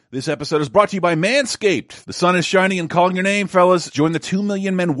This episode is brought to you by Manscaped. The sun is shining and calling your name, fellas. Join the 2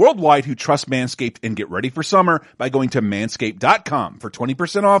 million men worldwide who trust Manscaped and get ready for summer by going to manscaped.com for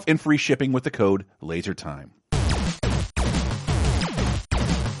 20% off and free shipping with the code LASERTIME.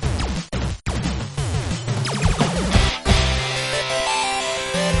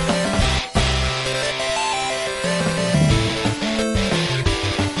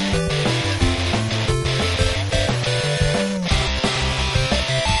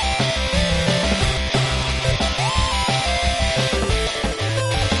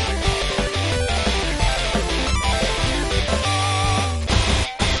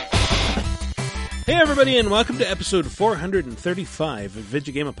 Hey everybody, and welcome to episode 435 of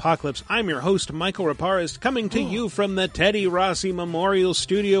Vidjagame Apocalypse. I'm your host, Michael Raparez, coming to you from the Teddy Rossi Memorial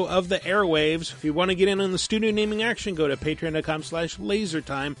Studio of the airwaves. If you want to get in on the studio naming action, go to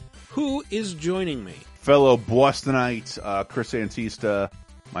patreon.com/lasertime. Who is joining me? Fellow Bostonite, Chris Antista.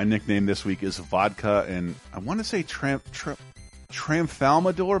 My nickname this week is Vodka, and I want to say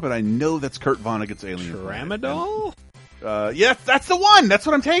Tramfalmador, but I know that's Kurt Vonnegut's alien. Tramadol? Yeah, that's the one! That's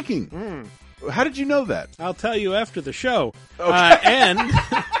what I'm taking! How did you know that? I'll tell you after the show. Okay. And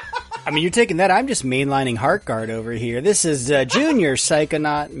I mean, you're taking that. I'm just mainlining Heartguard over here. This is Junior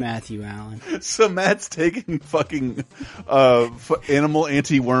Psychonaut Matthew Allen. So Matt's taking fucking animal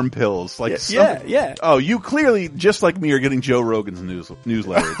anti-worm pills. Like yeah. Oh, you clearly, just like me, are getting Joe Rogan's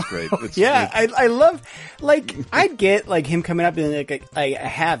newsletter. It's great. It's, I love, like, I'd get, like, him coming up and, like, I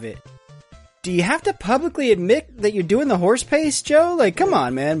have it. Do you have to publicly admit that you're doing the horse pace, Joe? Like, come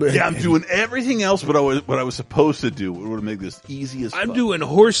on, man. Yeah, I'm doing everything else what I was supposed to do. It would make this easy as fuck. I'm doing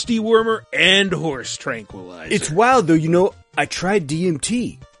horse dewormer and horse tranquilizer. It's wild, though. You know, I tried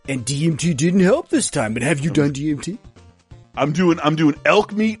DMT, and DMT didn't help this time. But have you done DMT? I'm doing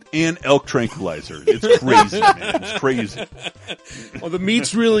elk meat and elk tranquilizer. It's crazy, man. It's crazy. Well, the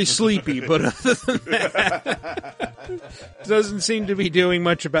meat's really sleepy, but other than that, doesn't seem to be doing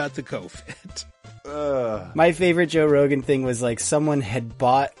much about the COVID. My favorite Joe Rogan thing was, like, someone had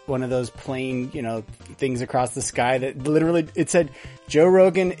bought one of those plane, things across the sky that literally, it said, Joe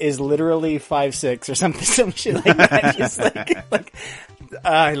Rogan is literally 5'6" or something, some shit like that. Just like,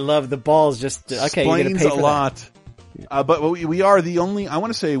 I love the balls. Just, okay, you're going to pay for a lot. But we are the only, I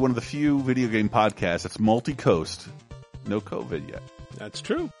want to say, one of the few video game podcasts that's multi-coast. No COVID yet. That's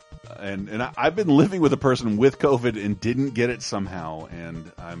true. And I've been living with a person with COVID and didn't get it somehow,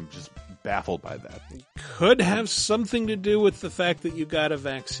 and I'm just baffled by that. Could have something to do with the fact that you got a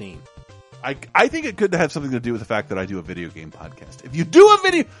vaccine. I think it could have something to do with the fact that I do a video game podcast. If you do a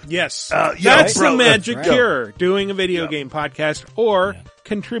video... Yes. That's the magic cure. Doing a video game podcast or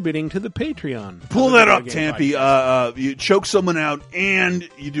contributing to the Patreon. Pull that up, Tampy. You choke someone out and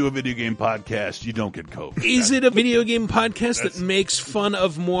you do a video game podcast. You don't get COVID. Is it a video game podcast that makes fun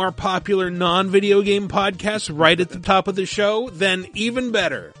of more popular non-video game podcasts right at the top of the show? Then even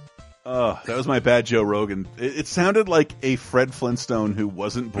better. Oh, that was my bad Joe Rogan. It sounded like a Fred Flintstone who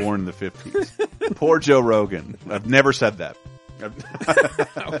wasn't born in the 50s. Poor Joe Rogan. I've never said that.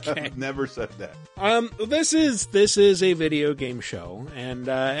 Okay. I've never said that. This is a video game show, and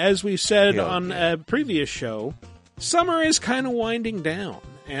as we said on a previous show, summer is kind of winding down.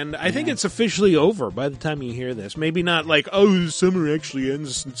 And I think it's officially over by the time you hear this. Maybe not like, oh, summer actually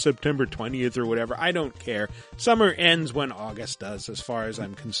ends September 20th or whatever. I don't care. Summer ends when August does, as far as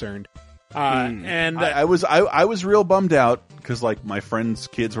I'm concerned. And I was real bummed out because, like, my friends'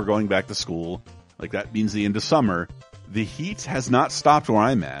 kids were going back to school. Like, that means the end of summer. The heat has not stopped where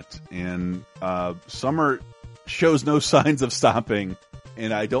I'm at, and summer shows no signs of stopping.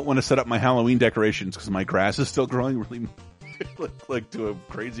 And I don't want to set up my Halloween decorations because my grass is still growing really like to a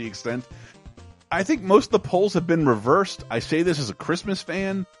crazy extent. I think most of the polls have been reversed. I say this as a Christmas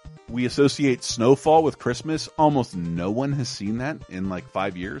fan. We associate snowfall with Christmas. Almost no one has seen that in like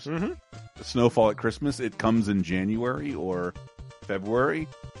 5 years. Mm-hmm. The snowfall at Christmas, it comes in January or February.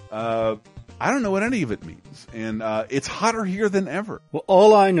 I don't know what any of it means. And it's hotter here than ever. Well,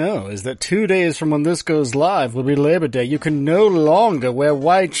 all I know is that 2 days from when this goes live will be Labor Day. You can no longer wear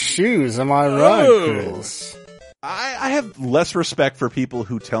white shoes. Am I right, Chris? I have less respect for people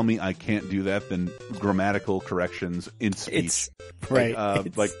who tell me I can't do that than grammatical corrections in speech. Like,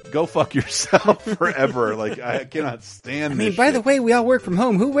 go fuck yourself forever. Like, I cannot stand this. By the way, we all work from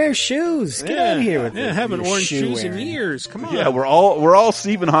home. Who wears shoes? Get out of here with this. I haven't worn shoes in years. Come on. Yeah, we're all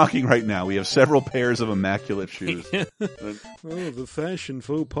Stephen Hawking right now. We have several pairs of immaculate shoes. Oh, the fashion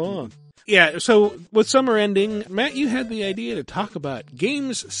faux pas. Yeah, so with summer ending, Matt, you had the idea to talk about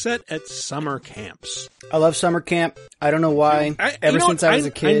games set at summer camps. I love summer camp. I don't know why. Ever since I was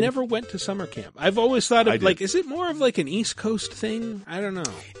a kid. I never went to summer camp. I've always thought of, like, is it more of like an East Coast thing? I don't know.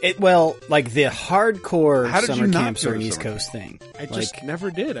 Well, like the hardcore summer camps are an East Coast thing. I just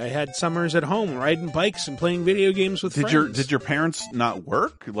never did. I had summers at home riding bikes and playing video games with friends. Did your parents not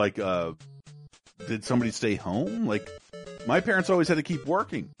work? Like, did somebody stay home? Like, my parents always had to keep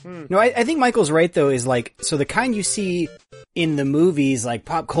working. No, I think Michael's right, though, is like, so the kind you see in the movies, like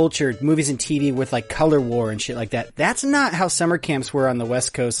pop culture, movies and TV with like color war and shit like that, that's not how summer camps were on the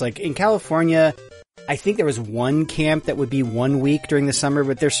West Coast. Like in California, I think there was one camp that would be 1 week during the summer,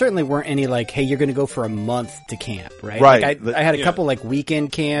 but there certainly weren't any like, hey, you're going to go for a month to camp, right? Right. Like I had a couple like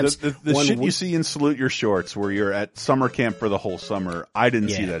weekend camps. The shit you see in Salute Your Shorts where you're at summer camp for the whole summer, I didn't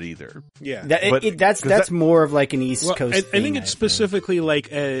see that either. Yeah. That's more of like an East Coast thing. I think it's specifically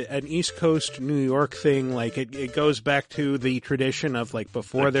like an East Coast New York thing. Like it goes back to the tradition of like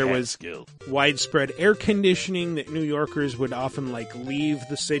before there was widespread air conditioning, that New Yorkers would often like leave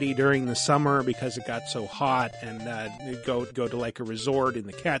the city during the summer because it got so hot and go to like a resort in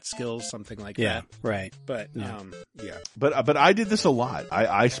the Catskills, something like that. Yeah, right. But But I did this a lot.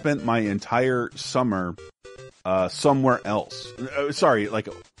 I spent my entire summer somewhere else. Sorry, like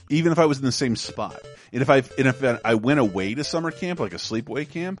even if I was in the same spot, and if I went away to summer camp, like a sleepaway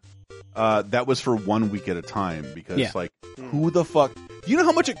camp, that was for 1 week at a time because like who the fuck? Do you know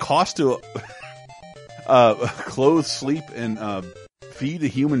how much it costs to clothe, sleep, and feed a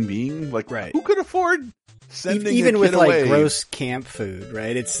human being? Like, who could afford sending even a kid with away? like gross camp food,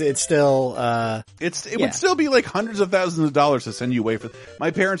 right? It's still it would still be like hundreds of thousands of dollars to send you away.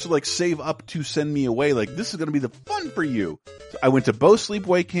 My parents would like save up to send me away. Like, this is going to be the fun for you. So I went to both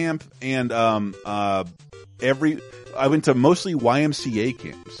sleepaway camp and I went to mostly YMCA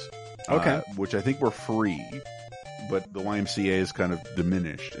camps. Okay, which I think were free. But the YMCA is kind of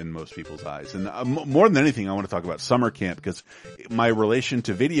diminished in most people's eyes. And more than anything, I want to talk about summer camp because my relation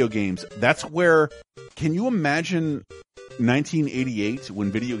to video games, that's where, can you imagine 1988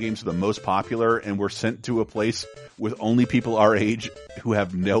 when video games were the most popular and we're sent to a place with only people our age who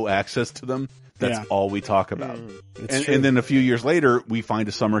have no access to them? That's all we talk about. And then a few years later, we find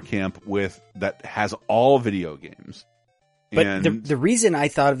a summer camp that has all video games. But the reason I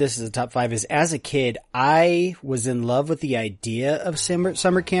thought of this as a top 5 is as a kid, I was in love with the idea of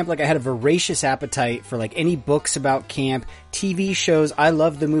summer camp. Like I had a voracious appetite for like any books about camp, TV shows. I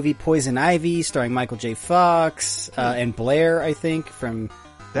loved the movie Poison Ivy starring Michael J. Fox, and Blair, I think from.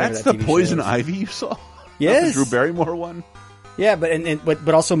 That's the Poison Ivy you saw? Yes. The Drew Barrymore one? Yeah,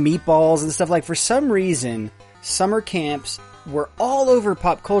 but also Meatballs and stuff. Like for some reason, summer camps were all over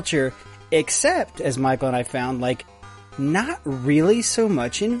pop culture, except as Michael and I found, like, not really so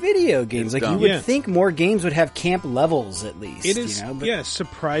much in video games. Like, you would think more games would have camp levels at least. It is,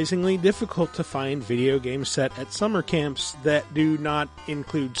 surprisingly difficult to find video games set at summer camps that do not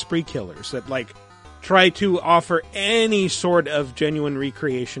include spree killers, that, like, try to offer any sort of genuine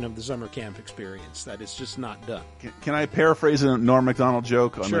recreation of the summer camp experience. That is just not done. Can I paraphrase a Norm Macdonald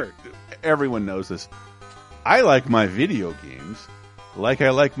joke? Sure. Everyone knows this. I like my video games like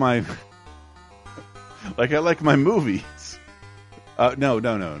I like my... like I like my movies. No.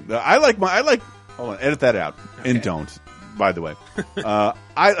 I like. Hold on, edit that out and don't. By the way, I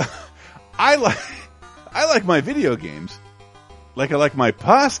like my video games like I like my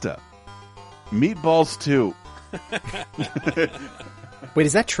pasta. Meatballs too. Wait,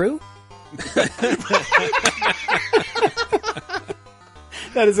 is that true?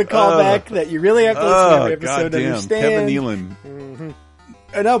 That is a callback that you really have to listen to every episode to understand. Kevin Nealon. Mm-hmm.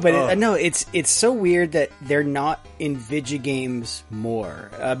 No, but no, it's so weird that they're not in Vidjagames more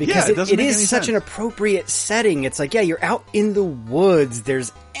because it is such an appropriate setting. It's like, you're out in the woods.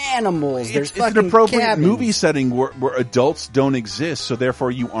 There's animals. There's fucking an appropriate cabins. Movie setting where adults don't exist, so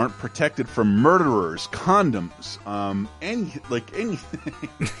therefore you aren't protected from murderers, condoms, anything.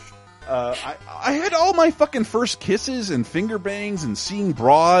 I had all my fucking first kisses and finger bangs and seeing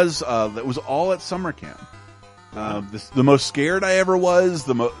bras. That was all at summer camp. The most scared I ever was.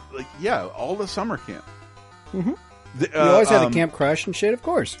 All the summer camp. Mm-hmm. You always had a camp crush and shit, of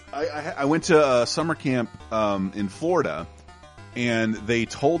course. I went to summer camp in Florida, and they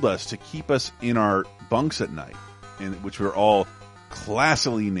told us to keep us in our bunks at night, which were all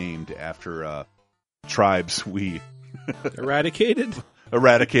classily named after tribes we eradicated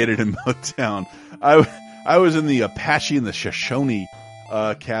in Motown. I was in the Apache and the Shoshone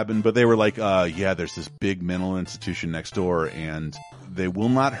cabin, but they were like, there's this big mental institution next door, and they will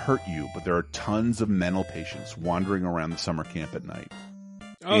not hurt you, but there are tons of mental patients wandering around the summer camp at night.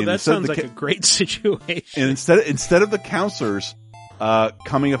 Oh, And that instead of sounds the like a great situation. And instead of the counselors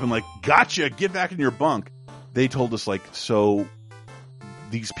coming up and like, gotcha, get back in your bunk, they told us like, so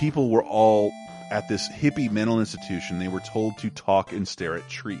these people were all at this hippie mental institution. They were told to talk and stare at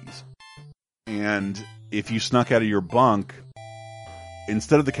trees. And if you snuck out of your bunk,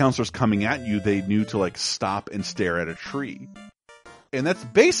 instead of the counselors coming at you, they knew to like stop and stare at a tree. And that's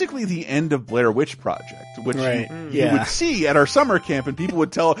basically the end of Blair Witch Project, which you would see at our summer camp, and people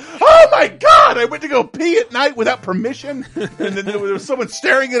would tell, oh my God, I went to go pee at night without permission, and then there was someone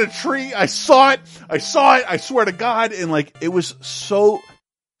staring at a tree. I saw it, I swear to God, and like, it was so,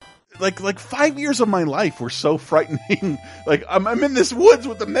 like 5 years of my life were so frightening. Like, I'm in this woods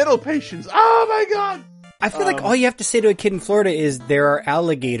with the mental patients. Oh my God. I feel like all you have to say to a kid in Florida is there are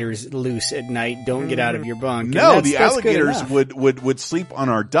alligators loose at night. Don't get out of your bunk. No, the alligators would sleep on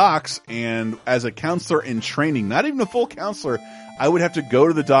our docks, and as a counselor in training, not even a full counselor, I would have to go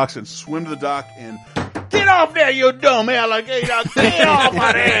to the docks and swim to the dock and get off there, you dumb alligator! Get off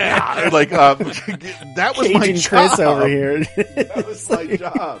of there! Like that was Cajun my job. Chris over here. That was my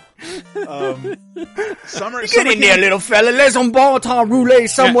job. Summer, Get in there, little fella. Let's on bon temps roulette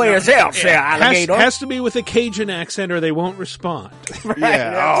somewhere else, alligator. Has to be with a Cajun accent, or they won't respond. Right,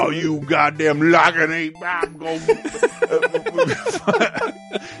 yeah. Oh, you goddamn locking I'm going.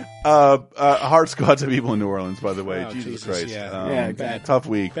 Hearts go out to people in New Orleans, by the way. Oh, Jesus Christ. Yeah. Bad, tough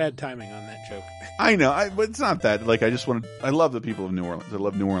week. Bad timing on that joke. I know, but it's not that. Like, I love the people of New Orleans. I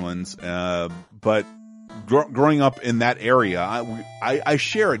love New Orleans. But growing up in that area, I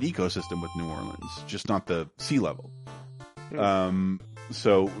share an ecosystem with New Orleans, just not the sea level.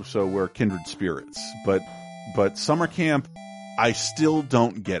 So we're kindred spirits. But summer camp, I still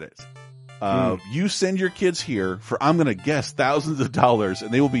don't get it. You send your kids here for, I'm going to guess, thousands of dollars,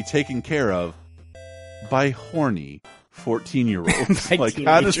 and they will be taken care of by horny 14-year-olds. Like,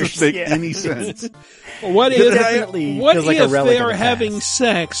 how does this make any sense? What if like they are having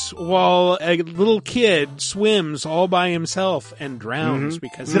sex while a little kid swims all by himself and drowns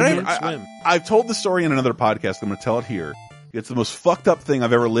because he can't swim? I've told the story in another podcast. I'm going to tell it here. It's the most fucked up thing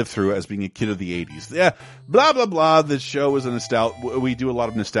I've ever lived through as being a kid of the 80s. Yeah, blah, blah, blah. This show is we do a lot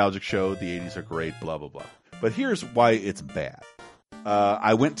of nostalgic show. The 80s are great, blah, blah, blah. But here's why it's bad.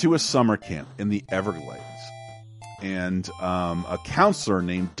 I went to a summer camp in the Everglades, and a counselor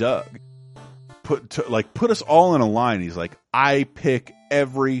named Doug put us all in a line. He's like, I pick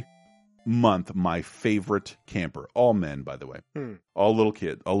every month my favorite camper. All men, by the way. All little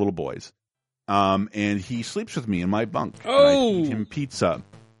kids, all little boys. And he sleeps with me in my bunk. Oh, and I feed him pizza.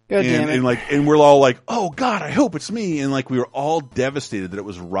 God damn it. And we're all like, oh God, I hope it's me. And like, we were all devastated that it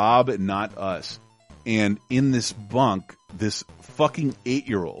was Rob and not us. And in this bunk, this fucking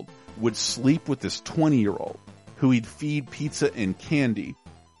 8-year-old would sleep with this 20-year-old who he'd feed pizza and candy.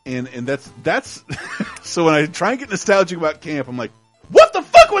 And that's, so when I try and get nostalgic about camp, I'm like, what the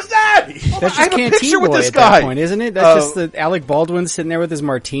fuck was that? That's I just have a picture Canteen with Boy this at guy. that point, isn't it? That's just the Alec Baldwin sitting there with his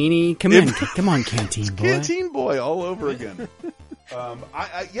martini. Come on, Canteen Boy. Canteen Boy all over again.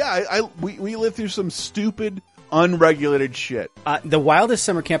 We lived through some stupid, unregulated shit. The wildest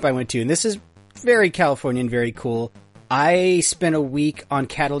summer camp I went to, and this is very Californian, very cool. I spent a week on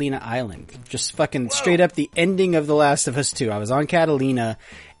Catalina Island. Just fucking straight up the ending of The Last of Us 2. I was on Catalina,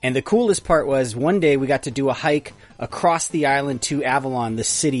 and the coolest part was one day we got to do a hike across the island to Avalon, the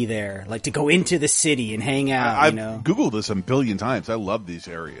city there. Like, to go into the city and hang out, I've Googled this a billion times. I love these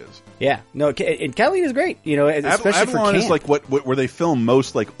areas. Yeah. No, and Catalina's great, especially Avalon for camp. is like where they film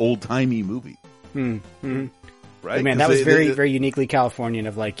most like old-timey movie. Right? But man, that was very uniquely Californian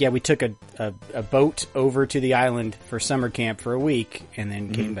of like, yeah, we took a boat over to the island for summer camp for a week and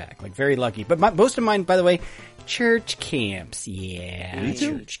then came back. Like, very lucky. But most of mine, by the way, church camps. Yeah.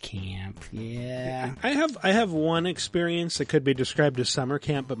 Church camp. Yeah. I have one experience that could be described as summer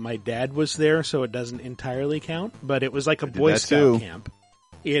camp, but my dad was there, so it doesn't entirely count. But it was like a Boy Scout camp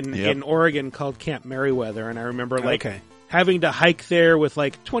in Oregon called Camp Merriweather, and I remember having to hike there with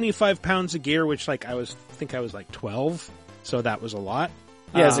like 25 pounds of gear, which like I think I was like 12, so that was a lot.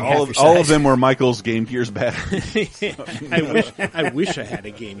 Yeah, all of them were Michael's Game Gear's batteries. I wish I had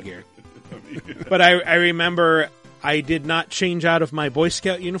a Game Gear. But I remember I did not change out of my Boy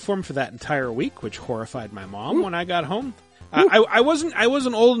Scout uniform for that entire week, which horrified my mom when I got home. I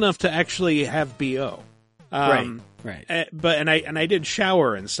wasn't old enough to actually have BO. Right. But I did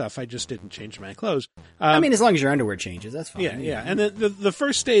shower and stuff. I just didn't change my clothes. I mean, as long as your underwear changes, that's fine. Yeah. And the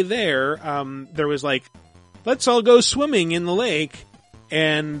first day there, there was like, let's all go swimming in the lake.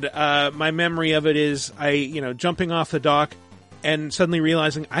 And my memory of it is jumping off the dock, and suddenly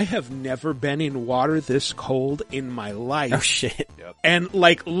realizing I have never been in water this cold in my life. Oh shit. Yep. And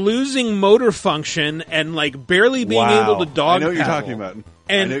like losing motor function and like barely being able to dog I know what you're paddle. talking about. And,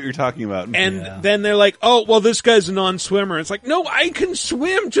 I know what you're talking about. And then they're like, oh, well, this guy's a non-swimmer. It's like, no, I can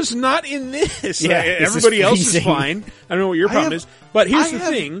swim, just not in this. Yeah, everybody else is fine. I don't know what your problem is. But here's the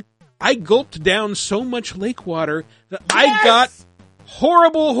thing. I gulped down so much lake water that I got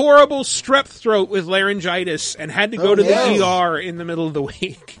horrible strep throat with laryngitis and had to go to the ER in the middle of the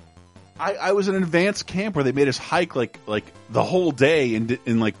week. I was in an advanced camp where they made us hike like the whole day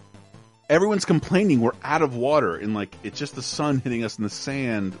and like everyone's complaining we're out of water and like it's just the sun hitting us in the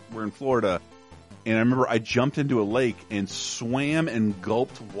sand. We're in Florida. And I remember I jumped into a lake and swam and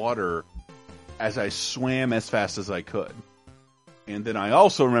gulped water as I swam as fast as I could. And then I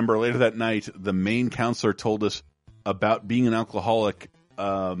also remember later that night, the main counselor told us about being an alcoholic,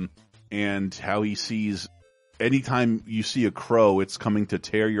 and how he sees anytime you see a crow, it's coming to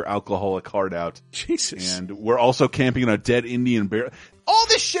tear your alcoholic heart out. Jesus. And we're also camping in a dead Indian bear. All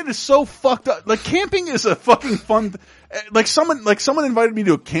this shit is so fucked up. Like camping is a fucking fun, like someone invited me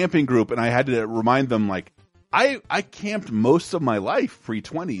to a camping group and I had to remind them like, I camped most of my life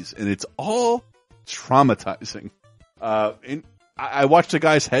pre-20s and it's all traumatizing. And I watched a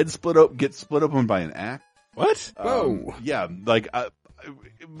guy's head get split open by an axe. What? Whoa. Yeah, like,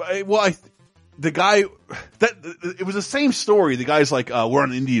 the guy, it was the same story. The guy's like, we're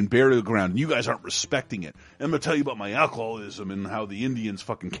on an Indian burial ground and you guys aren't respecting it. And I'm going to tell you about my alcoholism and how the Indians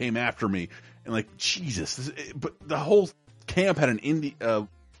fucking came after me. And like, Jesus. But the whole camp had an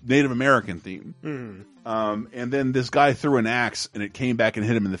Native American theme. Mm. And then this guy threw an axe and it came back and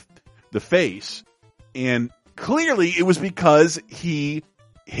hit him in the face. And clearly it was because he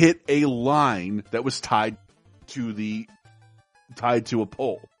hit a line that was tied to a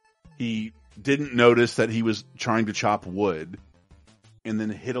pole. He didn't notice that he was trying to chop wood and then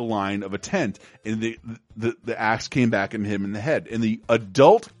hit a line of a tent and the axe came back and hit him in the head. And the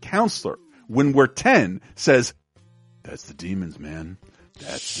adult counselor, when we're 10, says, that's the demons, man.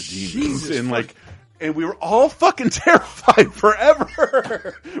 That's the demons. Jesus, and we were all fucking terrified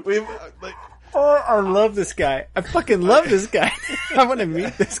forever. Oh, I love this guy. I fucking love this guy. I want to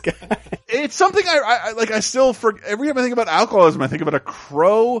meet this guy. It's something I still every time I think about alcoholism, I think about a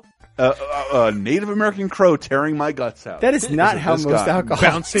crow, a Native American crow tearing my guts out. That is not how most alcoholics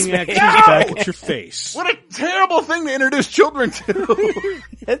bouncing at you behave. back at your face. What a terrible thing to introduce children to.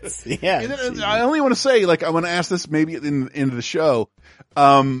 I only want to say, like, I want to ask this maybe at the end of the show.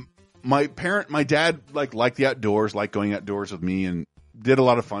 My dad liked the outdoors, liked going outdoors with me and did a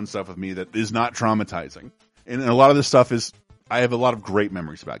lot of fun stuff with me that is not traumatizing. And a lot of this stuff I have a lot of great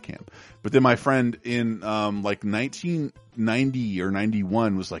memories about camp. But then my friend in, 1990 or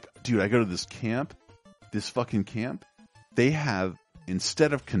 91 was like, dude, I go to this fucking camp. They have,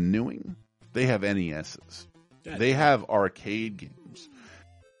 instead of canoeing, they have NESs. They have arcade games.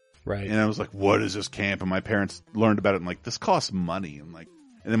 Right. And I was like, what is this camp? And my parents learned about it and like, this costs money.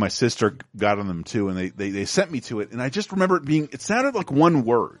 And then my sister got on them too, and they sent me to it. And I just remember it sounded like one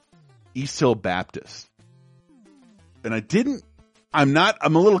word, East Hill Baptist. And I'm a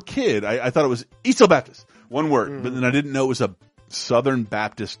little kid. I thought it was East Hill Baptist, one word. But then I didn't know it was a Southern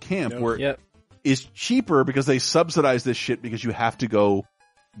Baptist camp where it's cheaper because they subsidize this shit because you have to go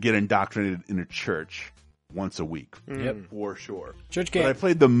get indoctrinated in a church once a week. For sure. Church camp. But I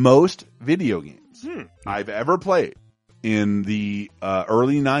played the most video games I've ever played in the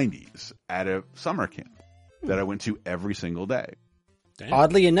early 90s at a summer camp that I went to every single day. Damn.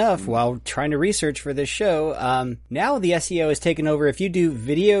 Oddly enough, while trying to research for this show, now the SEO has taken over. If you do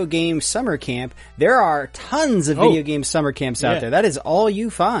video game summer camp, there are tons of video game summer camps out there. That is all you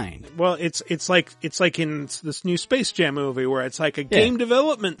find. Well, it's like in this new Space Jam movie where it's like a game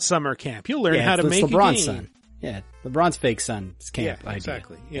development summer camp. You'll learn how to make LeBron's a game. son. Yeah, LeBron's fake son's camp. Yeah,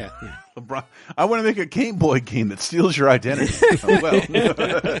 exactly. Yeah. LeBron, I want to make a Game Boy game that steals your identity.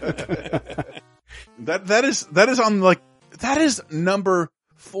 That is number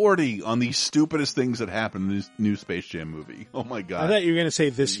 40 on the stupidest things that happened in this new Space Jam movie. Oh my god! I thought you were going to say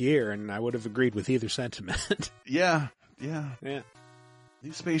this year, and I would have agreed with either sentiment. Yeah.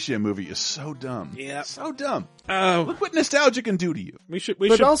 New Space Jam movie is so dumb. Yeah, so dumb. Look what nostalgia can do to you. We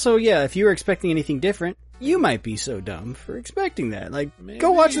should. Also, if you were expecting anything different, you might be so dumb for expecting that. Like,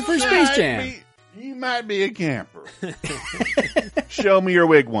 go watch the first Space Jam. You might be a camper. Show me your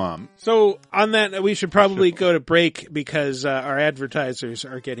wigwam. So on that, we should probably go to break because our advertisers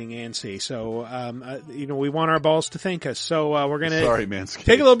are getting antsy. So, we want our balls to thank us. So we're going to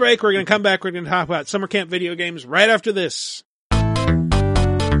take a little break. We're going to come back. We're going to talk about summer camp video games right after this.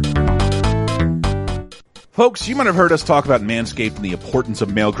 Folks, you might have heard us talk about Manscaped and the importance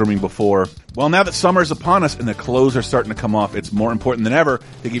of male grooming before. Well, now that summer is upon us and the clothes are starting to come off, it's more important than ever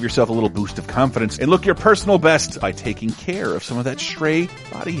to give yourself a little boost of confidence and look your personal best by taking care of some of that stray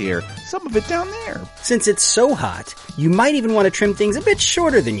body hair, some of it down there. Since it's so hot, you might even want to trim things a bit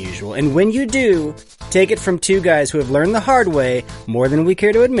shorter than usual. And when you do, take it from two guys who have learned the hard way, more than we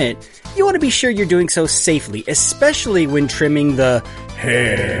care to admit, you want to be sure you're doing so safely, especially when trimming the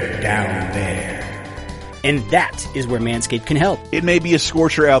hair down there. And that is where Manscaped can help. It may be a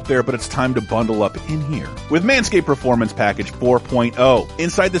scorcher out there, but it's time to bundle up in here with Manscaped Performance Package 4.0.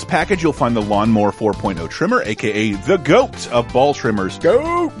 Inside this package, you'll find the Lawnmower 4.0 trimmer, aka the GOAT of ball trimmers.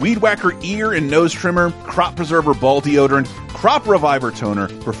 Go! Weed Whacker ear and nose trimmer, Crop Preserver ball deodorant, Crop Reviver toner,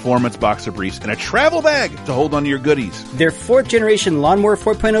 Performance boxer briefs, and a travel bag to hold onto your goodies. Their 4th generation Lawnmower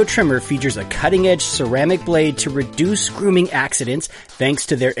 4.0 trimmer features a cutting-edge ceramic blade to reduce grooming accidents thanks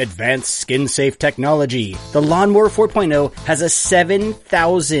to their advanced skin-safe technology. The Lawnmower 4.0 has a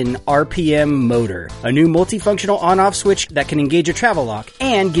 7,000 RPM motor, a new multifunctional on-off switch that can engage a travel lock,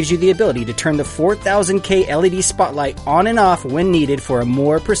 and gives you the ability to turn the 4000K LED spotlight on and off when needed for a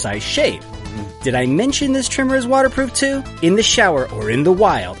more precise shave. Did I mention this trimmer is waterproof too? In the shower or in the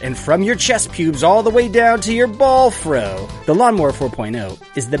wild, and from your chest pubes all the way down to your ball fro, the Lawnmower 4.0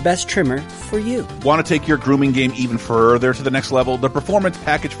 is the best trimmer for you. Want to take your grooming game even further to the next level? The Performance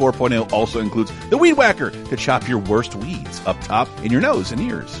Package 4.0 also includes the Weed Whacker to chop your worst weeds up top in your nose and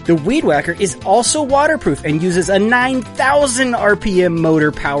ears. The Weed Whacker is also waterproof and uses a 9,000 RPM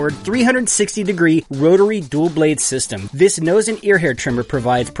motor-powered 360-degree rotary dual-blade system. This nose and ear hair trimmer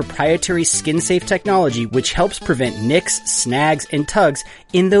provides proprietary skin-safe technology which helps prevent nicks, snags, and tugs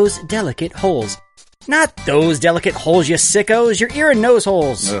in those delicate holes. Not those delicate holes, you sickos, your ear and nose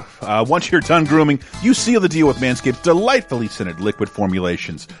holes. Once you're done grooming, you seal the deal with Manscaped's delightfully scented liquid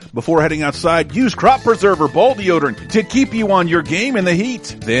formulations. Before heading outside, use Crop Preserver ball deodorant to keep you on your game in the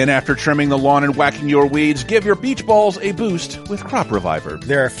heat. Then after trimming the lawn and whacking your weeds, give your beach balls a boost with Crop Reviver.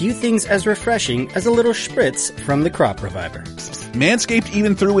 There are few things as refreshing as a little spritz from the Crop Reviver. Manscaped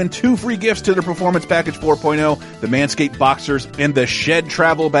even threw in 2 free gifts to the Performance Package 4.0, the Manscaped Boxers and the Shed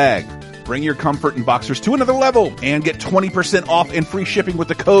Travel Bag. Bring your comfort in boxers to another level and get 20% off and free shipping with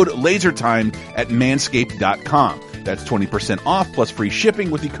the code LASERTIME at manscaped.com. That's 20% off plus free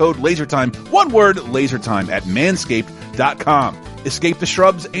shipping with the code LASERTIME. One word, LASERTIME at manscaped.com. Escape the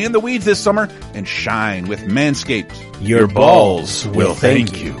shrubs and the weeds this summer and shine with Manscaped. Your balls will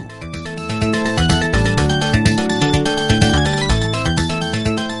thank you.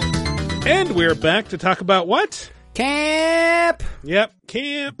 And we're back to talk about what? Camp! Yep,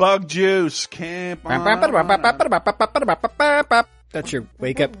 camp. Bug juice, camp on. That's your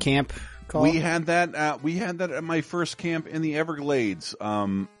wake-up camp call? We had that at my first camp in the Everglades.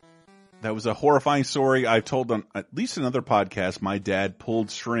 That was a horrifying story. I've told on at least another podcast. My dad pulled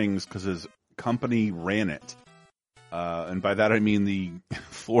strings because his company ran it. And by that I mean the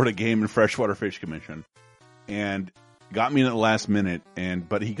Florida Game and Freshwater Fish Commission. And got me in at the last minute,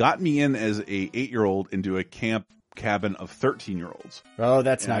 but he got me in as a 8-year-old into a camp cabin of 13-year-olds. Oh,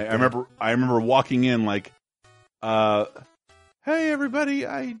 that's not good. I remember walking in like, hey everybody,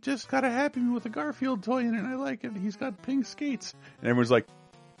 I just got a Happy Meal with a Garfield toy in it and I like it. He's got pink skates. And everyone's like,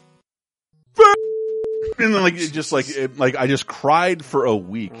 and then I just cried for a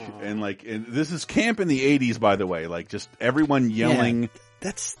week. And this is camp in the 80s, by the way, like just everyone yelling. Yeah.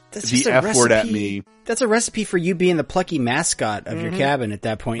 That's the just a F recipe. word at me. That's a recipe for you being the plucky mascot of your cabin at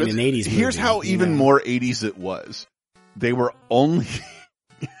that point in an 80s movie. Here's how even more 80s it was. They were only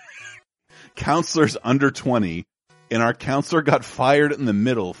counselors under 20, and our counselor got fired in the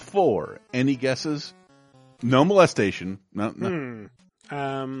middle for, any guesses? No molestation. No.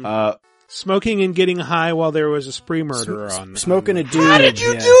 Smoking and getting high while there was a spree murderer on. Smoking a dude. How did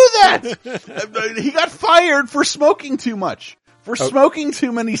you do that? He got fired for smoking too much. For smoking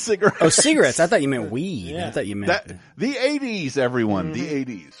too many cigarettes. Oh, cigarettes. I thought you meant weed. Yeah. I thought you meant the 80s, everyone. The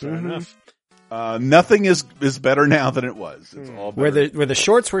 80s. Fair enough. Nothing is better now than it was. It's all better. Where the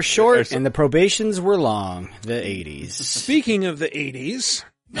shorts were short and the probations were long. The 80s. Speaking of the 80s.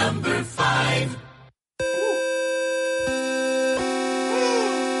 Number 5.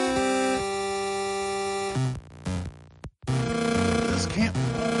 This camp.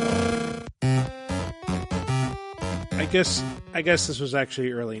 I guess this was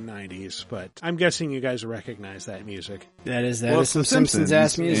actually early 90s, but I'm guessing you guys recognize that music. That is some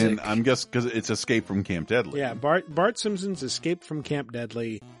Simpsons-ass music. And I'm guessing because it's Escape from Camp Deadly. Yeah, Bart Simpson's Escape from Camp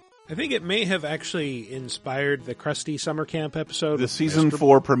Deadly. I think it may have actually inspired the Krusty Summer Camp episode. The season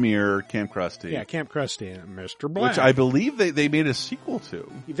 4 premiere, Camp Krusty. Yeah, Camp Krusty and Mr. Black. Which I believe they made a sequel to.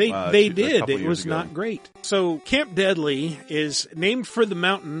 They did. It was not great. So Camp Deadly is named for the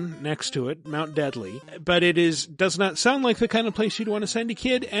mountain next to it, Mount Deadly, but it does not sound like the kind of place you'd want to send a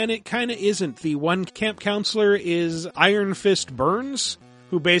kid, and it kind of isn't. The one camp counselor is Iron Fist Burns,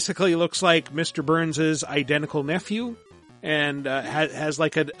 who basically looks like Mr. Burns' identical nephew. And has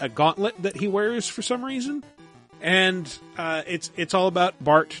like a gauntlet that he wears for some reason, and it's all about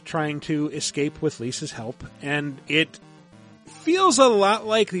Bart trying to escape with Lisa's help, and it feels a lot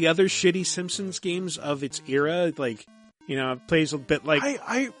like the other shitty Simpsons games of its era. Like, it plays a bit like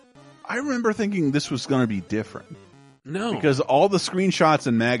I remember thinking this was going to be different. No, because all the screenshots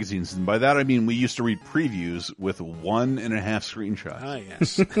in magazines, and by that I mean we used to read previews with 1.5 screenshots. Ah,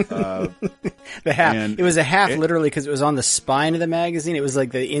 yes. The half. It was a half literally because it was on the spine of the magazine. It was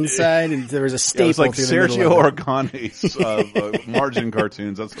like the inside, and there was a staple. It was like through the Sergio middle of it. Aragones margin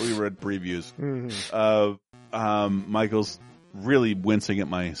cartoons. That's how we read previews. Mm-hmm. Michael's really wincing at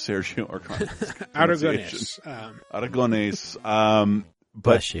my Sergio Aragones. Aragones. But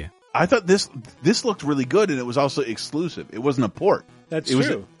Bless you. I thought this looked really good, and it was also exclusive. It wasn't a port. That's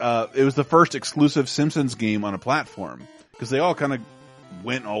true. It was the first exclusive Simpsons game on a platform, because they all kind of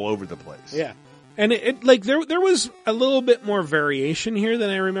went all over the place. Yeah. And there was a little bit more variation here than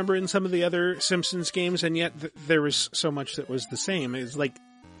I remember in some of the other Simpsons games, and yet there was so much that was the same. It's like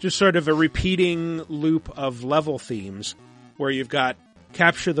just sort of a repeating loop of level themes, where you've got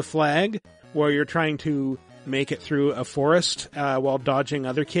capture the flag, where you're trying to make it through a forest while dodging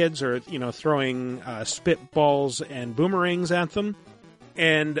other kids, or throwing spitballs and boomerangs at them.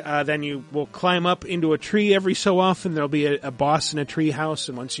 And then you will climb up into a tree every so often. There'll be a boss in a tree house,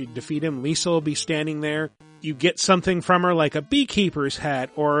 and once you defeat him, Lisa will be standing there. You get something from her, like a beekeeper's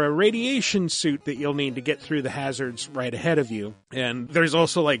hat or a radiation suit that you'll need to get through the hazards right ahead of you. And there's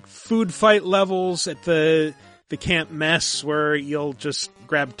also like food fight levels at the Camp Mess, where you'll just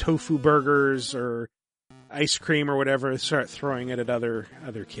grab tofu burgers or ice cream or whatever, start throwing it at other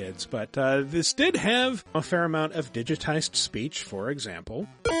kids. But this did have a fair amount of digitized speech, for example.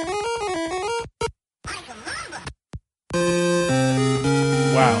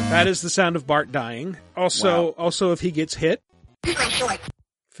 Wow, that is the sound of Bart dying. Also, if he gets hit,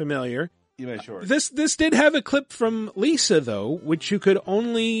 familiar. This did have a clip from Lisa, though, which you could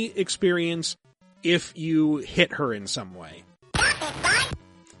only experience if you hit her in some way.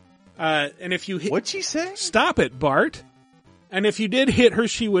 And if you hit... What'd she say? Stop it, Bart. And if you did hit her,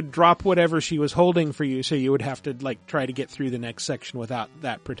 she would drop whatever she was holding for you, so you would have to try to get through the next section without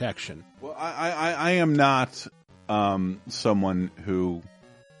that protection. Well, I am not someone who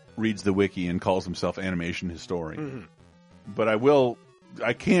reads the wiki and calls himself animation historian. Mm-hmm. But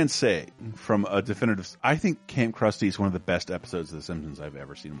I can say from a definitive... I think Camp Krusty is one of the best episodes of The Simpsons I've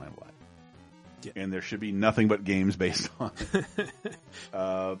ever seen in my life. Yeah. And there should be nothing but games based on it.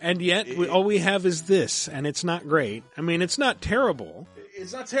 And yet, all we have is this, and it's not great. I mean, it's not terrible.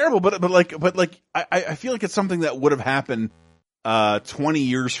 It's not terrible, but I feel like it's something that would have happened 20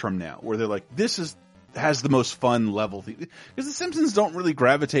 years from now, where they're like, this has the most fun level. Because The Simpsons don't really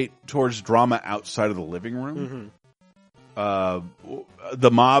gravitate towards drama outside of the living room. Mm-hmm.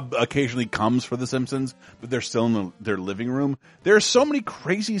 The mob occasionally comes for The Simpsons, but they're still in their living room. There are so many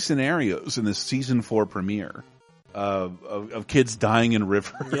crazy scenarios in this season 4 premiere of kids dying in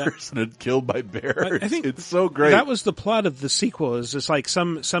rivers and killed by bears. I think it's so great. That was the plot of the sequel. Is just like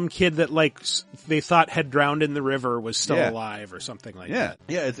some kid that they thought had drowned in the river was still alive or something like that.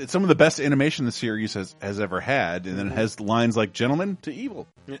 Yeah, it's some of the best animation the series has ever had, and then it has lines like "Gentlemen to evil,"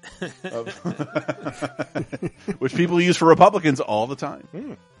 which people use for Republicans all the time.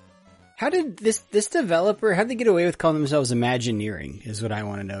 Mm. How did this developer, how'd they get away with calling themselves Imagineering, is what I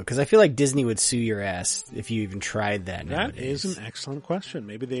want to know. Because I feel like Disney would sue your ass if you even tried that. That is an excellent question.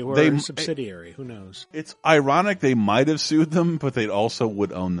 Maybe they were a subsidiary. Who knows? It's ironic they might have sued them, but they also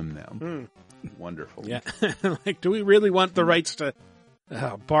would own them now. Mm. Wonderful. Yeah. Do we really want the rights to...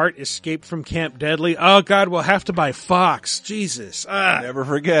 Bart escaped from Camp Deadly. Oh, God, we'll have to buy Fox. Jesus. Never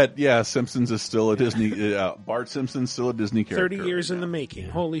forget. Yeah, Simpsons is still a Disney... Bart Simpson's still a Disney character. 30 years in the making.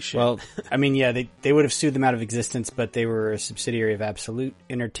 Holy shit. Well, I mean, yeah, they would have sued them out of existence, but they were a subsidiary of Absolute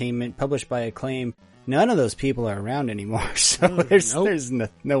Entertainment, published by Acclaim. None of those people are around anymore, so there's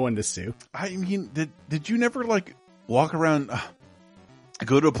no one to sue. I mean, did you never, walk around...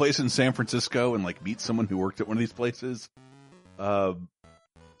 go to a place in San Francisco and, meet someone who worked at one of these places?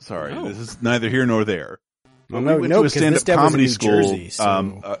 Sorry, This is neither here nor there. Well, we went to a stand-up comedy school, Jersey,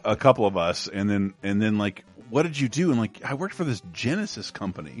 so... a couple of us, and then what did you do? And like, I worked for this Genesis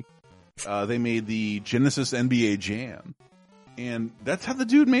company. They made the Genesis NBA Jam. And that's how the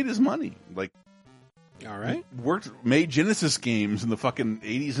dude made his money. Like, all right, made Genesis games in the fucking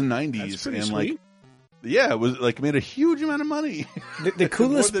 80s and 90s. That's pretty and sweet. Like, yeah, it was like made a huge amount of money. The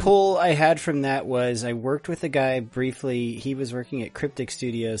coolest pull I had from that was I worked with a guy briefly. He was working at Cryptic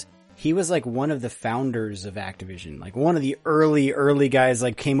Studios. He was like one of the founders of Activision, like one of the early guys.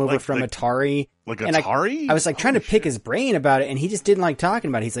 Like came over from Atari. Like Atari? I was like trying to pick his brain about it, and he just didn't like talking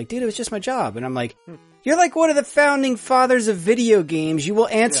about it. He's like, "Dude, it was just my job," and I'm like. You're like one of the founding fathers of video games. You will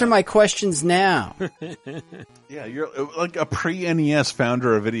answer my questions now. Yeah, you're like a pre-NES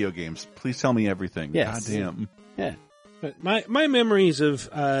founder of video games. Please tell me everything. Yes. God damn. Yeah. But my memories of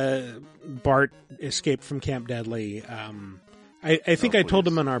Bart Escape from Camp Deadly, I think I told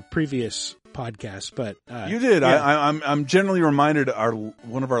him on our previous podcast, but you did. Yeah. I'm generally reminded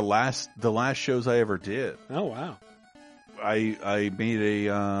one of the last shows I ever did. Oh wow. I made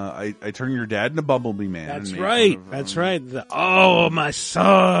I turned your dad into Bumblebee Man. That's right. That's right. My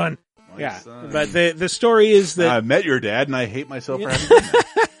son. Son. But the story is that I met your dad and I hate myself for having done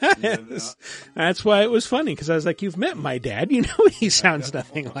that. Yes. That's why it was funny, because I was like, you've met my dad. You know he sounds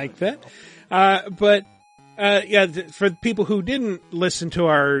nothing like that. For people who didn't listen to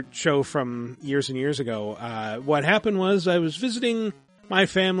our show from years and years ago, what happened was I was visiting my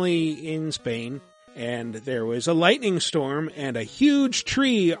family in Spain. And there was a lightning storm, and a huge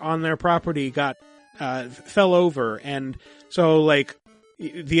tree on their property fell over. And so, like,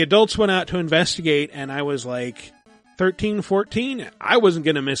 the adults went out to investigate, and I was like 13, 14. I wasn't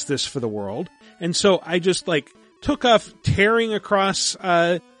going to miss this for the world. And so I just, like, took off tearing across,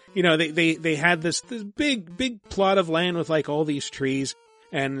 they had this big plot of land with, like, all these trees.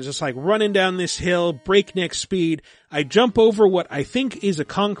 And just like running down this hill, breakneck speed, I jump over what I think is a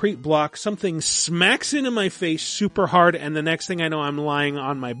concrete block. Something smacks into my face super hard, and the next thing I know, I'm lying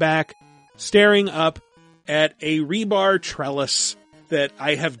on my back, staring up at a rebar trellis that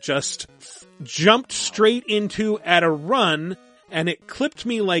I have just jumped straight into at a run, and it clipped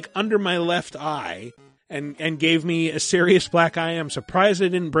me like under my left eye. And gave me a serious black eye. I'm surprised I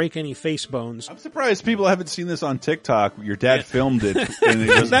didn't break any face bones. I'm surprised people haven't seen this on TikTok. Your dad filmed it. And it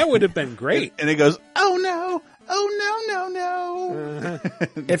goes, that would have been great. And it goes, oh no. No.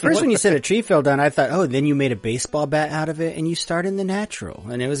 At first when you said a tree fell down, I thought, then you made a baseball bat out of it and you starred in The Natural.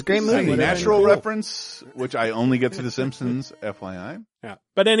 And it was a great movie. A Natural reference, which I only get to The Simpsons, FYI. Yeah.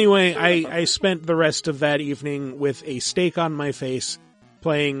 But anyway, I spent the rest of that evening with a steak on my face,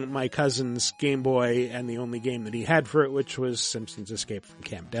 playing my cousin's Game Boy and the only game that he had for it, which was Simpsons Escape from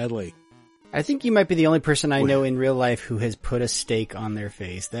Camp Deadly. I think you might be the only person I know in real life who has put a steak on their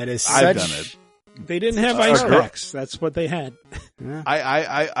face. That is such... I've done it. They didn't have ice packs. That's what they had. Yeah.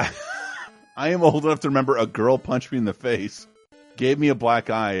 I am old enough to remember a girl punched me in the face, gave me a black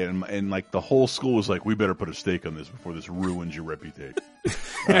eye, and like the whole school was like, we better put a steak on this before this ruins your reputation.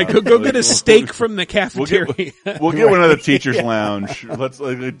 Go get a steak from the cafeteria. We'll get one of the teacher's lounge. Let's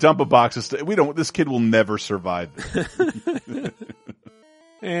dump a box of steak. This kid will never survive this.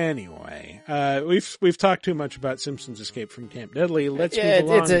 Anyway, we've talked too much about Simpsons Escape from Camp Deadly. Let's move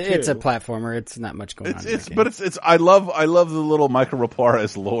along. It's a platformer. It's not much going on. I love the little Michael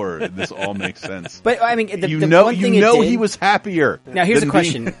Raparez lore. This all makes sense. But I mean, he was happier. Now here's a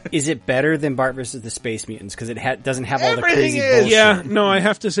question: is it better than Bart versus the Space Mutants because it doesn't have all the crazy bullshit? Yeah, no, I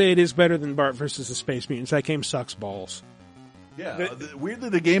have to say it is better than Bart versus the Space Mutants. That game sucks balls. Yeah, weirdly,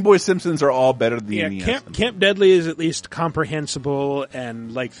 the Game Boy Simpsons are all better than the NES. Camp Deadly is at least comprehensible,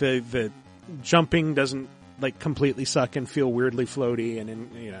 and like the jumping doesn't like completely suck and feel weirdly floaty,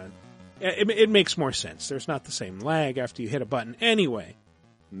 and it makes more sense. There's not the same lag after you hit a button. Anyway,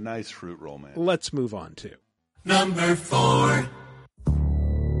 nice fruit roll, man. Let's move on to number 4.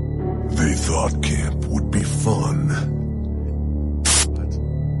 They thought camp would be fun.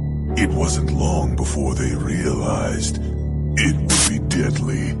 But it wasn't long before they realized it would be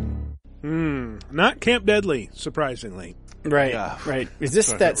deadly. Not Camp Deadly, surprisingly. Right, Yeah. right. Is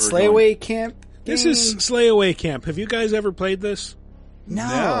this that Slay Away Camp game? This is Slay Away Camp. Have you guys ever played this?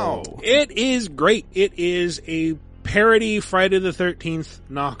 No. It is great. It is a parody Friday the 13th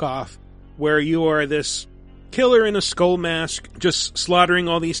knockoff where you are this killer in a skull mask just slaughtering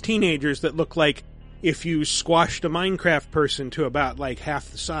all these teenagers that look like if you squashed a Minecraft person to about like half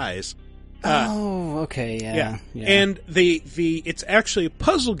the size. Okay, yeah. And it's actually a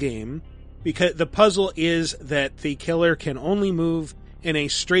puzzle game because the puzzle is that the killer can only move in a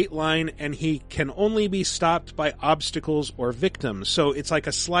straight line and he can only be stopped by obstacles or victims. So it's like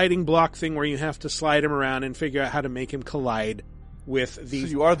a sliding block thing where you have to slide him around and figure out how to make him collide. with the... So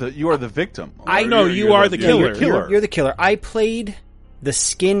you are the victim. I know you are the killer. You're the killer. I played the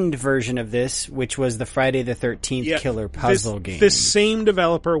skinned version of this, which was the Friday the 13th killer puzzle game. This same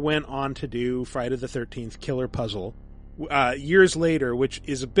developer went on to do Friday the 13th killer puzzle years later, which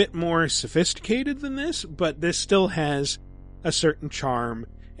is a bit more sophisticated than this, but this still has a certain charm,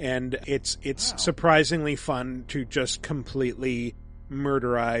 and it's surprisingly fun to just completely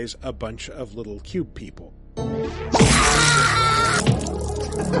murderize a bunch of little cube people.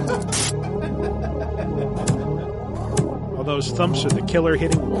 All those thumps are the killer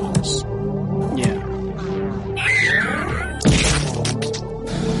hitting walls. Yeah.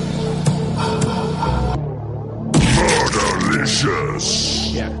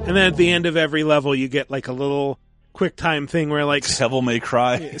 Delicious. Yeah. And then at the end of every level, you get like a little quick time thing where like Devil May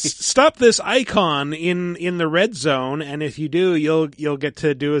Cry. Stop this icon in the red zone, and if you do, you'll get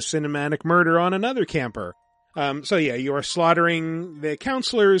to do a cinematic murder on another camper. So yeah, you are slaughtering the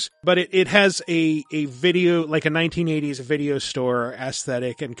counselors, but it has a video, like a 1980s video store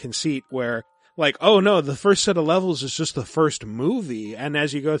aesthetic and conceit where like, oh no, the first set of levels is just the first movie. And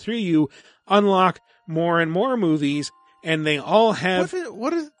as you go through, you unlock more and more movies, and they all have...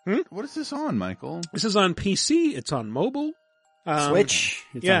 What is this on, Michael? This is on PC. It's on mobile. Switch.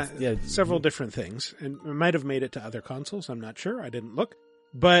 Several different things. And it might have made it to other consoles. I'm not sure. I didn't look.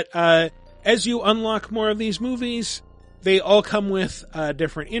 But as you unlock more of these movies, they all come with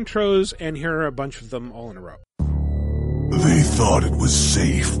different intros, and here are a bunch of them all in a row. They thought it was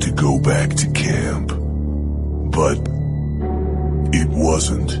safe to go back to camp, but it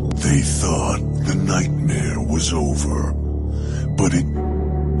wasn't. They thought the nightmare was over, but it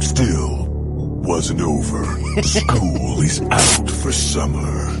still wasn't over. School is out for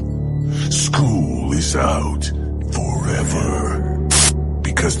summer. School is out forever.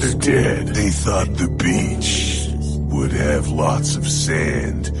 Because they're dead. They thought the beach would have lots of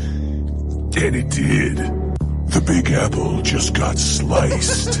sand, and it did. The Big Apple just got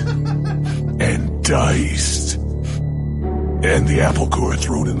sliced and diced. And the apple core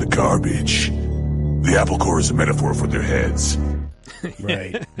thrown in the garbage. The apple core is a metaphor for their heads.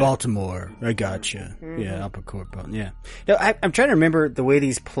 Right. Baltimore. I gotcha. Yeah, apple core. Yeah. No, I'm trying to remember the way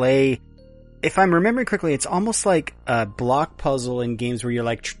these play. If I'm remembering correctly, it's almost like a block puzzle in games where you're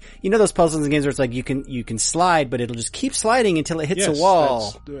like, you know those puzzles in games where it's like you can slide, but it'll just keep sliding until it hits a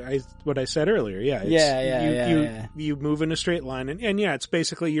wall. That's what I said earlier. Yeah. You move in a straight line, and yeah, it's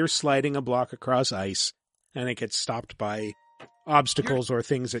basically you're sliding a block across ice, and it gets stopped by obstacles or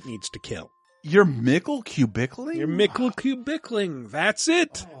things it needs to kill. You're Mickle Cubicling? You're Mickle Cubicling. That's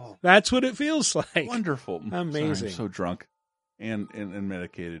it. Oh, that's what it feels like. Wonderful. Amazing. Sorry, I'm so drunk. And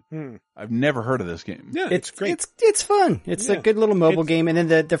medicated. I've never heard of this game. Yeah, it's great. It's fun. It's a good little mobile game, and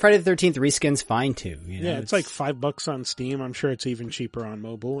then the Friday the 13th reskin's fine too. You know? Yeah, it's like $5 on Steam. I'm sure it's even cheaper on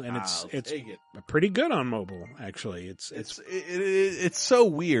mobile, and it's pretty good on mobile. Actually, it's so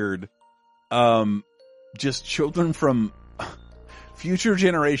weird. Just children from future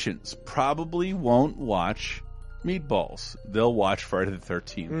generations probably won't watch Meatballs. They'll watch Friday the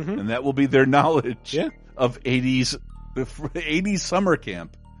 13th, and that will be their knowledge of 80s summer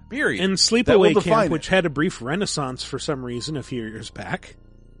camp, period. And Sleepaway Camp, which had a brief renaissance for some reason a few years back.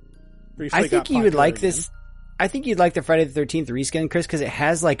 I think you would like this. I think you'd like the Friday the 13th reskin, Chris, because it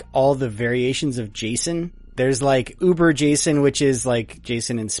has like all the variations of Jason. There's like Uber Jason, which is like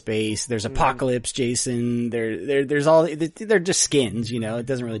Jason in space. There's Apocalypse Jason. There's all, they're just skins, you know, it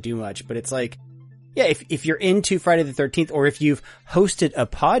doesn't really do much, but it's like, yeah, if you're into Friday the 13th, or if you've hosted a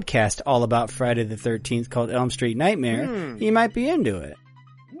podcast all about Friday the 13th called Elm Street Nightmare, you might be into it.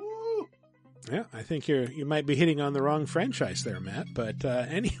 Yeah, I think you might be hitting on the wrong franchise there, Matt, but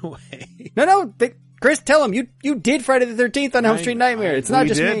anyway. No, Chris, tell him you did Friday the 13th on Elm Street Nightmare. It's not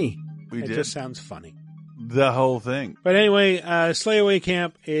just me. It just sounds funny. The whole thing. But anyway, Slayaway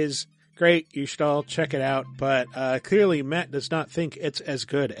Camp is great. You should all check it out. But clearly, Matt does not think it's as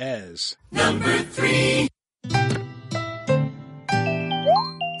good as number 3.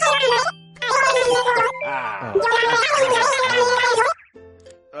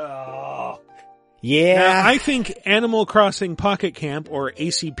 Yeah. Now, I think Animal Crossing Pocket Camp, or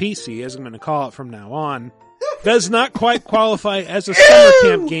ACPC, as I'm going to call it from now on, does not quite qualify as a summer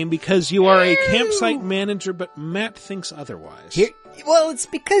camp game because you are a campsite manager, but Matt thinks otherwise. Well, it's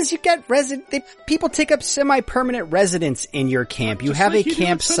because you got people take up semi-permanent residence in your camp. You have a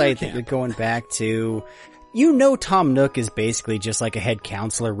campsite that you're going back to. You know Tom Nook is basically just like a head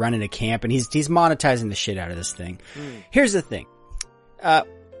counselor running a camp, and he's monetizing the shit out of this thing. Here's the thing.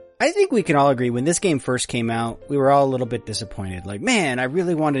 I think we can all agree when this game first came out, we were all a little bit disappointed. Like, man, I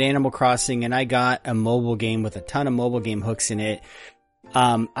really wanted Animal Crossing and I got a mobile game with a ton of mobile game hooks in it.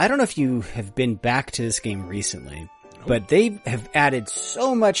 I don't know if you have been back to this game recently, but they have added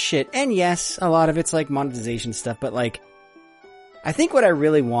so much shit. And yes, a lot of it's like monetization stuff, but like, I think what I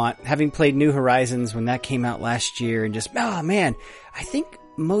really want, having played New Horizons when that came out last year and just, oh man, I think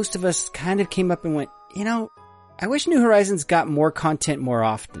most of us kind of came up and went, you know, I wish New Horizons got more content more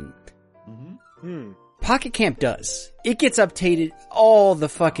often. Pocket Camp does. It gets updated all the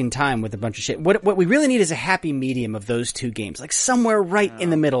fucking time with a bunch of shit. What we really need is a happy medium of those two games. Like somewhere right in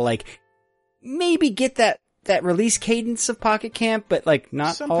the middle, like maybe get that release cadence of Pocket Camp, but like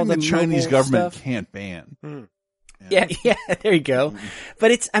not something all the Chinese government stuff. can't ban. Yeah, there you go.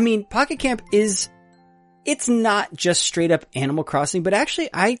 But Pocket Camp it's not just straight up Animal Crossing, but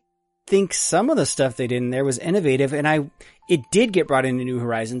actually I think some of the stuff they did in there was innovative, and it did get brought into New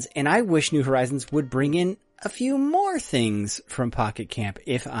Horizons, and I wish New Horizons would bring in a few more things from Pocket Camp,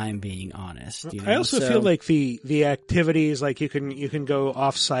 if I'm being honest. You know? I also feel like the activities, like you can go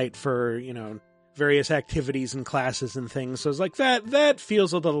off-site for, you know, various activities and classes and things. So it's like that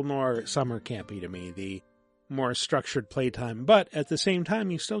feels a little more summer campy to me, the more structured playtime. But at the same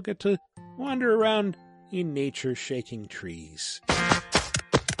time, you still get to wander around in nature shaking trees.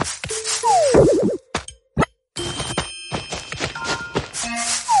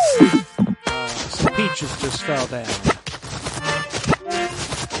 Some peaches just fell down.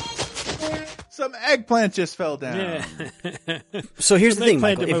 Some eggplant just fell down. Yeah. So here's the thing,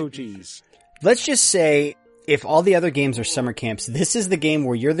 Eggplant Michael. emojis. Let's just say, if all the other games are summer camps, this is the game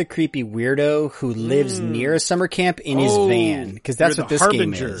where you're the creepy weirdo who lives near a summer camp in his van. Because that's you're what the this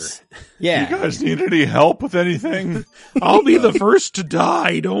harbinger. game is. Yeah. You guys need any help with anything? I'll be the first to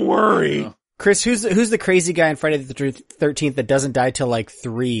die. Don't worry. Chris, who's the crazy guy in Friday the 13th that doesn't die till like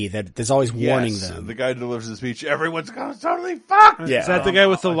 3, that is always warning them? The guy who delivers the speech, everyone's gonna totally fucked! Yeah. Is that the guy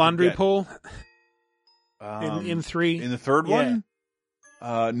with the laundry pole? Um, In 3? In the third one?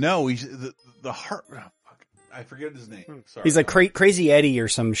 No, he's the heart. Oh, fuck. I forget his name. Sorry. He's like Crazy Eddie or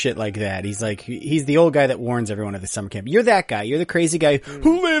some shit like that. He's like, he's the old guy that warns everyone at the summer camp. You're that guy. You're the crazy guy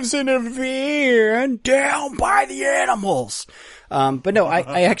who lives in a van down by the animals. But no,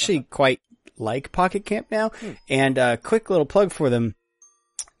 I actually quite like Pocket Camp now. And quick little plug for them.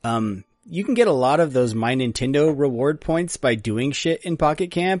 You can get a lot of those My Nintendo reward points by doing shit in Pocket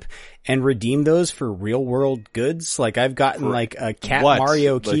Camp and redeem those for real world goods. Like I've gotten like a Cat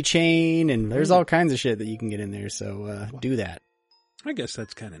Mario keychain, and there's all kinds of shit that you can get in there. So, do that. I guess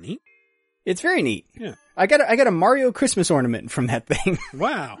that's kind of neat. It's very neat. Yeah. I got a Mario Christmas ornament from that thing.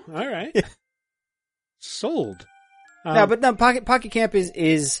 Wow. All right. Sold. No, Pocket Camp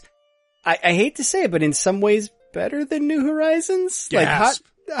is I hate to say it, but in some ways better than New Horizons. Gasp.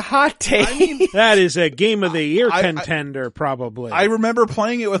 Like hot take. I mean, that is a game of the year contender, probably. I remember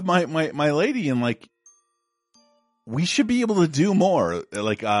playing it with my lady, and like, we should be able to do more.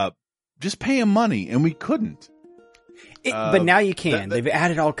 Like, just pay him money, and we couldn't. But now you can. They've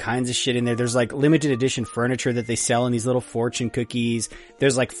added all kinds of shit in there. There's like limited edition furniture that they sell in these little fortune cookies.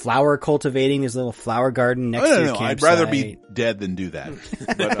 There's like flower cultivating. There's a little flower garden next to your campsite. I'd rather be dead than do that.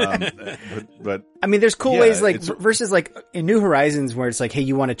 But I mean, there's cool ways like versus like in New Horizons where it's like, hey,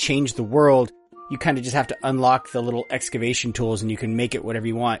 you want to change the world. You kind of just have to unlock the little excavation tools and you can make it whatever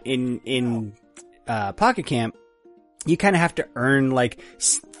you want. In Pocket Camp, you kind of have to earn like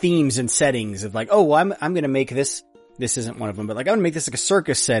themes and settings of like, oh, well, I'm going to make this. This isn't one of them, but like, I would make this like a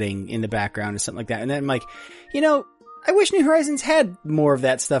circus setting in the background or something like that. And then I'm like, you know, I wish New Horizons had more of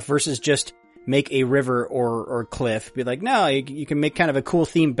that stuff versus just make a river or cliff. Be like, no, you can make kind of a cool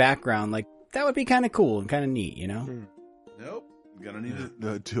themed background. Like, that would be kind of cool and kind of neat, you know? Nope. Gonna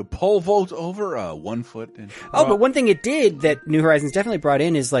need to pole vault over 1 foot. But one thing it did that New Horizons definitely brought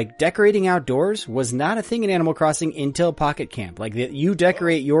in is like decorating outdoors was not a thing in Animal Crossing until Pocket Camp. Like you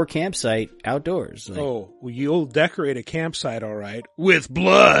decorate your campsite outdoors. Like, well, you'll decorate a campsite, all right, with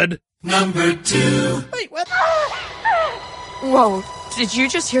blood. Number 2. Wait, what? Whoa, did you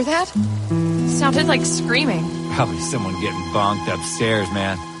just hear that? Sounded like screaming. Probably someone getting bonked upstairs,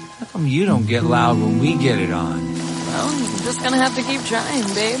 man. How come you don't get loud when we get it on? Well, I'm just gonna have to keep trying,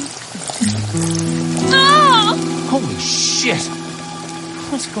 babe. No! Holy shit!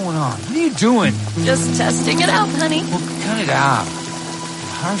 What's going on? What are you doing? Just testing it out, honey. Well, cut it out.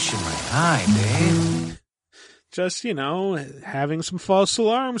 You're harsh in my eye, babe. Just, you know, having some false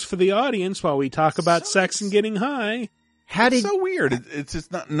alarms for the audience while we talk about sex and getting high. It's so weird. It's just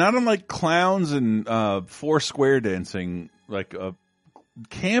not unlike clowns and four square dancing. Like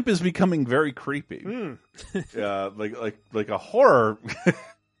camp is becoming very creepy. Like a horror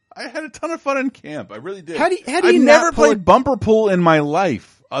I had a ton of fun in camp. I really did. How do you I've not never pull played bumper pool in my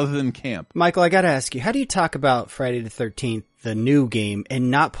life other than camp. Michael, I gotta ask you, how do you talk about Friday the 13th, the new game,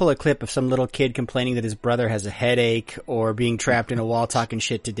 and not pull a clip of some little kid complaining that his brother has a headache or being trapped in a wall talking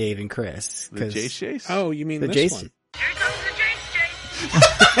shit to Dave and Chris? The Jace Chase? Oh, you mean the this Jason? one?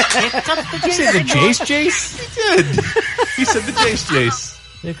 Did you say the Jace Jace? He did. He said the Jace Jace.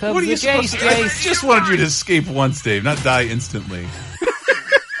 Here comes What are the you supposed Jace to I Jace. just wanted you to escape once, Dave, not die instantly.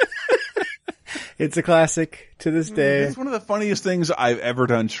 It's a classic to this day. It's one of the funniest things I've ever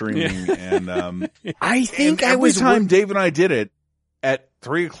done streaming. And I think and I was every time Dave and I did it at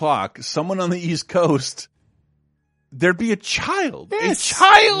 3:00, someone on the East Coast, there'd be a child, Yes.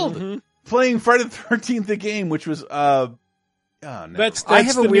 playing Friday the 13th, the game, which was no. That's I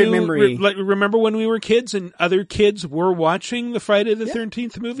have a the weird new- memory. Remember when we were kids and other kids were watching the Friday the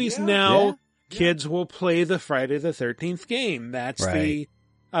 13th movies? Yeah. Now kids will play the Friday the 13th game. That's Right.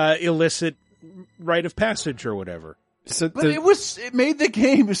 the illicit rite of passage or whatever. So But it made the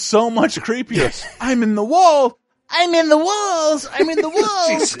game so much creepier. I'm in the wall. I'm in the walls. I'm in the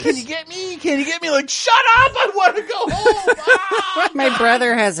walls. Can you get me? Can you get me? Like, shut up! I want to go home. Ah! my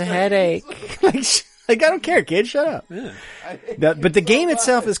brother has a headache. Like, I don't care, kid. Shut up. Yeah. But the game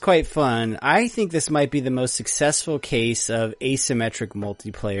itself is quite fun. I think this might be the most successful case of asymmetric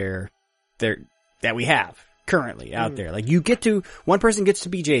multiplayer that we have currently out there. Like, one person gets to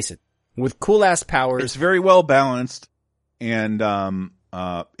be Jason with cool ass powers. It's very well balanced, and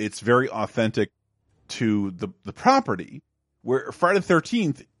it's very authentic to the property. Where Friday the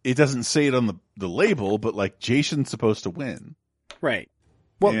 13th, it doesn't say it on the label, but like Jason's supposed to win. Right.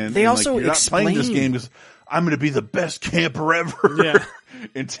 Well, And they like, also you're not explain playing this game because I'm going to be the best camper ever, Yeah.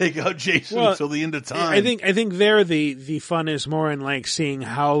 and take out Jason Well, until the end of time. I think there the fun is more in like seeing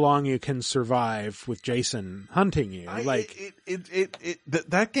how long you can survive with Jason hunting you.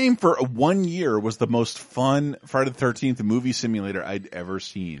 That game for 1 year was the most fun Friday the 13th movie simulator I'd ever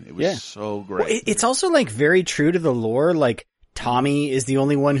seen. It was so great. Well, it's also like very true to the lore. Like, Tommy is the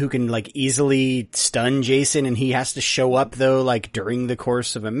only one who can like easily stun Jason, and he has to show up though, like during the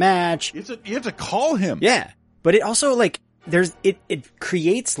course of a match. you have to call him. Yeah. But it also like it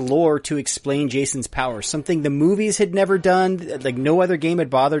creates lore to explain Jason's power, something the movies had never done, like no other game had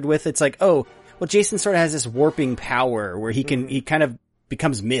bothered with. It's like, oh, well, Jason sort of has this warping power where he kind of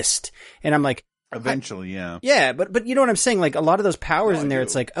becomes mist. And I'm like, Eventually, yeah. yeah, but you know what I'm saying? Like a lot of those powers No, in I there, do.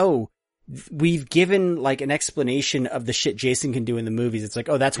 it's like, oh, we've given like an explanation of the shit Jason can do in the movies. It's like,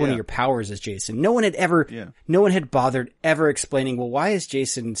 oh, that's one of Yeah. your powers as Jason. No one had bothered ever explaining, well, why is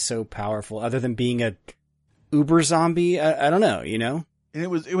Jason so powerful other than being a uber zombie? I don't know, you know? And it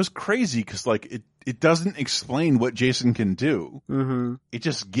was crazy because like it doesn't explain what Jason can do. Mm-hmm. It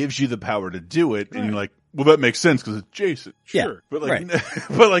just gives you the power to do it, and you're like, well, that makes sense because it's Jason. Yeah. Sure, but like, Right.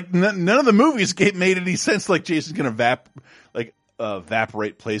 but like none of the movies made any sense. Like Jason can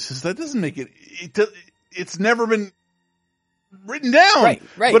evaporate places. That doesn't make it. It's never been written down. Right.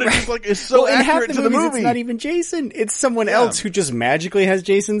 But it's just like it's so in half accurate to the movies, movie. It's not even Jason. It's someone else who just magically has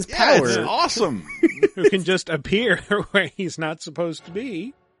Jason's yeah, power. it's awesome. Who can just appear where he's not supposed to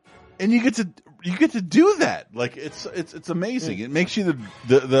be. And you get to do that. Like it's amazing. It makes you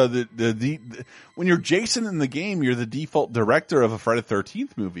the when you're Jason in the game, you're the default director of a Friday the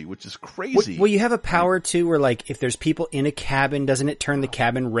 13th movie, which is crazy. Well, you have a power too, where like if there's people in a cabin, doesn't it turn the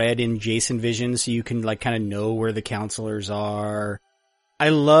cabin red in Jason vision so you can like kind of know where the counselors are? I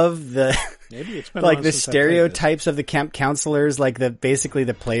love the Maybe it's been like long the since I played this. stereotypes of the camp counselors, like basically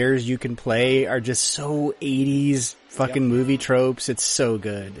the players you can play are just so 80s fucking movie tropes. It's so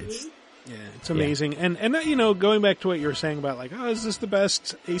good. It's amazing. And you know, going back to what you were saying about like, oh, is this the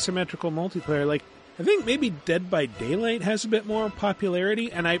best asymmetrical multiplayer? Like, I think maybe Dead by Daylight has a bit more popularity.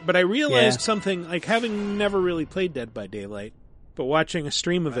 But I realized something, like having never really played Dead by Daylight, but watching a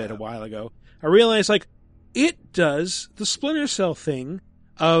stream of it a while ago, I realized like it does the Splinter Cell thing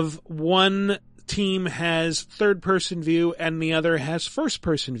of one team has third person view and the other has first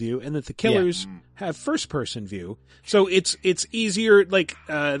person view, and that the killers have first person view. So it's easier, like,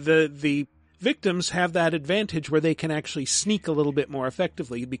 the victims have that advantage where they can actually sneak a little bit more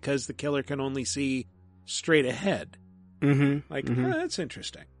effectively because the killer can only see straight ahead. Mm-hmm. Like, that's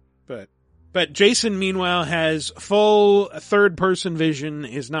interesting. But Jason, meanwhile, has full third-person vision,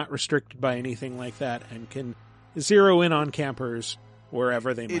 is not restricted by anything like that, and can zero in on campers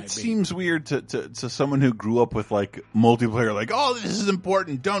wherever they might be. It seems weird to someone who grew up with like multiplayer, like, oh, this is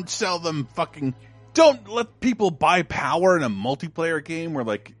important. Don't sell them don't let people buy power in a multiplayer game where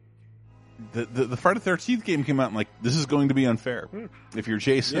like the Friday the 13th game came out and like, this is going to be unfair. If you're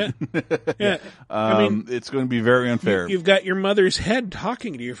Jason, Yeah. I mean, it's going to be very unfair. You've got your mother's head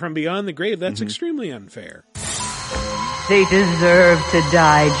talking to you from beyond the grave. That's extremely unfair. They deserve to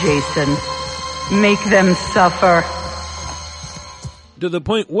die, Jason. Make them suffer. To the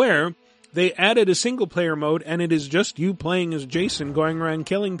point where they added a single-player mode, and it is just you playing as Jason going around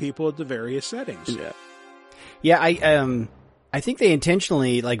killing people at the various settings. Yeah, I think they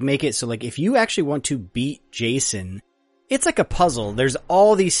intentionally like make it so like if you actually want to beat Jason, it's like a puzzle. There's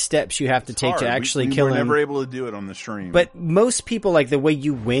all these steps you have to take to actually kill him. We were never able to do it on the stream. But most people, like the way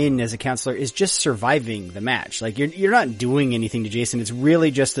you win as a counselor is just surviving the match. Like you're not doing anything to Jason. It's really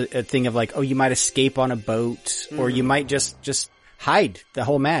just a thing of like, oh, you might escape on a boat, or you might just hide the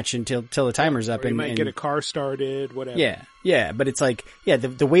whole match until the timer's up. Or you might get a car started, whatever. Yeah. But it's like,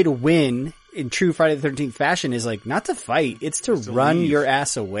 the way to win in true Friday the 13th fashion is like not to fight. It's to run your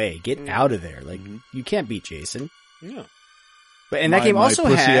ass away. Get out of there. Like you can't beat Jason. Yeah. But that game also my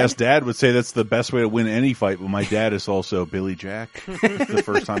had. pussy-ass dad would say that's the best way to win any fight, but my dad is also Billy Jack. It's the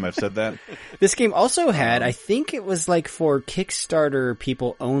first time I've said that. This game also had, I think it was like for Kickstarter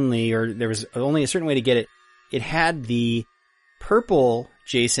people only, or there was only a certain way to get it. It had the purple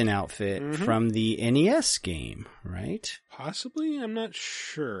Jason outfit from the NES game, right? Possibly? I'm not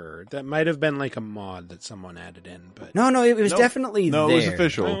sure. That might have been like a mod that someone added in, but No, it was definitely there. No, it was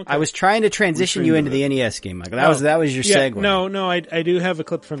official. Oh, okay. I was trying to transition you into the NES game, Michael. That was your segue. No, I do have a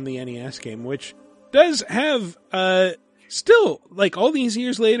clip from the NES game, which does have, still, like all these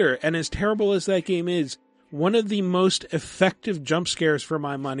years later, and as terrible as that game is, one of the most effective jump scares for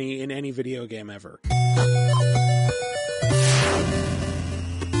my money in any video game ever.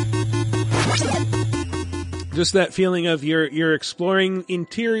 Just that feeling of you're exploring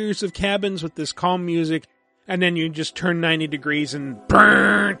interiors of cabins with this calm music, and then you just turn 90 degrees and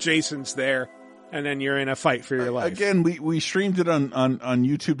burn, Jason's there, and then you're in a fight for your life. Again, we streamed it on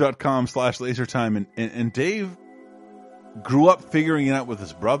youtube.com/lasertime, and Dave grew up figuring it out with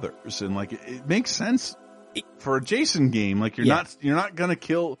his brothers, and like it makes sense for a Jason game. Like you're not gonna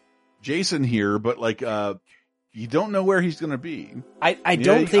kill Jason here, but like you don't know where he's going to be. I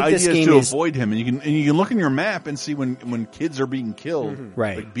don't think this game is to is avoid him, and you can look in your map and see when kids are being killed.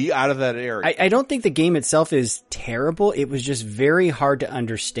 Right. Like, be out of that area. I don't think the game itself is terrible. It was just very hard to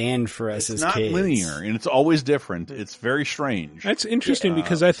understand for us as kids. It's not linear, and it's always different. It's very strange. That's interesting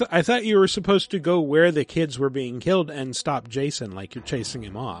because I thought you were supposed to go where the kids were being killed and stop Jason, like you're chasing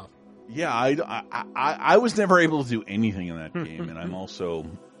him off. Yeah, I was never able to do anything in that game, and I'm also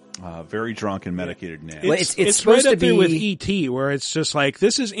very drunk and medicated now. Well, It's supposed right to up there be with E.T., where it's just like,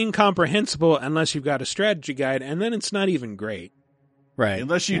 this is incomprehensible unless you've got a strategy guide, and then it's not even great. right.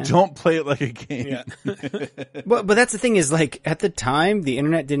 Unless you don't play it like a game. Yeah. But that's the thing is like at the time the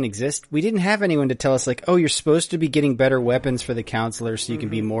internet didn't exist. We didn't have anyone to tell us like, oh, you're supposed to be getting better weapons for the counselor so you can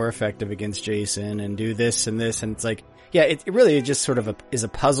be more effective against Jason and do this and this. And it's like, yeah, it really just sort of is a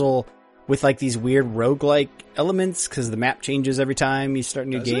puzzle with like these weird roguelike elements because the map changes every time you start a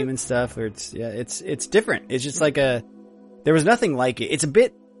new game and stuff. Or it's different. It's just like there was nothing like it. It's a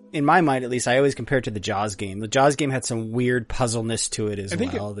bit, in my mind at least, I always compare it to the Jaws game. The Jaws game had some weird puzzleness to it as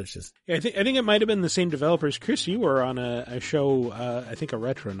well. I think it might have been the same developers. Chris, you were on a show, I think a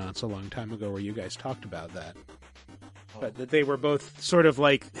Retronauts a long time ago, where you guys talked about that. But that they were both sort of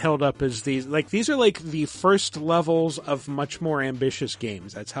like held up as these are like the first levels of much more ambitious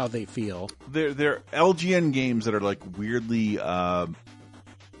games. That's how they feel. They're LGN games that are like weirdly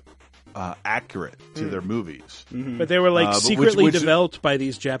accurate to their movies. But they were like secretly developed by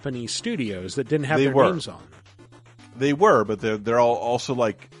these Japanese studios that didn't have their names on. They were, but they're all also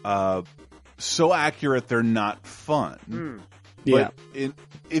like so accurate they're not fun. Yeah. But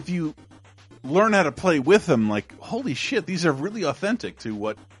if you learn how to play with them, like, holy shit, these are really authentic to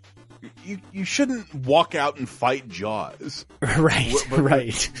what you shouldn't walk out and fight Jaws. Right.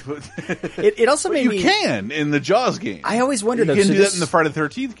 It also made me... You can in the Jaws game. I always wondered you can do that in the Friday the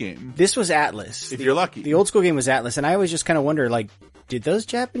 13th game. This was Atlas. If you're lucky. The old school game was Atlas, and I always just kind of wonder, like, did those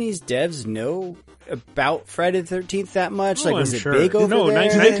Japanese devs know about Friday the 13th that much? Like, was it big over there?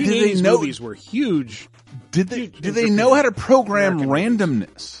 1980s movies were huge. Did they know how to program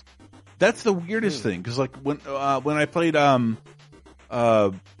randomness? That's the weirdest thing, because like when I played Alien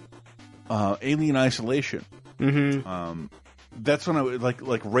Isolation, that's when I like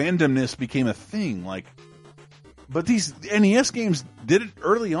randomness became a thing. Like, but these NES games did it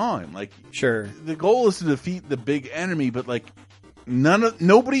early on. Like, sure, the goal is to defeat the big enemy, but like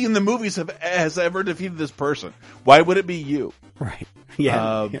nobody in the movies has ever defeated this person. Why would it be you? Right?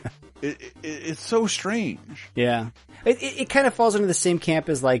 Yeah. It's so strange. Yeah. It kind of falls into the same camp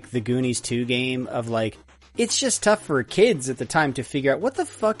as like the Goonies 2 game of like, it's just tough for kids at the time to figure out what the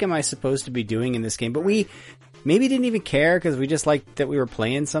fuck am I supposed to be doing in this game. But we maybe didn't even care because we just liked that we were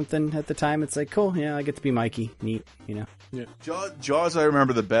playing something at the time. It's like, cool, yeah, I get to be Mikey. Neat, you know? Yeah. Jaws I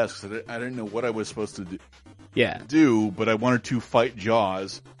remember the best because I didn't know what I was supposed to do, but I wanted to fight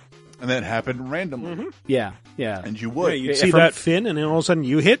Jaws. And that happened randomly. Mm-hmm. Yeah. And you would. Yeah, you'd see that fin, and then all of a sudden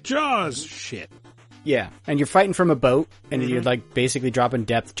you hit Jaws. Shit. Yeah, and you're fighting from a boat, and you're like basically dropping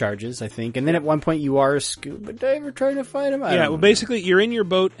depth charges, I think. And then at one point you are a scuba diver trying to fight him. Basically you're in your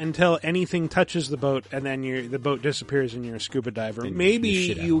boat until anything touches the boat, and then the boat disappears, and you're a scuba diver. And maybe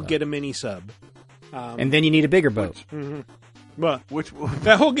you get a mini sub, and then you need a bigger boat. Well,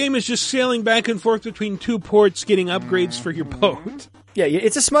 that whole game is just sailing back and forth between two ports, getting upgrades for your boat. Yeah,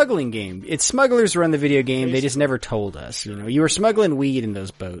 it's a smuggling game. It's smugglers run the video game. They just never told us. You know, you were smuggling weed in those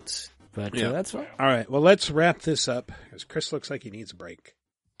boats. But that's fine. All right, well, let's wrap this up, because Chris looks like he needs a break.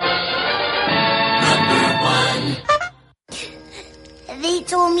 Number 1. They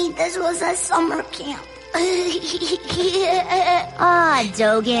told me this was a summer camp.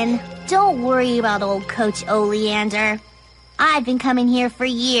 Dogan, don't worry about old Coach Oleander. I've been coming here for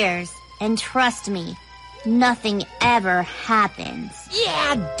years, and trust me, nothing ever happens.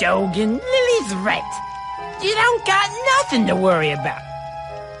 Yeah, Dogan, Lily's right. You don't got nothing to worry about.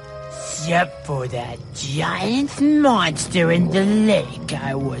 Except for that giant monster in the lake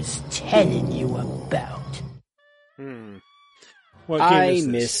I was telling you about. What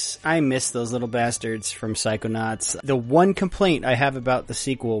game I miss those little bastards from Psychonauts. The one complaint I have about the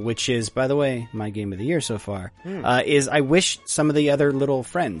sequel, which is, by the way, my game of the year so far, is I wish some of the other little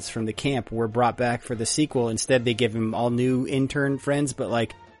friends from the camp were brought back for the sequel. Instead, they give them all new intern friends, but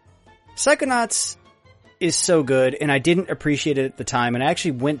like, Psychonauts is so good, and I didn't appreciate it at the time, and I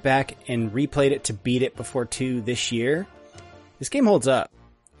actually went back and replayed it to beat it before 2 this year. This game holds up,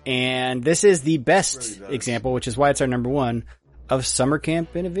 and this is the best example, which is why it's our number 1, of summer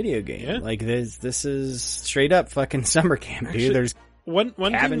camp in a video game. Yeah. Like, this is straight up fucking summer camp, dude. Actually, There's one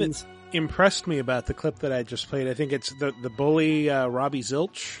thing that impressed me about the clip that I just played, I think it's the bully, Robbie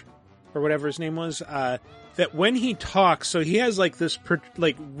Zilch, or whatever his name was, that when he talks, so he has like this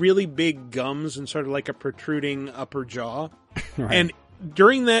really big gums and sort of like a protruding upper jaw. Right. And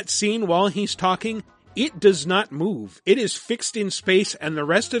during that scene, while he's talking, it does not move. It is fixed in space, and the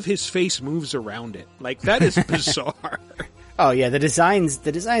rest of his face moves around it. Like, that is bizarre. Oh yeah, the designs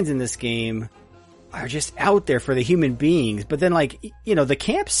in this game are just out there for the human beings. But then, like, you know, the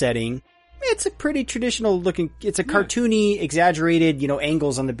camp setting, it's a pretty traditional looking, it's a cartoony, exaggerated, you know,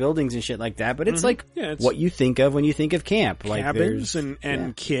 angles on the buildings and shit like that. But it's like what you think of when you think of camp. Like cabins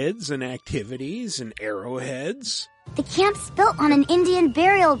and kids and activities and arrowheads. The camp's built on an Indian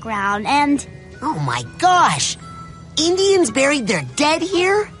burial ground and... Oh my gosh! Indians buried their dead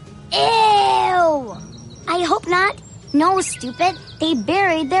here? Ew! I hope not. No, stupid. They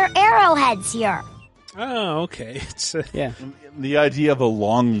buried their arrowheads here. Oh, okay. It's the idea of a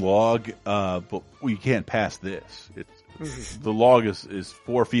long log, but we can't pass this. The log is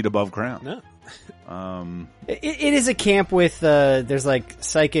 4 feet above ground. No. It is a camp with there's like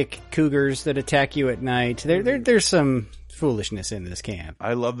psychic cougars that attack you at night. There's some foolishness in this camp.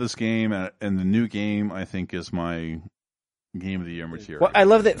 I love this game, and the new game I think is my game of the year material. Well, I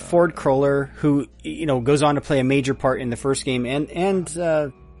love that Ford Kroller, who, you know, goes on to play a major part in the first game, and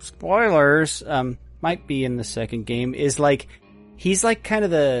spoilers, might be in the second game, is like, he's like kind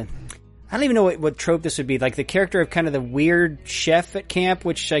of the, I don't even know what trope this would be, like the character of kind of the weird chef at camp,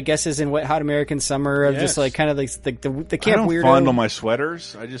 which I guess is in Wet Hot American Summer, of just like kind of like the camp weirdo. I don't fondle my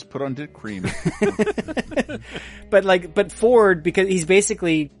sweaters, I just put on dick cream. But Ford, because he's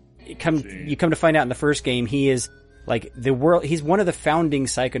basically, you come to find out in the first game, he is like he's one of the founding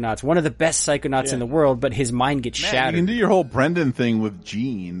Psychonauts, one of the best Psychonauts in the world, but his mind gets shattered. You can do your whole Brendan thing with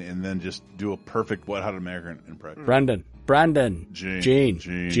Gene and then just do a perfect Wet Hot American impression. Brandon.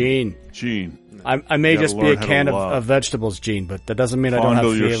 Gene. I may just be a can of vegetables, Gene, but that doesn't mean I don't have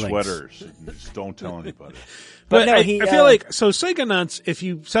feelings. Your sweaters. Just don't tell anybody. But no, I feel like, so Psychonauts, if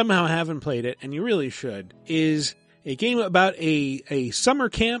you somehow haven't played it, and you really should, is a game about a summer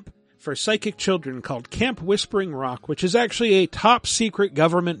camp for psychic children called Camp Whispering Rock, which is actually a top secret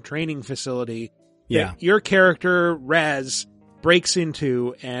government training facility that your character, Raz, breaks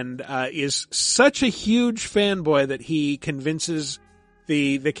into and is such a huge fanboy that he convinces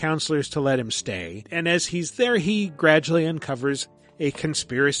the counselors to let him stay. And as he's there, he gradually uncovers a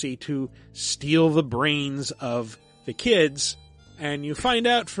conspiracy to steal the brains of the kids. And you find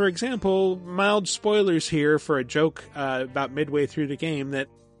out, for example, mild spoilers here for a joke about midway through the game, that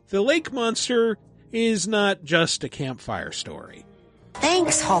the lake monster is not just a campfire story.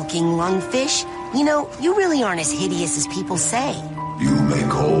 Thanks, hulking lungfish. You know, you really aren't as hideous as people say. You may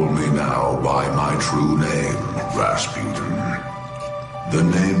call me now by my true name, Rasputin. The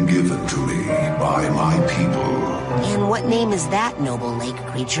name given to me by my people. And what name is that, noble lake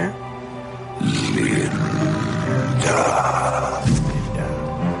creature? Linda.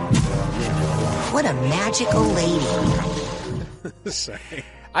 What a magical lady. Sorry.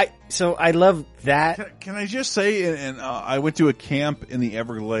 I love that. Can I just say, and I went to a camp in the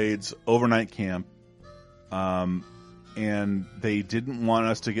Everglades, overnight camp, and they didn't want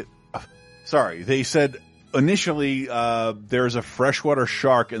us to get. Sorry, they said initially there's a freshwater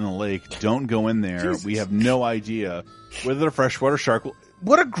shark in the lake. Don't go in there. Jesus. We have no idea whether the freshwater shark.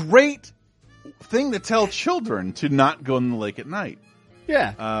 What a great thing to tell children to not go in the lake at night.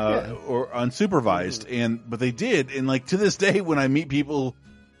 Yeah, or unsupervised, but they did, and like to this day, when I meet people,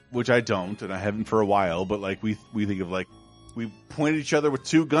 which I don't, and I haven't for a while, but like we think of like we point at each other with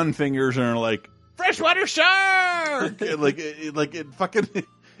two gun fingers and are like freshwater shark, and it fucking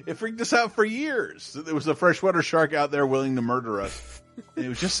it freaked us out for years. There was a freshwater shark out there willing to murder us. And it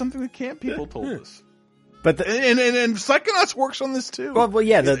was just something the camp people told us. But and Psychonauts works on this too. Well,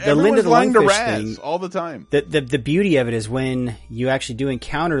 yeah, the Linda the Lungfish thing all the time. The beauty of it is when you actually do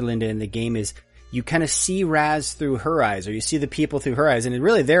encounter Linda in the game is you kind of see Raz through her eyes, or you see the people through her eyes, and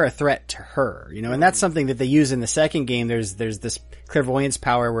really they're a threat to her, you know. And that's something that they use in the second game. There's this clairvoyance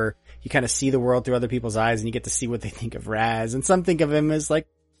power where you kind of see the world through other people's eyes, and you get to see what they think of Raz, and some think of him as like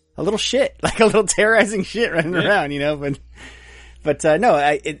a little shit, like a little terrorizing shit running around, you know. But no,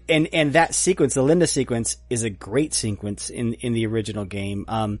 and that sequence, the Linda sequence, is a great sequence in the original game.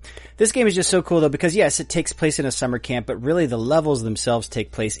 This game is just so cool though, because yes, it takes place in a summer camp, but really the levels themselves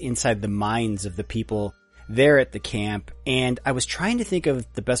take place inside the minds of the people there at the camp. And I was trying to think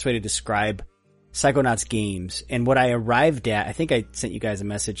of the best way to describe Psychonauts games, and what I arrived at, I think I sent you guys a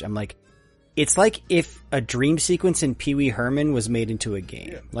message. I'm like, it's like if a dream sequence in Pee Wee Herman was made into a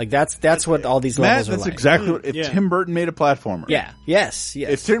game. Yeah. Like that's what all these levels are like. That's exactly what, if Tim Burton made a platformer. Yeah. Yes.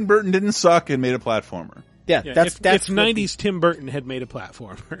 If Tim Burton didn't suck and made a platformer. Yeah. That's if 90s Tim Burton had made a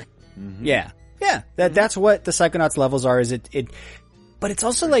platformer. Mm-hmm. Yeah. Yeah. That's what the Psychonauts levels are, is it but it's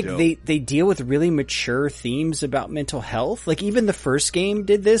also like they deal with really mature themes about mental health. Like even the first game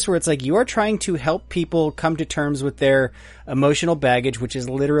did this, where it's like you are trying to help people come to terms with their emotional baggage, which is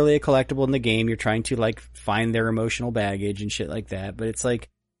literally a collectible in the game. You're trying to like find their emotional baggage and shit like that. But it's like,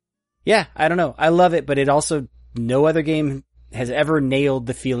 yeah, I don't know. I love it, but it also, no other game has ever nailed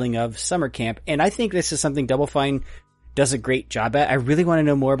the feeling of summer camp. And I think this is something Double Fine does a great job at. I really want to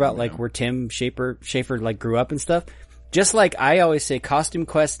know more about like where Tim Schafer like grew up and stuff. Just like I always say, Costume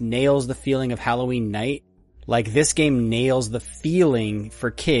Quest nails the feeling of Halloween night. Like this game nails the feeling for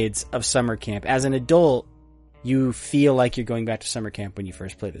kids of summer camp. As an adult, you feel like you're going back to summer camp when you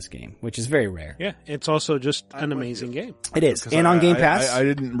first play this game, which is very rare. Yeah, it's also just an amazing game. It is. And on Game Pass. I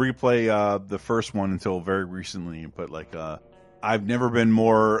didn't replay the first one until very recently, but like I've never been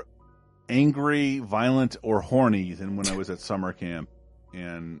more angry, violent, or horny than when I was at summer camp.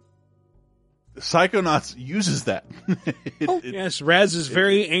 And Psychonauts uses that. Yes, Raz is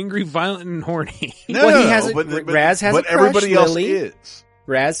very angry, violent, and horny. Raz has a crush, everybody else Lily. is.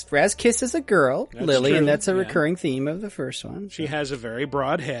 Raz kisses a girl, That's Lily, true. and that's a recurring theme of the first one. She has a very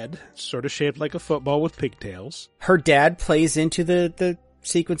broad head, sort of shaped like a football with pigtails. Her dad plays into the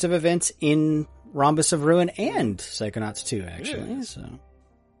sequence of events in Rhombus of Ruin and Psychonauts 2, actually. Yeah. So,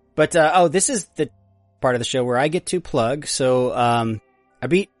 but this is the part of the show where I get to plug. So I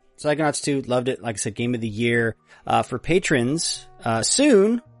beat Psychonauts 2, loved it. Like I said, game of the year. For patrons,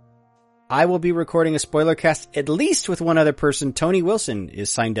 soon, I will be recording a spoiler cast, at least with one other person. Tony Wilson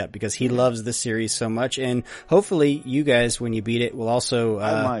is signed up because he loves the series so much. And hopefully you guys, when you beat it, will also,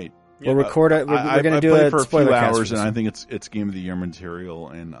 I might. We'll record it. We're going to do a for spoiler a few cast hours, and I think it's game of the year material,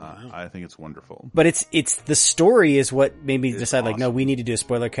 and I think it's wonderful. But it's the story is what made me decide, like, no, we need to do a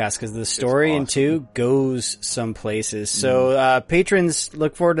spoiler cast, because the story in 2 goes some places. So patrons,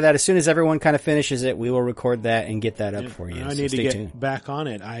 look forward to that. As soon as everyone kind of finishes it, we will record that and get that up for you. I need to get back on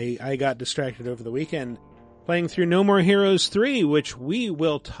it. I got distracted over the weekend playing through No More Heroes 3, which we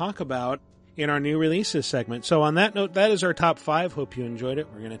will talk about in our new releases segment. So on that note, that is our top 5. Hope you enjoyed it.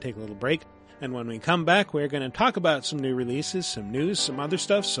 We're going to take a little break. And when we come back, we're going to talk about some new releases, some news, some other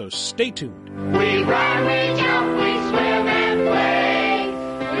stuff. So stay tuned. We run, we jump, we swim and play.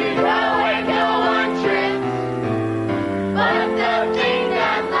 We row and go on trips. But the thing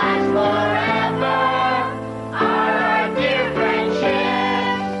that lasts forever are our dear friendships.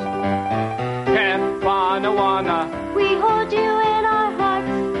 Camp Wanna. We hold you in our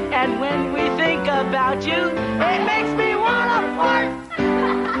hearts.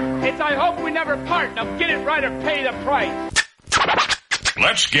 It's I hope we never part. Now get it right or pay the price.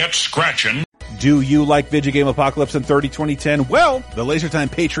 Let's get scratching. Do you like Vidjagame Apocalypse in 30-2010? Well, the LaserTime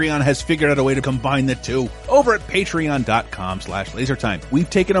Patreon has figured out a way to combine the two. Over at patreon.com/LaserTime, we've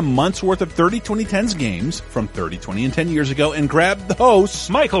taken a month's worth of 30-2010's games from 30, 20, and 10 years ago and grabbed the hosts,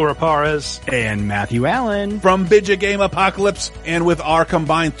 Michael Raparez and Matthew Allen, from Vidjagame Apocalypse. And with our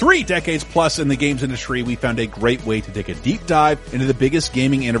combined 3 decades plus in the games industry, we found a great way to take a deep dive into the biggest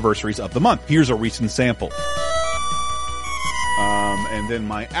gaming anniversaries of the month. Here's a recent sample. And then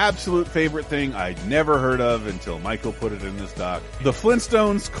my absolute favorite thing I'd never heard of until Michael put it in this doc. The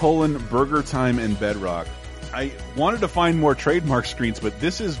Flintstones, Burger Time, and Bedrock. I wanted to find more trademark screens, but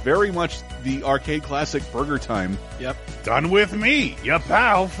this is very much the arcade classic Burger Time. Yep. Done with me, your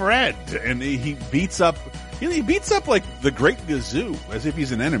pal Fred. And he beats up like the Great Gazoo as if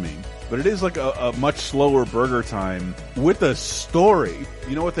he's an enemy. But it is like a much slower Burger Time with a story.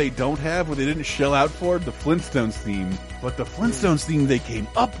 You know what they don't have, what they didn't shell out for? The Flintstones theme. But the Flintstones theme they came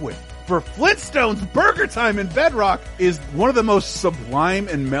up with for Flintstones Burger Time in Bedrock is one of the most sublime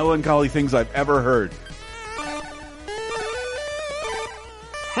and melancholy things I've ever heard.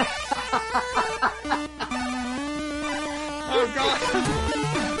 Oh, God.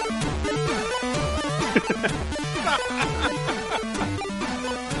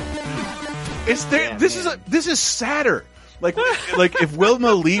 It's there. Yeah, this is sadder. Like if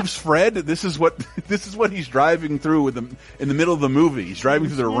Wilma leaves Fred, this is what he's driving through in the middle of the movie. He's driving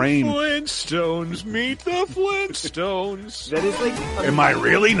through the rain. Flintstones meet the Flintstones. That is like. Am I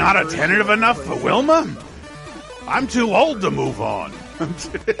really not attentive enough for Wilma? I'm too old to move on.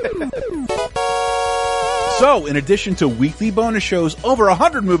 So, in addition to weekly bonus shows, over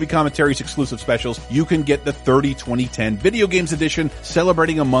 100 movie commentaries, exclusive specials, you can get the 30-2010 Video Games Edition,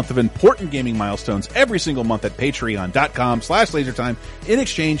 celebrating a month of important gaming milestones every single month at patreon.com/LaserTime in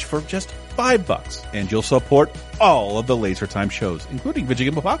exchange for just $5. And you'll support all of the LaserTime shows, including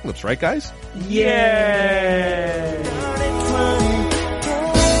Vidjagame Apocalypse, right guys? Yay!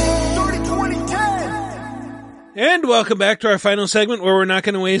 And welcome back to our final segment, where we're not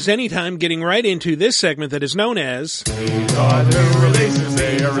going to waste any time getting right into this segment that is known as... These are the new releases,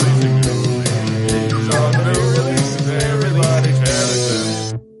 they are releasing new releases. These are the new releases, everybody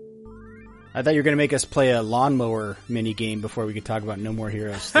tells them. I thought you were going to make us play a lawnmower mini game before we could talk about No More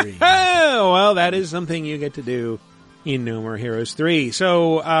Heroes 3. Well, that is something you get to do in No More Heroes 3.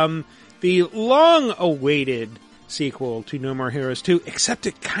 So, the long-awaited sequel to No More Heroes 2, except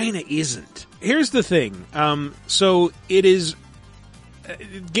it kind of isn't. Here's the thing. So it is,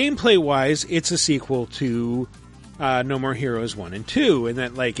 gameplay-wise, it's a sequel to No More Heroes 1 and 2, in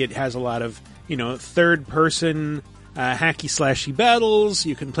that, like, it has a lot of, third-person hacky-slashy battles.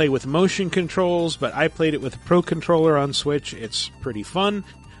 You can play with motion controls, but I played it with a Pro Controller on Switch. It's pretty fun.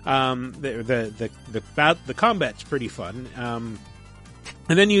 The combat's pretty fun. And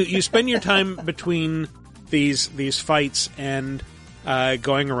then you spend your time between these fights and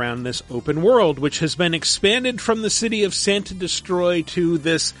going around this open world, which has been expanded from the city of Santa Destroy to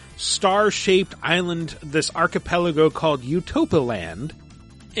this star-shaped island, this archipelago called Utopiland.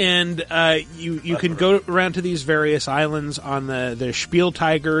 And you can go around to these various islands on the Spiel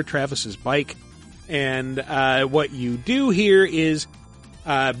Tiger, Travis's bike. And what you do here is...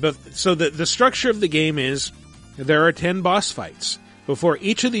 so the structure of the game is there are 10 boss fights. Before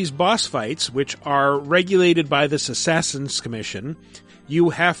each of these boss fights, which are regulated by this Assassin's Commission,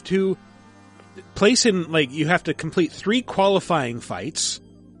 you have to you have to complete 3 qualifying fights.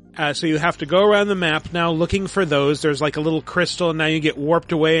 So you have to go around the map now looking for those. There's like a little crystal, and now you get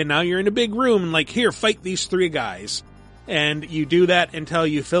warped away, and now you're in a big room, and here, fight these 3 guys. And you do that until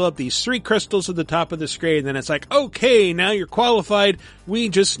you fill up these 3 crystals at the top of the screen, and then it's like, okay, now you're qualified, we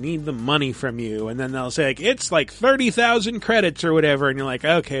just need the money from you. And then they'll say, it's 30,000 credits or whatever, and you're like,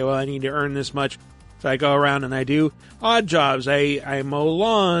 okay, well, I need to earn this much. So I go around and I do odd jobs. I mow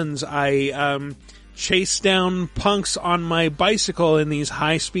lawns, I chase down punks on my bicycle in these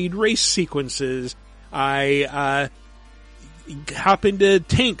high-speed race sequences, I hop into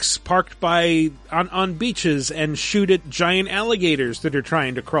tanks parked on beaches and shoot at giant alligators that are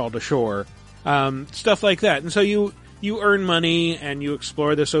trying to crawl to shore. Stuff like that. And so you earn money and you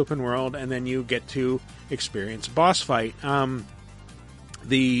explore this open world, and then you get to experience a boss fight. Could you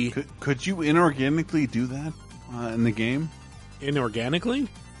inorganically do that in the game? Inorganically?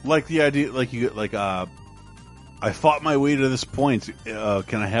 Like the idea, I fought my way to this point.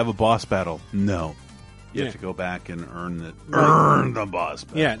 Can I have a boss battle? No. You have to go back and earn the boss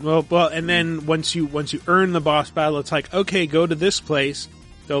battle. Yeah, well, and then once you earn the boss battle, it's like, okay, go to this place.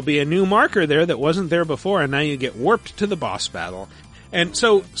 There'll be a new marker there that wasn't there before, and now you get warped to the boss battle. And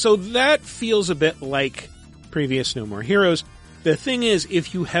so that feels a bit like previous No More Heroes. The thing is,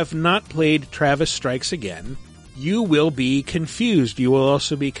 if you have not played Travis Strikes Again, you will be confused. You will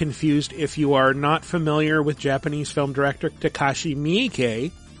also be confused if you are not familiar with Japanese film director Takashi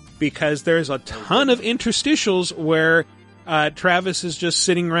Miike, because there's a ton of interstitials where Travis is just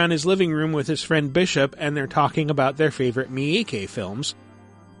sitting around his living room with his friend Bishop, and they're talking about their favorite Miike films.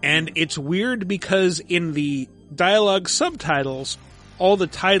 And it's weird because in the dialogue subtitles, all the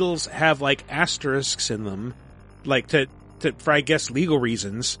titles have like asterisks in them, like for I guess legal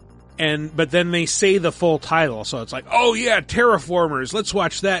reasons. But then they say the full title, so it's like, oh yeah, Terraformers, let's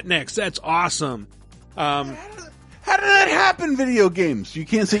watch that next. That's awesome. How did that happen? Video games, you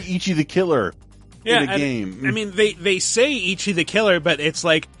can't say Ichi the Killer in a game. I mean, they say Ichi the Killer, but it's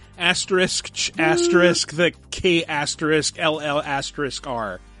like asterisk ch asterisk the K asterisk LL asterisk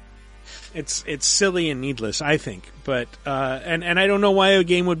R. It's silly and needless, I think. But and I don't know why a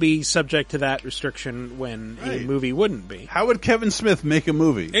game would be subject to that restriction when a movie wouldn't be. How would Kevin Smith make a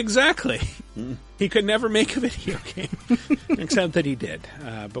movie? Exactly. He could never make a video game, except that he did.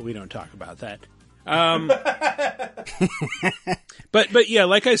 But we don't talk about that. But yeah,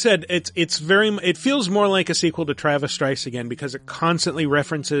 like I said, it feels more like a sequel to Travis Strikes Again because it constantly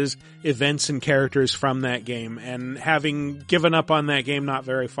references events and characters from that game, and having given up on that game not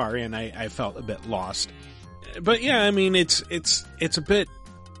very far in, I felt a bit lost. But yeah, I mean, it's feels a bit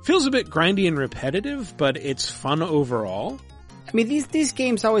grindy and repetitive, but it's fun overall. I mean, these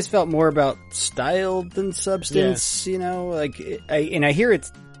games always felt more about style than substance, you know, like, I hear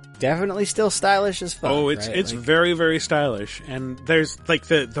it's definitely still stylish as fuck. Oh, it's very, very stylish. And there's, like,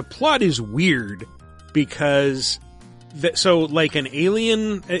 the plot is weird because, like an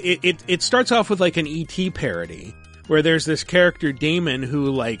alien, it starts off with like an E.T. parody where there's this character Damon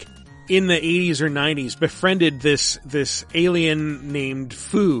who, like, in the 80s or 90s befriended this alien named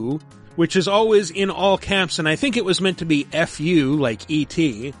Fu, which is always in all caps, and I think it was meant to be F-U, like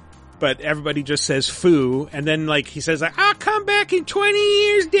E.T., but everybody just says Fu, and then, like, he says, like, I'll come back in 20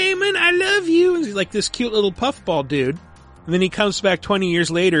 years, Damon, I love you, and he's like this cute little puffball dude, and then he comes back 20 years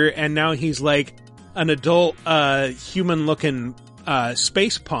later, and now he's like an adult, human-looking,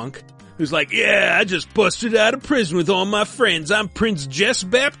 space punk, who's like, yeah, I just busted out of prison with all my friends, I'm Prince Jess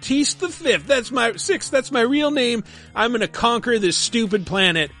Baptiste V, that's my real name, I'm gonna conquer this stupid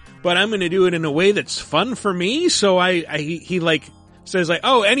planet, but I'm gonna do it in a way that's fun for me, so he like, says like,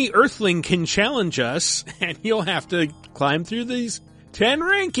 oh, any Earthling can challenge us, and you'll have to climb through these 10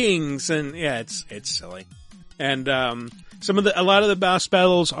 rankings, and yeah, it's silly. And, a lot of the boss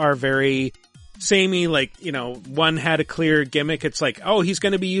battles are very samey, like, you know, one had a clear gimmick, it's like, oh, he's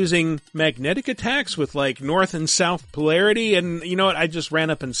gonna be using magnetic attacks with like north and south polarity, and you know what, I just ran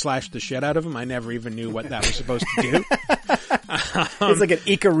up and slashed the shit out of him, I never even knew what that was supposed to do. It's like an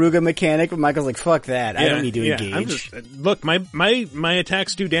Ikaruga mechanic, but Michael's like, fuck that, I don't need to engage. Look, my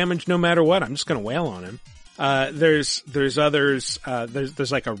attacks do damage no matter what, I'm just gonna wail on him. There's others,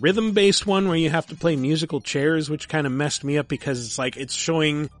 there's like a rhythm-based one where you have to play musical chairs, which kind of messed me up because it's like, it's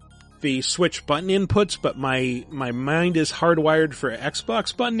showing the Switch button inputs, but my mind is hardwired for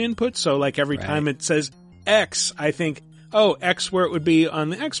Xbox button inputs, so like every time it says X, I think, oh, X where it would be on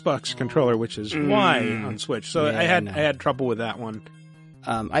the Xbox controller, which is Y on Switch. So I had trouble with that one.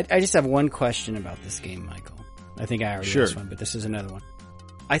 I just have one question about this game, Michael. I think I already asked one, but this is another one.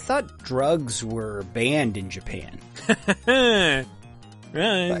 I thought drugs were banned in Japan.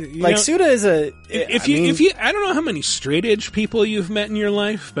 Like Suda is a. I don't know how many straight edge people you've met in your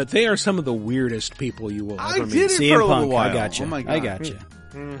life, but they are some of the weirdest people you will ever meet. CM Punk, I got you. Oh my God. I got you.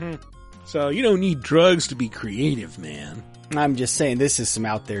 Mm-hmm. So you don't need drugs to be creative, man. I'm just saying this is some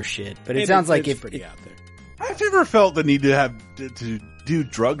out there shit, but it sounds like it's pretty out there. I've never felt the need to have to do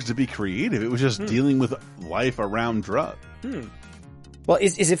drugs to be creative. It was just dealing with life around drugs. Well,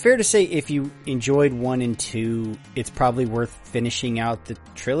 is it fair to say if you enjoyed 1 and 2, it's probably worth finishing out the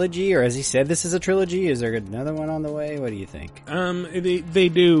trilogy? Or as he said, this is a trilogy? Is there another one on the way? What do you think? They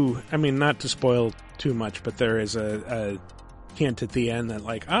do. I mean, not to spoil too much, but there is a hint at the end that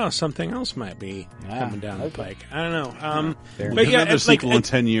like, oh, something else might be coming down the pike. I don't know. But yeah, another sequel in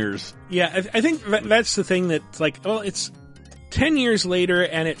 10 years. Yeah, I think that's the thing that's like, well, it's 10 years later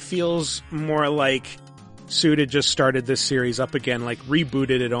and it feels more like Suda just started this series up again, like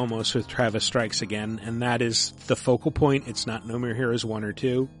rebooted it almost with Travis Strikes Again, and that is the focal point. It's not No More Heroes 1 or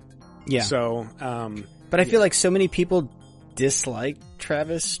 2. Yeah. So, but I feel like so many people dislike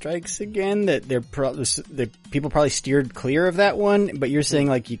Travis Strikes Again that people probably steered clear of that one, but you're saying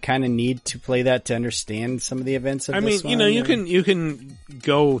like you kind of need to play that to understand some of the events of this one? You know, you can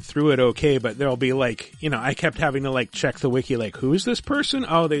go through it okay, but there'll be like, I kept having to like check the wiki, like, who is this person?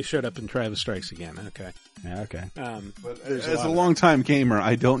 Oh, they showed up in Travis Strikes Again. Okay. Yeah, okay. But as a long-time gamer,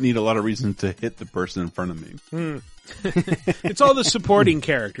 I don't need a lot of reason to hit the person in front of me. It's all the supporting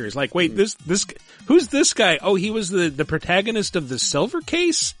characters. Like, wait, this who's this guy? Oh, he was the protagonist of the Silver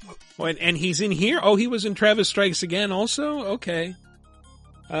Case? And he's in here? Oh, he was in Travis Strikes Again also? Okay.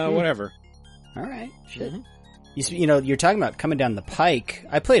 Whatever. All right. Shit. Mm-hmm. You're talking about coming down the pike.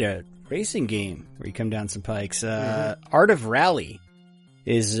 I played a racing game where you come down some pikes. Art of Rally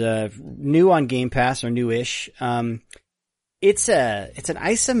is new on Game Pass, or new-ish. It's an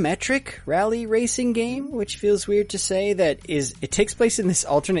isometric rally racing game, which feels weird to say. It takes place in this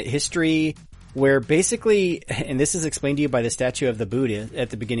alternate history where basically, and this is explained to you by the statue of the Buddha at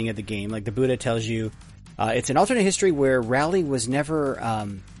the beginning of the game. Like, the Buddha tells you, it's an alternate history where rally was never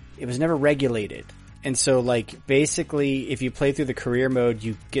regulated. And so, like, basically, if you play through the career mode,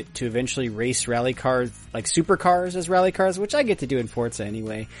 you get to eventually race rally cars, like supercars as rally cars, which I get to do in Forza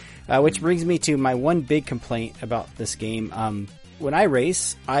anyway. Which brings me to my one big complaint about this game. When I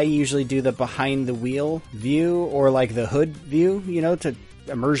race, I usually do the behind the wheel view, or like the hood view, to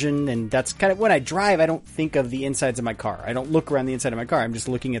immersion, and that's kind of, when I drive, I don't think of the insides of my car. I don't look around the inside of my car. I'm just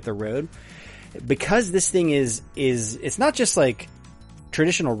looking at the road. Because this thing is it's not just like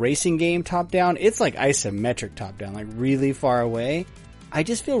traditional racing game top down, it's like isometric top down, like really far away. I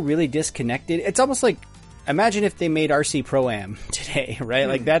just feel really disconnected. It's almost like, imagine if they made RC Pro-Am today, right?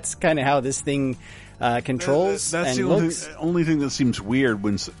 Like, that's kind of how this thing controls that's and the looks. only thing that seems weird,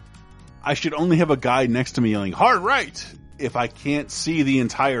 when I should only have a guy next to me yelling hard right if I can't see the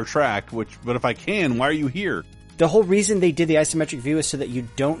entire track, but if I can, why are you here? The whole reason they did the isometric view is so that you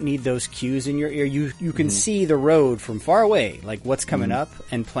don't need those cues in your ear. You can see the road from far away, like what's coming up,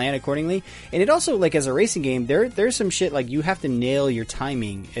 and plan accordingly. And it also, like, as a racing game, there's some shit like you have to nail your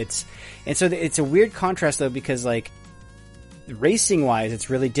timing. It's a weird contrast though, because like racing wise,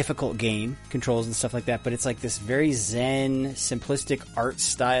 it's really difficult game controls and stuff like that. But it's like this very zen, simplistic art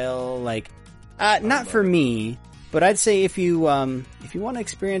style. Like, not for me. But I'd say if you want to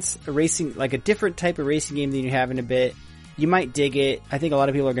experience a racing, like a different type of racing game than you have in a bit, you might dig it. I think a lot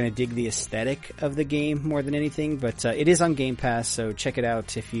of people are going to dig the aesthetic of the game more than anything, but it is on Game Pass, so check it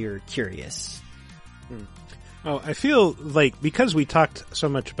out if you're curious. Oh, I feel like, because we talked so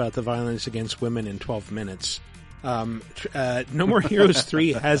much about the violence against women in 12 minutes, No More Heroes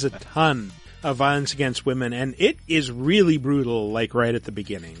 3 has a ton of violence against women, and it is really brutal, like right at the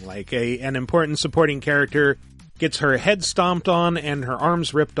beginning. Like, an important supporting character gets her head stomped on and her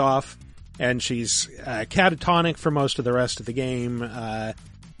arms ripped off, and she's catatonic for most of the rest of the game.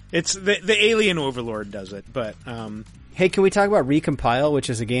 It's the alien overlord does it, but hey, can we talk about Recompile, which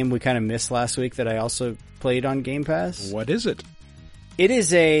is a game we kind of missed last week that I also played on Game Pass? What is it? It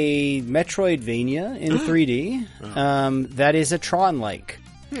is a Metroidvania in 3D. That is a Tron-like.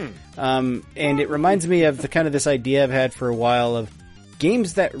 And it reminds me of this idea I've had for a while of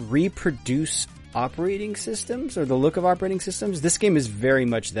games that reproduce operating systems, or the look of operating systems. This game is very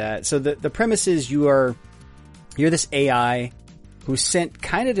much that. So the premise is you're this AI who's sent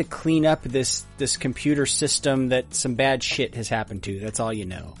kind of to clean up this computer system that some bad shit has happened to. That's all you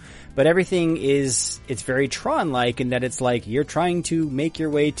know. But everything it's very Tron-like in that it's like you're trying to make your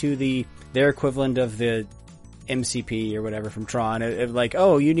way to their equivalent of the MCP or whatever from Tron. Like,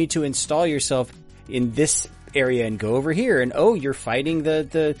 oh, you need to install yourself in this area and go over here, and oh, you're fighting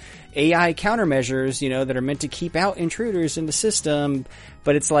the AI countermeasures, that are meant to keep out intruders in the system.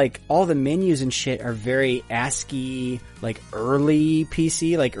 But it's like all the menus and shit are very ASCII, like early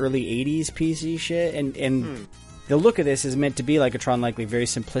PC, like early 80s PC shit, and the look of this is meant to be like a Tron-like, very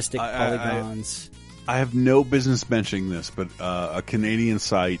simplistic polygons. I have no business mentioning this, but a Canadian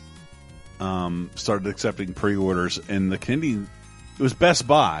site started accepting pre-orders, and it was Best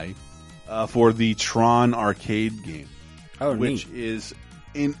Buy for the Tron arcade game, which is,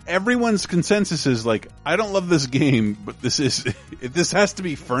 in everyone's consensus, is like, I don't love this game, but if this has to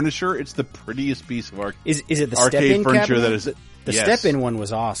be furniture, it's the prettiest piece of Is it the arcade furniture cabinet? that is the step-in one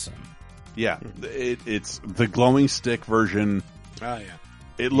was awesome. Yeah, it's the glowing stick version. Oh yeah,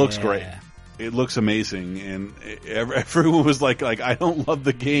 it looks great. It looks amazing, and everyone was like I don't love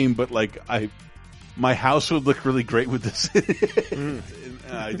the game, but like my house would look really great with this.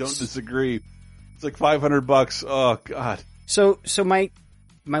 I don't disagree. It's like $500. Oh God. So my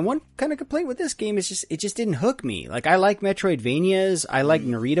my one kind of complaint with this game is it just didn't hook me. Like, I like Metroidvanias. I like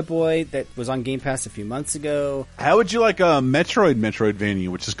Narita Boy that was on Game Pass a few months ago. How would you like a Metroidvania,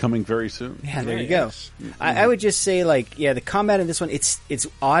 which is coming very soon? Yeah, there you go. I would just say, like, yeah, the combat in this one, it's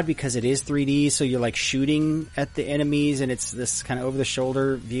odd because it is 3D, so you're like shooting at the enemies, and it's this kind of over the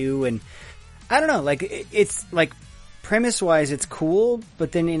shoulder view, and I don't know, like, it's like premise wise, it's cool,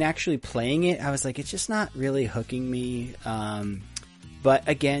 but then in actually playing it, I was like, it's just not really hooking me. But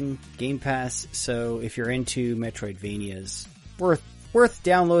again, Game Pass, so if you're into Metroidvanias, worth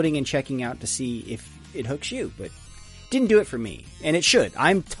downloading and checking out to see if it hooks you, but didn't do it for me, and it should.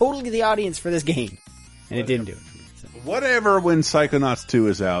 I'm totally the audience for this game, and it didn't do it for me. So. Whatever, when Psychonauts 2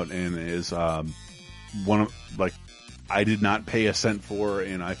 is out and is one of, like, I did not pay a cent for,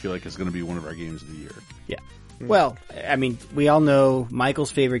 and I feel like it's going to be one of our games of the year. Yeah. Well, I mean, we all know Michael's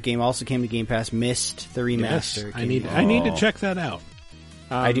favorite game also came to Game Pass, Myst, the remaster. Yes, I need to check that out.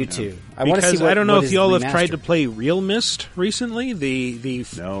 I do too. I want to see. I don't know if y'all have tried to play Real Myst recently. The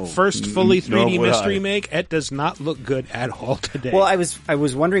first fully 3D Myst remake. It does not look good at all today. Well, I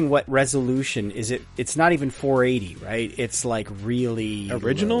was wondering what resolution is it? It's not even 480, right? It's like really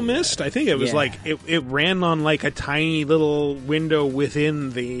original low. Myst. I think it was like it ran on like a tiny little window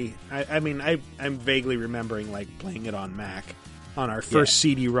within the. I'm vaguely remembering like playing it on Mac on our first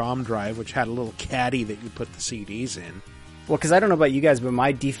CD-ROM drive, which had a little caddy that you put the CDs in. Well, because I don't know about you guys, but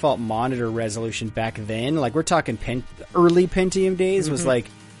my default monitor resolution back then, like we're talking early Pentium days, was like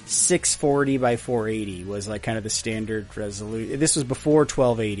 640 by 480 was like kind of the standard resolution. This was before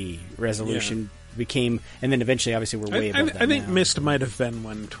 1280 resolution became, and then eventually, obviously, we're way above that I think now. Myst might have been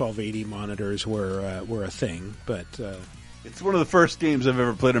when 1280 monitors were a thing, but it's one of the first games I've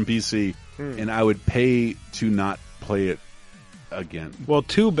ever played on PC, and I would pay to not play it again. Well,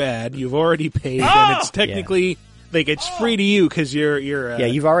 too bad. You've already paid, and it's technically... Like, it's free to you because you're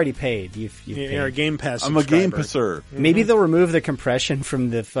you've already paid. You've you're paid. a Game Pass I'm a subscriber. Game Passer. Maybe they'll remove the compression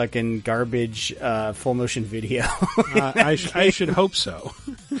from the fucking garbage full motion video. I should hope so.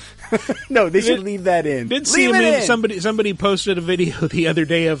 No, they should leave that in. Did see leave him in. Somebody posted a video the other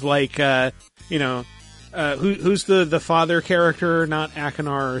day of like who's the father character, not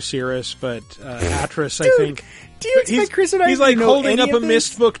Akinar or Cirrus, but Atris, I think. Do you expect Chris and I he's to like know holding any up of a this?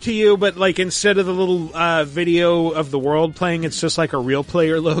 Myst book to you, but like instead of the little video of the world playing, it's just like a Real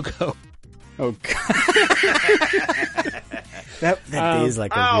Player logo. Oh god. That is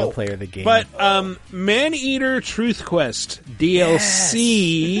like a Real Player of the game. But Man-Eater Truth Quest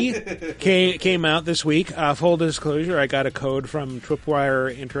DLC came out this week. Full disclosure, I got a code from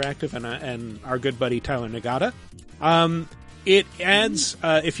Tripwire Interactive and our good buddy Tyler Nagata. It adds,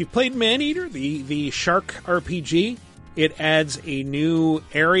 if you played Man-Eater, the Shark RPG, it adds a new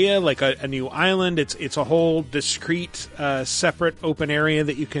area, like a new island. It's a whole discrete, separate open area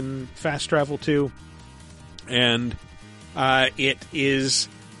that you can fast travel to. And it is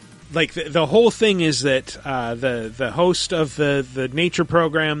like the whole thing is that the host of the nature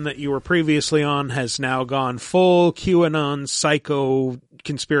program that you were previously on has now gone full QAnon psycho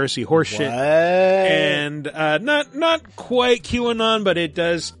conspiracy horseshit, and not quite QAnon, but it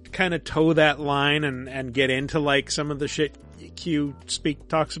does kind of toe that line and get into like some of the shit Q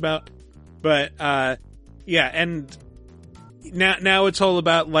talks about. But and now it's all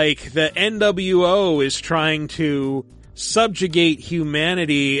about like the NWO is trying to subjugate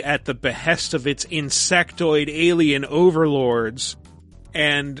humanity at the behest of its insectoid alien overlords.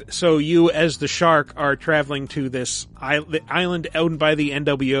 And so you, as the shark, are traveling to this island owned by the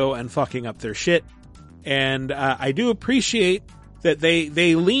NWO and fucking up their shit. And I do appreciate that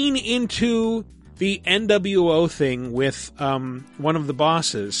they lean into the NWO thing with one of the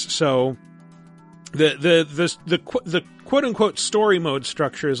bosses. So the quote unquote story mode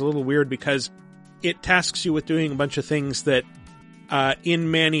structure is a little weird because it tasks you with doing a bunch of things that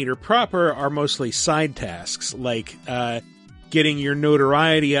in Man-Eater proper are mostly side tasks, like getting your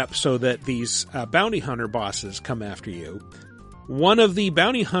notoriety up so that these bounty hunter bosses come after you. One of the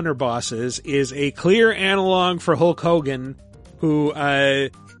bounty hunter bosses is a clear analog for Hulk Hogan, who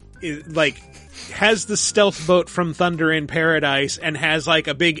has the stealth boat from Thunder in Paradise and has like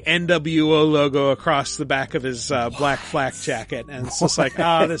a big NWO logo across the back of his black flak jacket, and it's just like,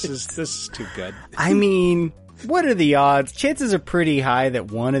 this is too good. I mean, what are the odds? Chances are pretty high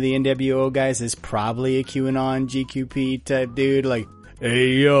that one of the NWO guys is probably a QAnon GQP type dude. Like,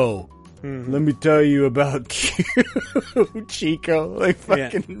 hey yo, let me tell you about Q Chico. Like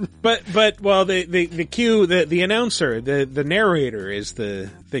fucking. Yeah. But well, the Q the announcer, the narrator is the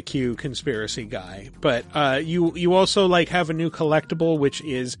Q conspiracy guy. But you also like have a new collectible which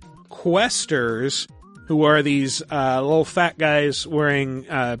is questers who are these little fat guys wearing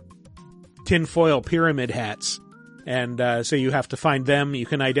tinfoil pyramid hats. And so you have to find them. You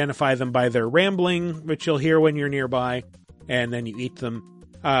can identify them by their rambling, which you'll hear when you're nearby, and then you eat them.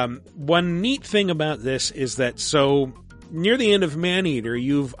 One neat thing about this is that so near the end of Maneater,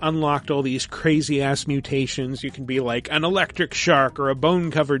 you've unlocked all these crazy-ass mutations. You can be like an electric shark or a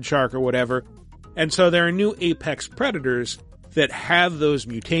bone-covered shark or whatever. And so there are new apex predators that have those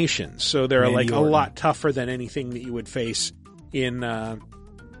mutations. So they're like a lot tougher than anything that you would face in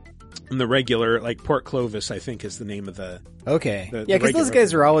the regular, like Port Clovis, I think is the name of the... Okay. Yeah, because those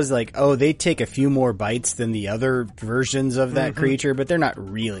guys are always like, oh, they take a few more bites than the other versions of that creature, but they're not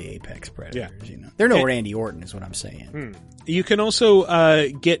really apex predators, you know. They're no Randy Orton is what I'm saying. You can also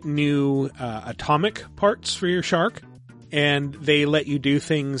get new atomic parts for your shark, and they let you do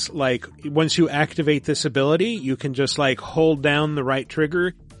things like, once you activate this ability, you can just like hold down the right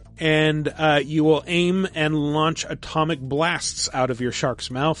trigger, and you will aim and launch atomic blasts out of your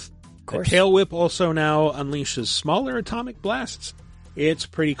shark's mouth. The tail whip also now unleashes smaller atomic blasts. It's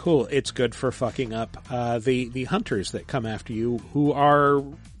pretty cool. It's good for fucking up the hunters that come after you, who are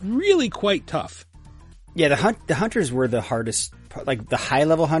really quite tough. Yeah, the hunters were the hardest. Like the high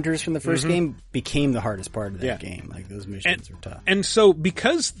level hunters from the first game became the hardest part of that game. Like those missions were tough. And so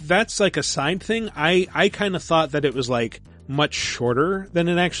because that's like a side thing, I kind of thought that it was like much shorter than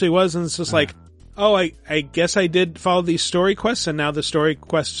it actually was, and it's just like, oh, I guess I did follow these story quests, and now the story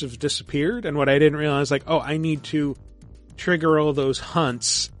quests have disappeared. And what I didn't realize, like, oh, I need to trigger all those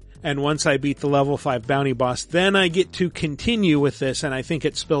hunts, and once I beat the level 5 bounty boss, then I get to continue with this, and I think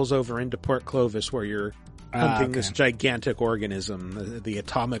it spills over into Port Clovis, where you're hunting this gigantic organism, the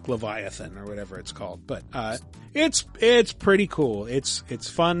atomic leviathan, or whatever it's called. But it's pretty cool. It's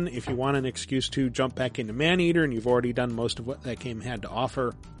fun if you want an excuse to jump back into Maneater, and you've already done most of what that game had to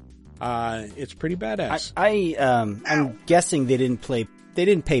offer. It's pretty badass. I'm guessing they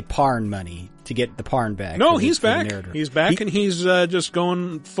didn't pay Parn money to get the Parn back. No, he's back. He's back, and he's just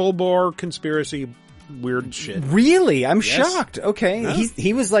going full bore conspiracy weird shit. Really? I'm shocked. Okay. No.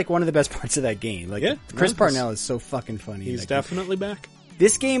 He was like one of the best parts of that game. Like Chris Parnell is so fucking funny. He's definitely back.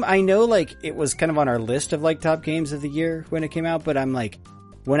 This game, I know, like it was kind of on our list of like top games of the year when it came out, but I'm like,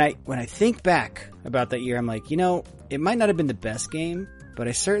 when I think back about that year, I'm like, you know, it might not have been the best game, but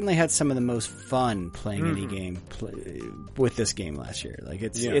I certainly had some of the most fun playing any game with this game last year. Like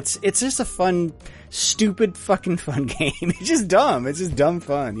it's just a fun, stupid, fucking fun game. It's just dumb. It's just dumb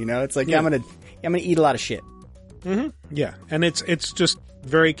fun. You know, it's like I'm gonna eat a lot of shit. Yeah, and it's just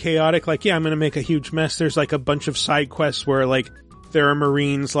very chaotic. Like, I'm gonna make a huge mess. There's like a bunch of side quests where like there are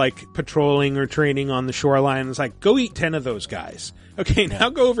Marines like patrolling or training on the shoreline. It's like, go eat 10 of those guys. Okay, now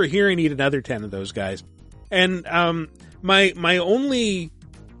go over here and eat another 10 of those guys. And my only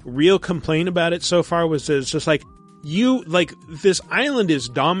real complaint about it so far was that it's just like, this island is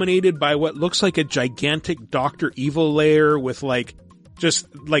dominated by what looks like a gigantic Dr. Evil lair with like, just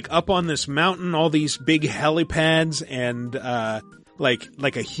like up on this mountain, all these big helipads and,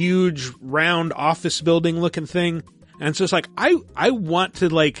 like a huge round office building looking thing. And it's just like, I want to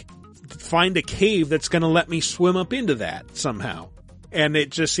like find a cave that's going to let me swim up into that somehow. And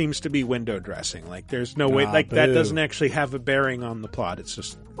it just seems to be window dressing. Like, there's no way, that doesn't actually have a bearing on the plot. It's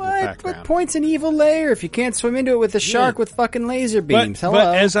just what point's an evil lair if you can't swim into it with a shark with fucking laser beams?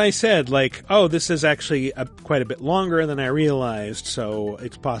 But as I said, like, this is actually quite a bit longer than I realized, so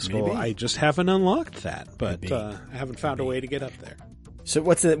it's possible I just haven't unlocked that. But I haven't found a way to get up there. So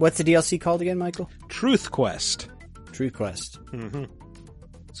what's the DLC called again, Michael? Truth Quest. Truth Quest. Mm-hmm.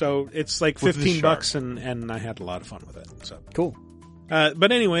 So it's like $15, and I had a lot of fun with it. So cool.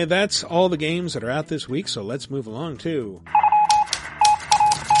 But anyway, that's all the games that are out this week, so let's move along to...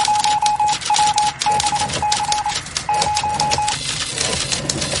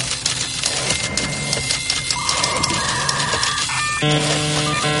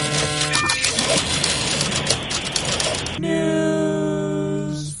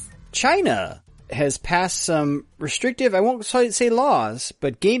 News. China has passed some restrictive, I won't say laws,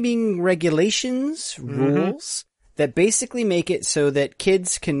 but gaming regulations, rules, that basically make it so that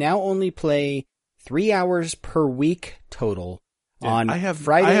kids can now only play 3 hours per week total on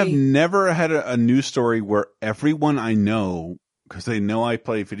Friday. I have never had a news story where everyone I know, because they know I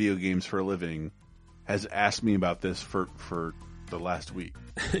play video games for a living, has asked me about this for the last week.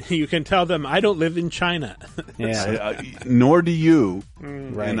 You can tell them I don't live in China. Yeah, nor do you.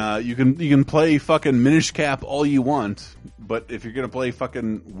 Right. And you can play fucking Minish Cap all you want, but if you're gonna play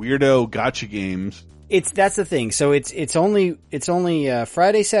fucking weirdo gotcha games. That's the thing. So it's only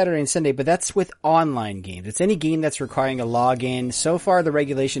Friday, Saturday, and Sunday, but that's with online games. It's any game that's requiring a login. So far, the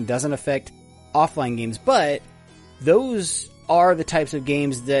regulation doesn't affect offline games, but those are the types of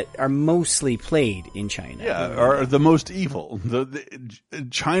games that are mostly played in China. Yeah, are the most evil.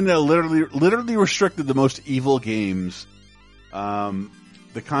 China literally restricted the most evil games,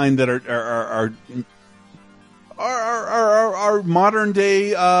 the kind that are modern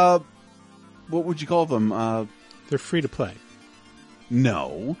day. What would you call them? They're free to play.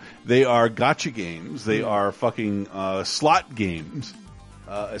 No, they are gacha games. They are fucking slot games.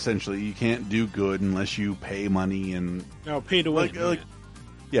 Essentially, you can't do good unless you pay money and pay to win.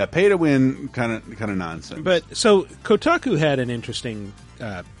 Pay to win, kind of nonsense. But so Kotaku had an interesting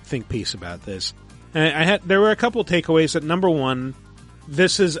think piece about this. And there were a couple takeaways. That number one,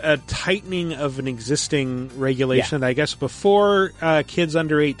 this is a tightening of an existing regulation. I guess before kids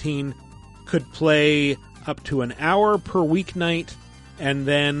under 18 could play up to an hour per weeknight, and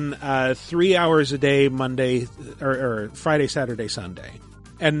then 3 hours a day, Monday or Friday, Saturday, Sunday.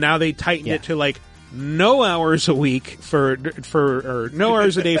 And now they tightened it to like no hours a week or no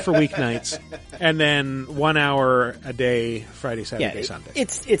hours a day for weeknights, and then 1 hour a day Friday, Saturday, Sunday.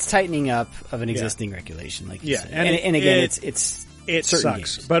 It's tightening up of an existing regulation, like you said. And again, it sucks.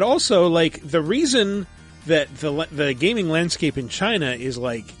 Games. But also, like, the reason that the gaming landscape in China is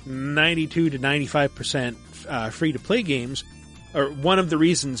like 92 to 95% free to play games, or one of the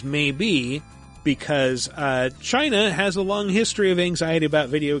reasons may be because China has a long history of anxiety about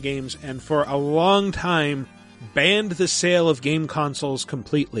video games, and for a long time banned the sale of game consoles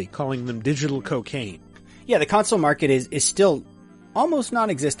completely, calling them digital cocaine. Yeah, the console market is still almost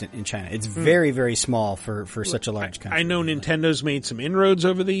non-existent in China. It's very, very small for such a large country. I know Nintendo's made some inroads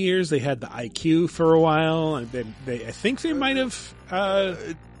over the years. They had the IQ for a while, and I think they might have...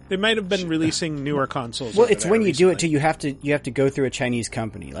 They might have been releasing newer consoles. Well, it's when you do it too. You have to go through a Chinese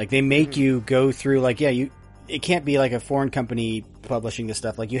company. Like they make you go through. Like it can't be like a foreign company publishing this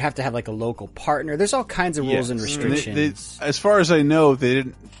stuff. Like you have to have like a local partner. There's all kinds of rules and restrictions. As far as I know, they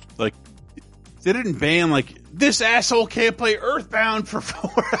didn't ban like this asshole can't play Earthbound for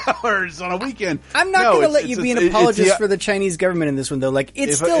 4 hours on a weekend. I'm not going to let you be an apologist for the Chinese government in this one, though. Like,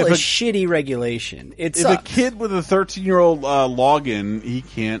 it's still a shitty regulation. If a kid with a 13-year-old login, he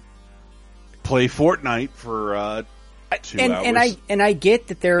can't play Fortnite for 2 hours. And I get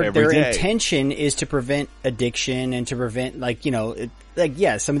that their intention is to prevent addiction and to prevent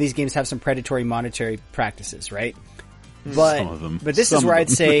some of these games have some predatory monetary practices, right? But some of them. But this is where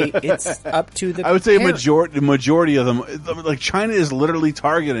I'd say it's up to the. I would say the majority of them, like China, is literally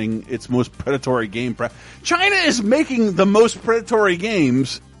targeting its most predatory game. China is making the most predatory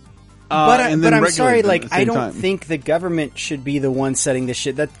games. But I'm sorry, like I don't think the government should be the one setting this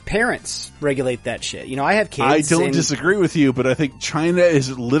shit. That parents regulate that shit. You know, I have kids. I don't disagree with you, but I think China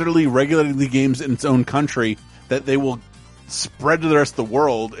is literally regulating the games in its own country that they will spread to the rest of the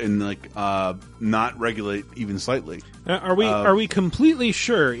world and not regulate even slightly. Are we completely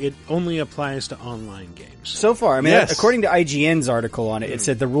sure it only applies to online games? So far, I mean, according to IGN's article on it, it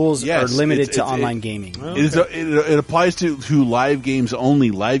said the rules are limited to online gaming. It applies to live games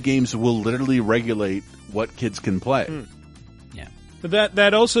only. Live games will literally regulate what kids can play. Yeah. But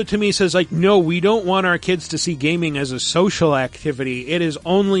that also to me says like, no, we don't want our kids to see gaming as a social activity. It is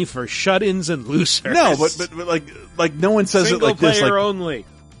only for shut-ins and losers. No, but like no one says Single it like this. Player Like, only.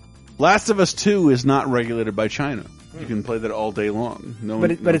 Last of Us 2 is not regulated by China. You can play that all day long.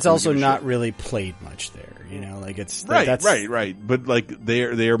 But it's also not really played much there. You know, like it's right. But like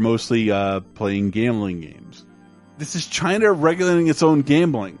they are mostly playing gambling games. This is China regulating its own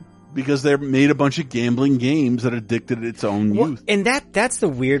gambling because they made a bunch of gambling games that addicted its own youth. And that's the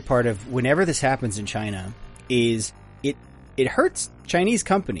weird part of whenever this happens in China is it hurts Chinese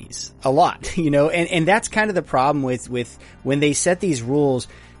companies a lot, you know, and that's kind of the problem with when they set these rules.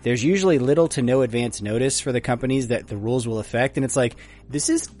 There's usually little to no advance notice for the companies that the rules will affect. And it's like, this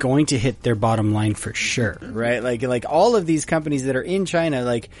is going to hit their bottom line for sure, right? Like all of these companies that are in China,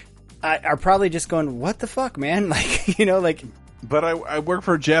 like, are probably just going, what the fuck, man? Like, you know, like. But I worked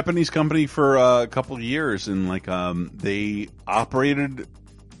for a Japanese company for a couple of years and like, they operated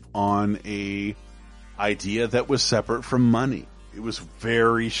on a idea that was separate from money. It was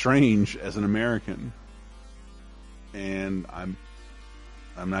very strange as an American. And I'm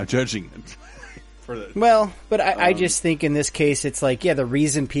not judging it. For that. Well, but I just think in this case, it's like, the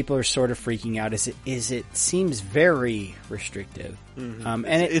reason people are sort of freaking out is it seems very restrictive. Mm-hmm.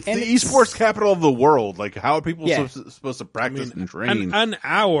 And it's the esports capital of the world. Like, how are people supposed to practice and train? An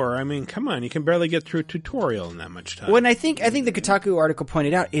hour. I mean, come on, you can barely get through a tutorial in that much time. Well, and I think the Kotaku article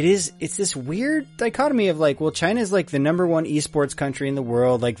pointed out it's this weird dichotomy of like, well, China is like the number one esports country in the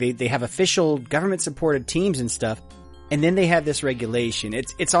world. Like they have official government supported teams and stuff. and then they have this regulation.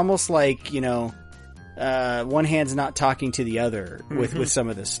 It's almost like, you know, one hand's not talking to the other with some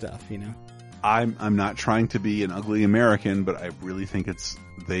of this stuff, you know? I'm not trying to be an ugly American, but I really think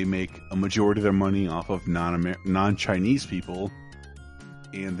they make a majority of their money off of non-Chinese people,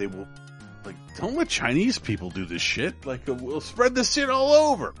 and they will, like, don't let Chinese people do this shit. Like, we'll spread this shit all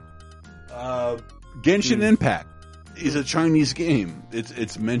over. Genshin Impact is a Chinese game.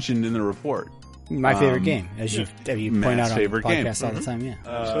 It's mentioned in the report. My favorite game, as you point out on the podcast all the time. Yeah,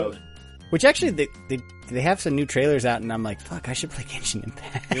 absolutely. Which actually they have some new trailers out, and I'm like, fuck, I should play Genshin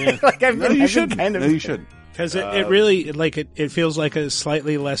Impact. Yeah. Like you should. Because it really, like, it feels like a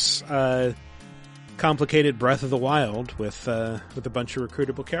slightly less complicated Breath of the Wild with a bunch of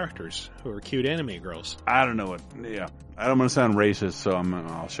recruitable characters who are cute anime girls. I don't know what. Yeah, I don't want to sound racist, so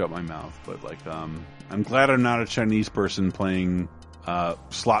I'll shut my mouth. But like, I'm glad I'm not a Chinese person playing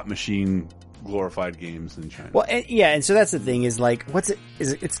slot machine glorified games in China. Well, and so that's the thing is like,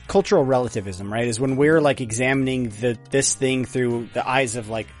 it's cultural relativism, right? Is when we're like examining this thing through the eyes of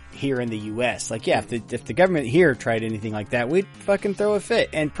like here in the U.S. Like, yeah, if the government here tried anything like that, we'd fucking throw a fit,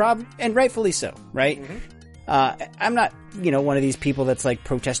 and rightfully so, right? I'm not, you know, one of these people that's like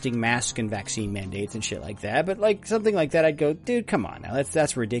protesting mask and vaccine mandates and shit like that, but like something like that, I'd go, dude, come on now,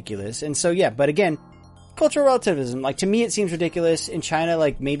 that's ridiculous. And so, yeah, but again, cultural relativism, like, to me it seems ridiculous. In China,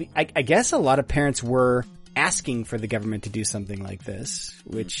 like, maybe, I guess a lot of parents were asking for the government to do something like this,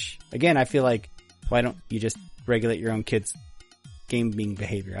 which, again, I feel like, why don't you just regulate your own kids' gaming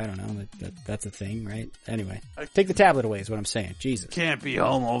behavior? I don't know. That's a thing, right? Anyway, take the tablet away is what I'm saying. Jesus. Can't be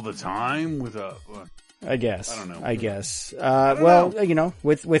home all the time with a... I guess. I don't know. I guess. Well, you know,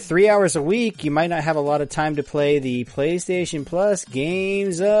 with 3 hours a week, you might not have a lot of time to play the PlayStation Plus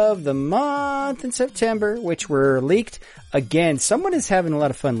games of the month in September, which were leaked. Again, someone is having a lot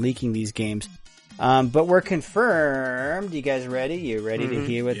of fun leaking these games. But we're confirmed. You guys ready? You ready to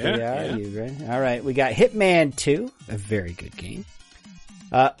hear what they are? Yeah. You ready? All right. We got Hitman 2, a very good game.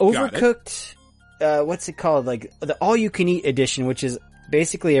 Overcooked, what's it called? Like the all-you-can-eat edition, which is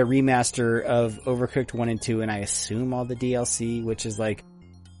basically a remaster of Overcooked 1 and 2, and I assume all the DLC, which is like,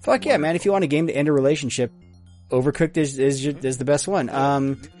 fuck yeah, man, if you want a game to end a relationship, Overcooked is the best one.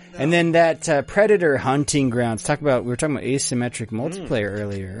 And then that Predator Hunting Grounds, we were talking about asymmetric multiplayer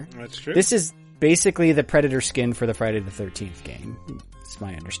earlier. That's true. This is basically the Predator skin for the Friday the 13th game. It's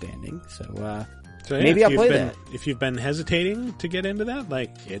my understanding. So maybe I'll play that. If you've been hesitating to get into that,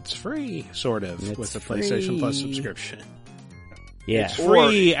 like, it's free, sort of, with the PlayStation Plus subscription. Yeah. It's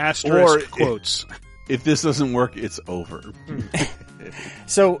free, asterisk quotes. If this doesn't work, it's over.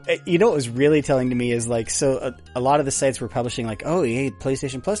 So, you know what was really telling to me is like, a lot of the sites were publishing like, oh, yeah,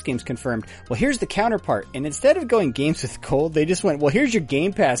 PlayStation Plus games confirmed. Well, here's the counterpart. And instead of going games with gold, they just went, well, here's your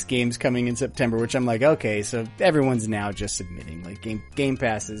Game Pass games coming in September, which I'm like, okay, so everyone's now just admitting like Game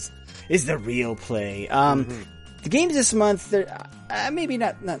Pass is the real play. The games this month, they're maybe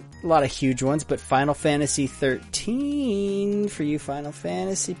not a lot of huge ones, but Final Fantasy 13 for you Final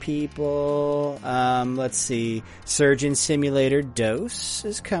Fantasy people. Let's see. Surgeon Simulator DOS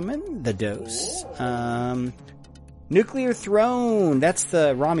is coming. The DOS. Nuclear Throne. That's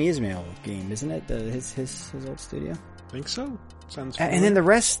the Rami Ismail game, isn't it? His old studio. I think so. Sounds and then the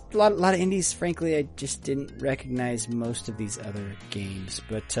rest, a lot of indies, frankly, I just didn't recognize most of these other games.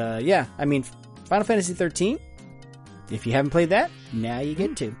 But, yeah, I mean, Final Fantasy 13. If you haven't played that, now you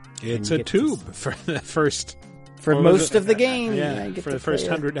get to. It's a tube for the first... For most of the game. Yeah, for the first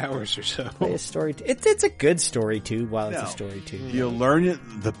 100 hours or so. Play a story. It's a good story, too, while it's a story, too. You'll learn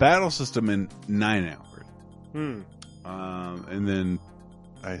the battle system in 9 hours. And then,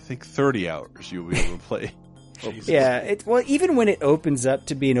 I think 30 hours you'll be able to play. Yeah, well, even when it opens up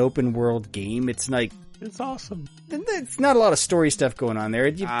to be an open world game, it's like... It's awesome. It's not a lot of story stuff going on there.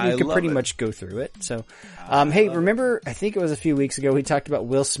 You can pretty much go through it. So, hey, remember, I think it was a few weeks ago, we talked about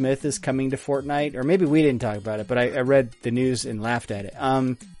Will Smith is coming to Fortnite, or maybe we didn't talk about it, but I read the news and laughed at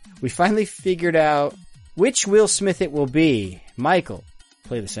it. We finally figured out which Will Smith it will be. Michael,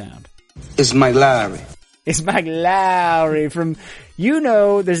 play the sound. It's Mike Lowry. It's Mike Lowry from,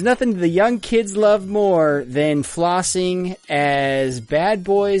 there's nothing the young kids love more than flossing as Bad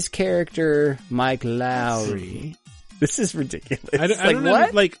Boys character Mike Lowry. This is ridiculous. I don't know.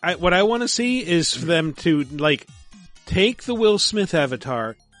 What? Like, what I want to see is for them to, like, take the Will Smith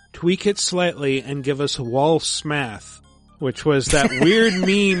avatar, tweak it slightly, and give us Wall Smath, which was that weird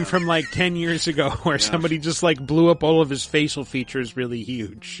meme from like 10 years ago where somebody just like blew up all of his facial features really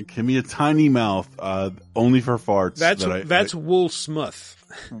huge. Give me a tiny mouth, only for farts. That's Wool Smith.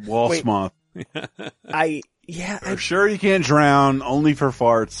 Wall Smith. I'm sure you can't drown, only for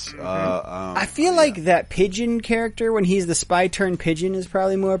farts. I feel like that pigeon character, when he's the spy turned pigeon, is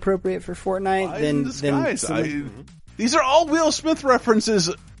probably more appropriate for Fortnite than these are all Will Smith references.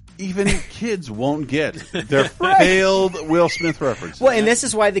 Even kids won't get. They're failed Will Smith references. Well, and this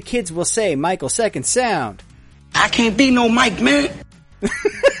is why the kids will say, Michael, second sound. I can't be no Mike, man.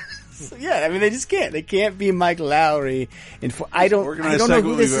 So, yeah, I mean, they just can't. They can't be Mike Lowry. I don't know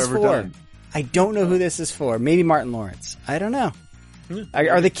who this is for. Done. I don't know who this is for. Maybe Martin Lawrence. I don't know.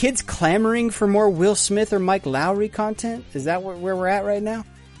 Are the kids clamoring for more Will Smith or Mike Lowry content? Is that where we're at right now?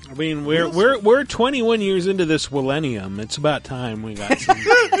 I mean, we're 21 years into this millennium. It's about time we got some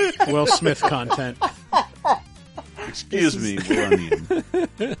Will Smith content. Excuse me, millennium.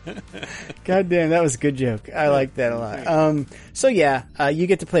 God damn, that was a good joke. I like that a lot. So yeah, you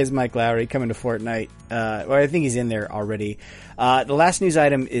get to play as Mike Lowry coming to Fortnite. Or I think he's in there already. The last news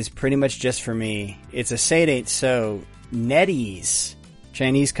item is pretty much just for me. It's a say it ain't so. NetEase,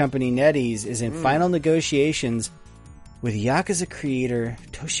 Chinese company NetEase, is in final negotiations with Yakuza creator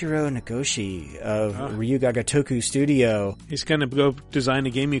Toshiro Nagoshi of Ryuga Gotoku Studio. He's going to go design a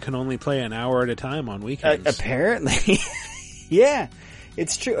game you can only play an hour at a time on weekends. Apparently. Yeah,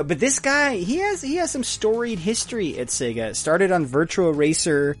 it's true. But this guy, he has some storied history at Sega. Started on Virtua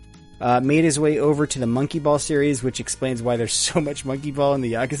Racer, made his way over to the Monkey Ball series, which explains why there's so much Monkey Ball in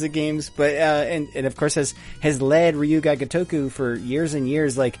the Yakuza games. But and of course has led Ryuga Gotoku for years and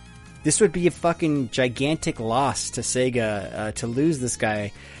years. Like, this would be a fucking gigantic loss to Sega to lose this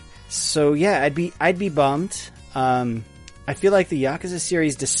guy. So yeah, I'd be bummed. I feel like the Yakuza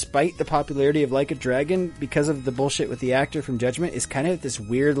series, despite the popularity of Like a Dragon, because of the bullshit with the actor from Judgment, is kind of at this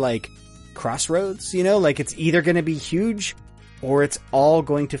weird like crossroads. You know, like it's either going to be huge or it's all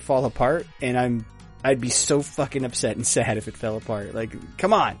going to fall apart. And I'd be so fucking upset and sad if it fell apart. Like,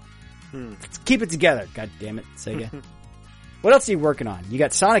 come on, let's keep it together. God damn it, Sega. What else are you working on? You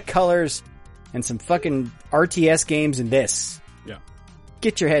got Sonic Colors and some fucking RTS games and this. Yeah.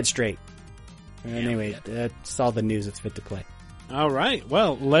 Get your head straight. Anyway, that's all the news that's fit to play. All right.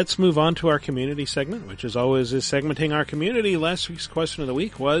 Well, let's move on to our community segment, which as always is segmenting our community. Last week's question of the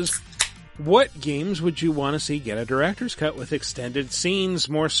week was, what games would you want to see get a director's cut with extended scenes,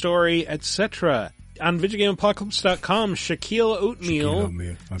 more story, etc.? On VidjagameApocalypse.com, Shaquille Oatmeal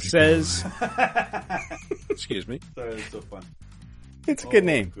says... Excuse me. Sorry, that's so fun. It's a good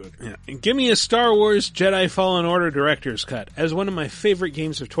name. Good. Yeah. Give me a Star Wars Jedi Fallen Order director's cut. As one of my favorite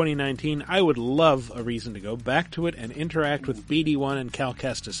games of 2019, I would love a reason to go back to it and interact with BD-1 and Cal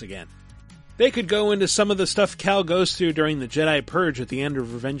Kestis again. They could go into some of the stuff Cal goes through during the Jedi Purge at the end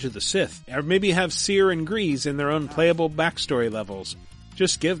of Revenge of the Sith, or maybe have Seer and Grease in their own playable backstory levels.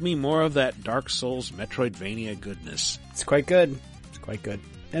 Just give me more of that Dark Souls Metroidvania goodness. It's quite good. It's quite good.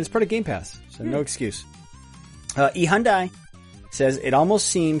 And it's part of Game Pass, so no excuse. eHyundai says, it almost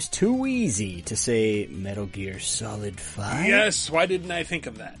seems too easy to say Metal Gear Solid 5. Yes, why didn't I think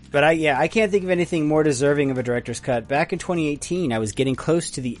of that? But I can't think of anything more deserving of a director's cut. Back in 2018, I was getting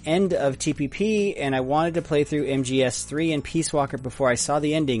close to the end of TPP, and I wanted to play through MGS3 and Peace Walker before I saw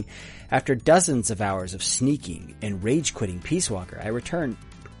the ending. After dozens of hours of sneaking and rage-quitting Peace Walker, I returned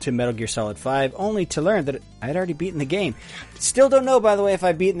to Metal Gear Solid 5, only to learn that I had already beaten the game. Still don't know, by the way, if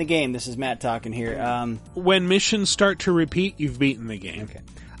I've beaten the game. This is Matt talking here. When missions start to repeat, you've beaten the game. Okay.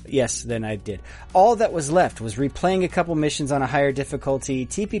 Yes, then I did. All that was left was replaying a couple missions on a higher difficulty.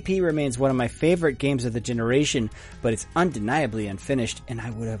 TPP remains one of my favorite games of the generation, but it's undeniably unfinished, and I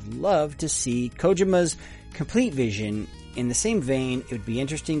would have loved to see Kojima's complete vision. In the same vein, it would be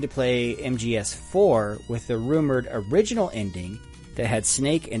interesting to play MGS4 with the rumored original ending that had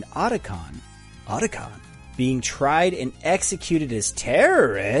Snake and Otacon being tried and executed as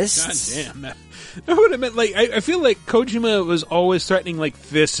terrorists. God damn, that would have meant, like, I feel like Kojima was always threatening, like,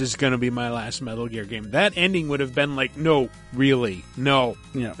 this is gonna be my last Metal Gear game. That ending would have been like, no, really, no,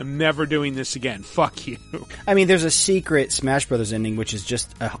 I'm never doing this again, fuck you. I mean, there's a secret Smash Brothers ending, which is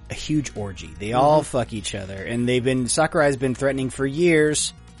just a huge orgy. They all fuck each other, and Sakurai's been threatening for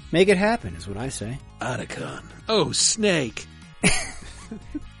years. Make it happen, is what I say. Otacon. Oh, Snake.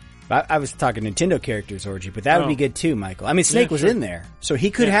 I was talking Nintendo characters orgy, but that would be good too, Michael. I mean, Snake was in there, so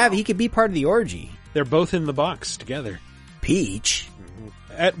he could he could be part of the orgy. They're both in the box together. Peach.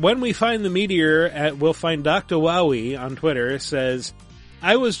 At When We Find the Meteor, we'll find Dr. Wowie on Twitter says,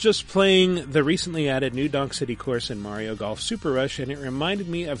 I was just playing the recently added new Donk City course in Mario Golf Super Rush, and it reminded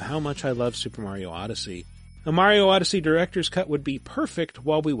me of how much I love Super Mario Odyssey. A Mario Odyssey director's cut would be perfect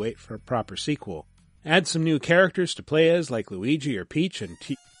while we wait for a proper sequel. Add some new characters to play as, like Luigi or Peach and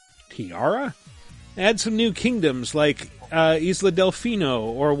Tiara? Add some new kingdoms like Isla Delfino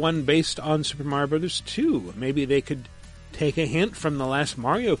or one based on Super Mario Bros. 2. Maybe they could take a hint from the last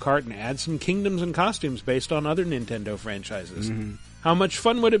Mario Kart and add some kingdoms and costumes based on other Nintendo franchises. Mm-hmm. How much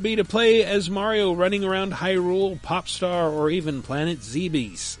fun would it be to play as Mario running around Hyrule, Popstar, or even Planet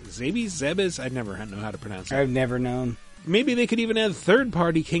Zebes? Zebes? I never know how to pronounce it. I've never known. Maybe they could even add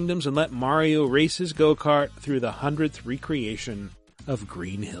third-party kingdoms and let Mario race his go-kart through the 100th recreation of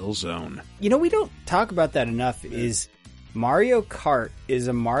Green Hill Zone. You know, we don't talk about that enough, is Mario Kart is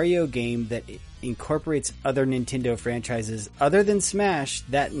a Mario game that incorporates other Nintendo franchises other than Smash.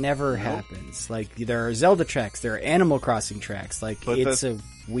 That never happens. Like, there are Zelda tracks, there are Animal Crossing tracks. Like, but it's a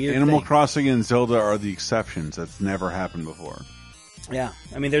weird Animal thing. Crossing and Zelda are the exceptions. That's never happened before. Yeah.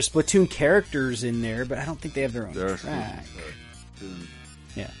 I mean, there's Splatoon characters in there, but I don't think they have their own track.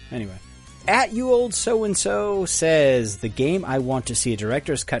 Yeah, anyway. At You Old So-and-so says, the game I want to see a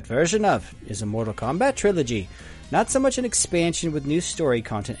director's cut version of is a Mortal Kombat trilogy. Not so much an expansion with new story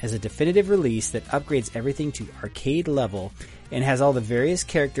content as a definitive release that upgrades everything to arcade level and has all the various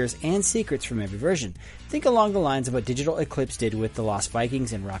characters and secrets from every version. Think along the lines of what Digital Eclipse did with The Lost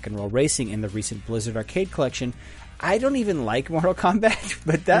Vikings and Rock and Roll Racing in the recent Blizzard Arcade collection. I don't even like Mortal Kombat,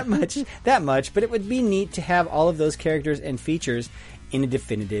 but that much, but it would be neat to have all of those characters and features in a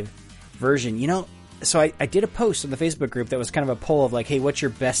definitive version. You know, so I did a post on the Facebook group that was kind of a poll of like, hey, what's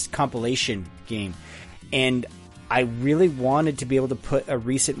your best compilation game? And I really wanted to be able to put a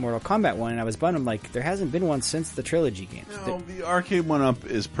recent Mortal Kombat one, and I was bummed. I'm like, there hasn't been one since the trilogy games. No, the arcade one up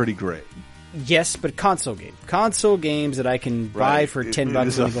is pretty great. Yes, but console games that I can buy for $10.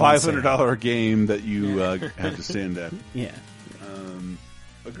 It's a $500 game that you have to stand at. Yeah.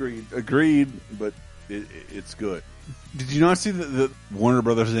 Agreed, but it's good. Did you not see the Warner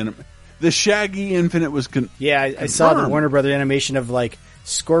Brothers the Shaggy Infinite was I saw the Warner Brothers animation of like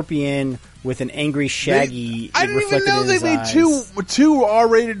Scorpion with an angry Shaggy. I didn't even know they made two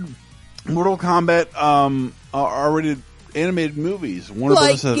R-rated Mortal Kombat R-rated animated movies. Warner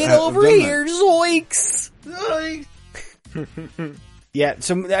Brothers get over here, zoinks! Yeah,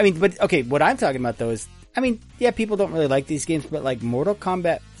 so I mean, but okay, what I'm talking about though is, I mean, yeah, people don't really like these games, but like Mortal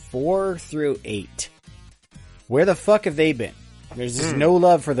Kombat 4 through 8, where the fuck have they been? There's just no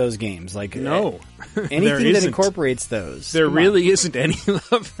love for those games. Like, no, anything that incorporates those. There really isn't any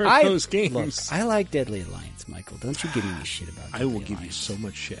love for those games. Look, I like Deadly Alliance, Michael. Don't you give me shit about Deadly I will give you so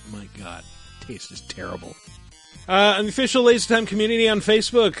much shit. My God, taste is terrible. On the official Laser Time community on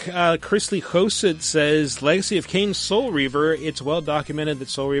Facebook, Chris Lee Hosit says, Legacy of Kain Soul Reaver, it's well documented that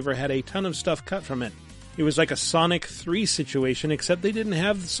Soul Reaver had a ton of stuff cut from it. It was like a Sonic 3 situation, except they didn't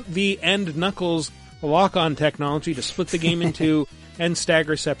have the End Knuckles lock-on technology to split the game in two and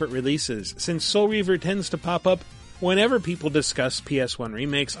stagger separate releases. Since Soul Reaver tends to pop up whenever people discuss PS1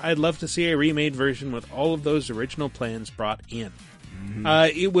 remakes, I'd love to see a remade version with all of those original plans brought in.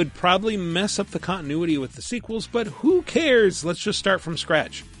 It would probably mess up the continuity with the sequels, but who cares? Let's just start from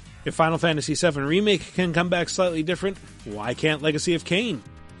scratch. If Final Fantasy VII Remake can come back slightly different, why can't Legacy of Kain?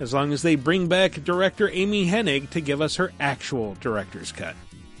 As long as they bring back director Amy Hennig to give us her actual director's cut.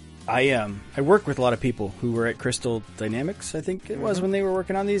 I work with a lot of people who were at Crystal Dynamics, I think it was, when they were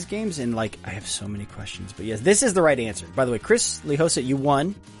working on these games, and like, I have so many questions. But yes, this is the right answer. By the way, Chris Lihosa, you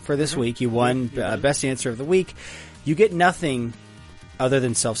won for this week. You won Best Answer of the Week. You get nothing other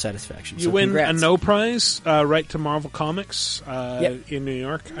than self-satisfaction. You win a no prize, right to Marvel Comics in New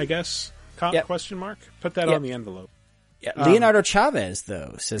York, I guess. Question mark? Put that on the envelope. Yeah. Leonardo Chavez,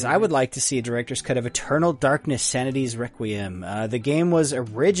 though, says, I would like to see a director's cut of Eternal Darkness Sanity's Requiem. The game was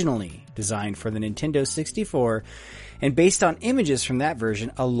originally designed for the Nintendo 64, and based on images from that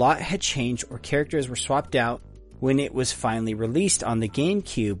version, a lot had changed or characters were swapped out when it was finally released on the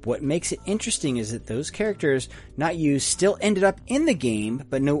GameCube. What makes it interesting is that those characters not used still ended up in the game,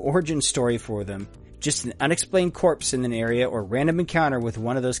 but no origin story for them. Just an unexplained corpse in an area or random encounter with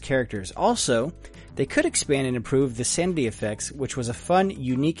one of those characters. Also, they could expand and improve the sanity effects, which was a fun,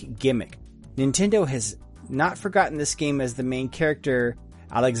 unique gimmick. Nintendo has not forgotten this game as the main character,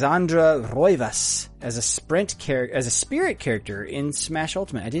 Alexandra Roivas, as a spirit character in Smash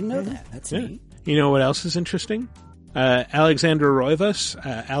Ultimate. I didn't know that. That's neat. You know what else is interesting? Alexandra Roivas.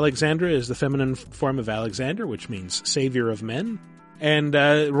 Alexandra is the feminine form of Alexander, which means savior of men. And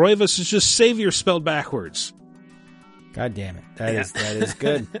Roivas is just savior spelled backwards. God damn it. That is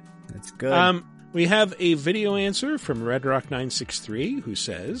good. That's good. We have a video answer from RedRock963 who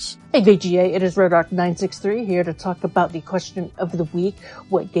says, Hey VGA, it is RedRock963 here to talk about the question of the week.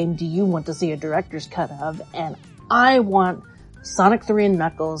 What game do you want to see a director's cut of? And I want Sonic 3 and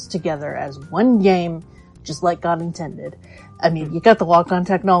Knuckles together as one game, just like God intended. I mean, you got the lock-on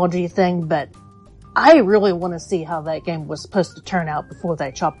technology thing, but I really want to see how that game was supposed to turn out before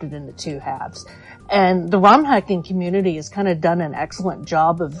they chopped it into two halves. And the ROM hacking community has kind of done an excellent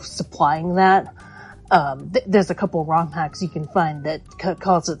job of supplying that. There's a couple ROM hacks you can find that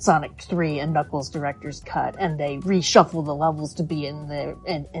calls it Sonic 3 and Knuckles Director's Cut, and they reshuffle the levels to be in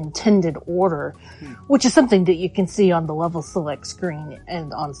the intended order, which is something that you can see on the level select screen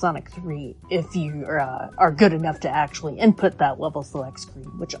and on Sonic 3 if you are good enough to actually input that level select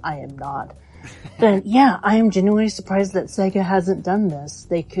screen, which I am not. But yeah, I am genuinely surprised that Sega hasn't done this.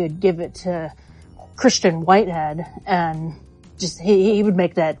 They could give it to Christian Whitehead, and just he would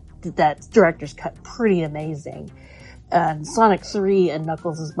make that director's cut pretty amazing. And Sonic 3 and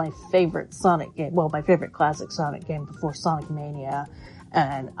Knuckles is my favorite Sonic game. Well, my favorite classic Sonic game before Sonic Mania.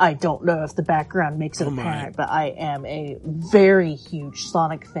 And I don't know if the background makes it apparent, but I am a very huge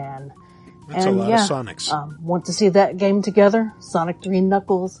Sonic fan. That's a lot of Sonics. Want to see that game together, Sonic 3 and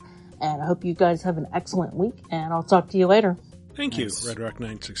Knuckles. And I hope you guys have an excellent week, and I'll talk to you later. Thank you, Red Rock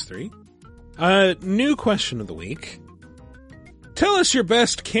 963. New question of the week. Tell us your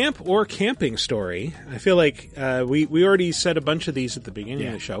best camp or camping story. I feel like we already said a bunch of these at the beginning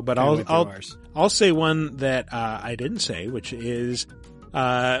of the show, but I'll say one that I didn't say, which is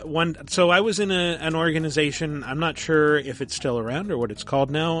one. So I was in an organization. I'm not sure if it's still around or what it's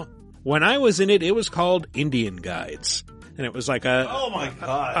called now. When I was in it, it was called Indian Guides, and it was like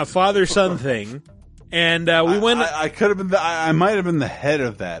a father-son thing. And we went. I could have been. I might have been the head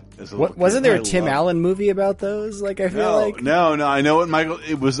of that. Wasn't there a Tim Allen movie about those? Like I feel like no. I know what Michael.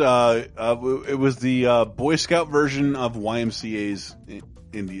 It was the Boy Scout version of YMCA's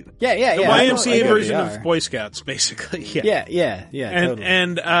Indian. Yeah. The YMCA version of Boy Scouts, basically. Yeah.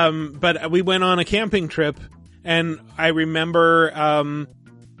 And totally. But we went on a camping trip, and I remember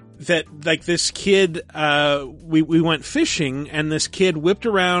that like this kid. We went fishing, and this kid whipped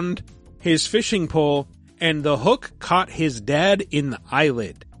around his fishing pole, and the hook caught his dad in the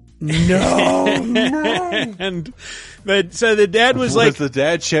eyelid. No. And so the dad was like... Was the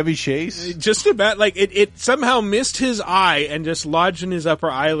dad Chevy Chase? Just about, like, it somehow missed his eye and just lodged in his upper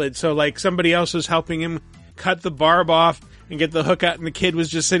eyelid. So, like, somebody else was helping him cut the barb off and get the hook out, and the kid was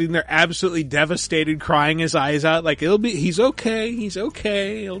just sitting there absolutely devastated, crying his eyes out, like, he's okay,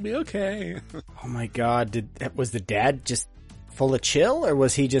 he'll be okay. Oh my god, was the dad just full of chill, or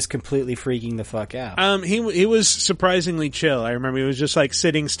was he just completely freaking the fuck out? He was surprisingly chill. I remember he was just like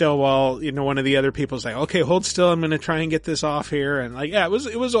sitting still while, one of the other people's like, okay, hold still, I'm going to try and get this off here. And like, yeah, it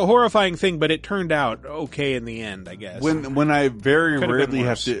was a horrifying thing, but it turned out okay in the end, I guess. When I very rarely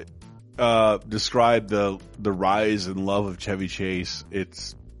have to describe the rise and love of Chevy Chase,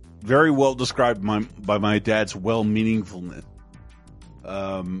 it's very well described by my dad's well-meaningfulness.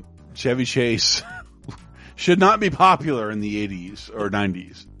 Chevy Chase should not be popular in the 80s or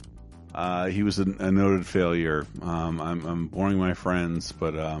 90s. He was a noted failure. I'm boring my friends,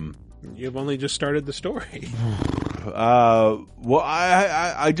 but you've only just started the story. Well,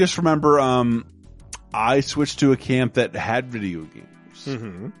 I just remember I switched to a camp that had video games.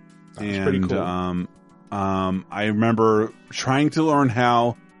 Mm-hmm. That was pretty cool. I remember trying to learn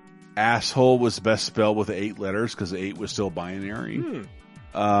how asshole was best spelled with 8 letters, because 8 was still binary.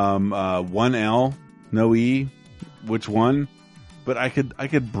 1 L. No E, which one? But I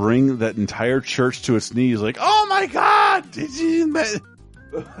could bring that entire church to its knees, like, oh my god!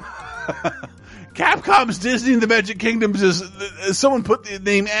 Capcom's Disney and the Magic Kingdoms is someone put the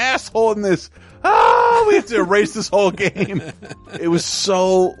name asshole in this. Oh, we have to erase this whole game. It was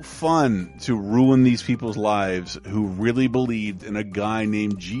so fun to ruin these people's lives who really believed in a guy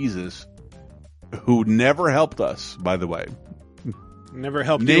named Jesus, who never helped us, by the way. Never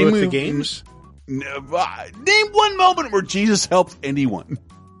helped you with the games? Name one moment where Jesus helped anyone.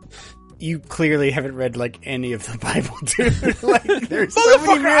 You clearly haven't read like any of the Bible, dude. Like, there's so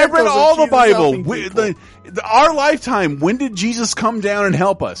many miracles. I read all the Bible. Our lifetime. When did Jesus come down and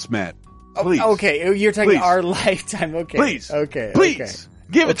help us, Matt? Please. Okay, you're talking our lifetime. Okay, please. Okay, please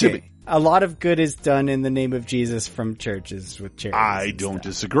give it to me. A lot of good is done in the name of Jesus from churches with charities. I don't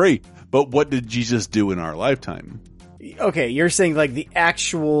disagree, but what did Jesus do in our lifetime? Okay, you're saying like the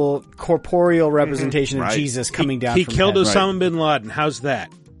actual corporeal representation of Jesus coming down. He from killed heaven. Osama bin Laden. How's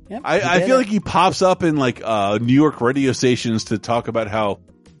that? Yep, I feel like he pops up in like New York radio stations to talk about how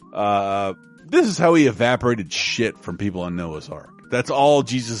this is how he evaporated shit from people on Noah's Ark. That's all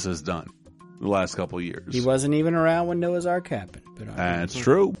Jesus has done the last couple of years. He wasn't even around when Noah's Ark happened. But that's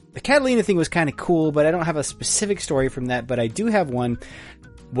true. The Catalina thing was kind of cool, but I don't have a specific story from that. But I do have one.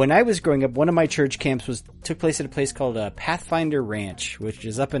 When I was growing up, one of my church camps took place at a place called Pathfinder Ranch, which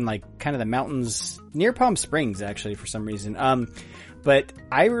is up in like kind of the mountains near Palm Springs, actually, for some reason. But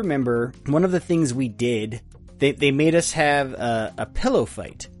I remember one of the things we did, they made us have a pillow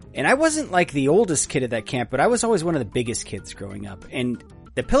fight. And I wasn't like the oldest kid at that camp, but I was always one of the biggest kids growing up. And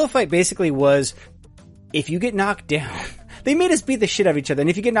the pillow fight basically was, if you get knocked down, they made us beat the shit out of each other. And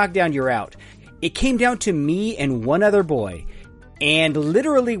if you get knocked down, you're out. It came down to me and one other boy. And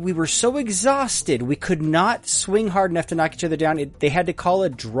literally, we were so exhausted, we could not swing hard enough to knock each other down. They had to call a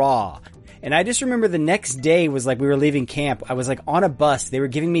draw. And I just remember the next day was like we were leaving camp. I was like on a bus. They were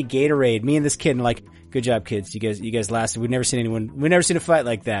giving me Gatorade, me and this kid, and like, good job, kids. You guys lasted. We've never seen a fight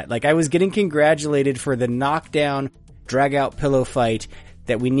like that. Like, I was getting congratulated for the knockdown, drag out pillow fight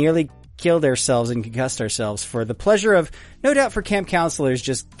that we nearly killed ourselves and concussed ourselves for the pleasure of, no doubt for camp counselors,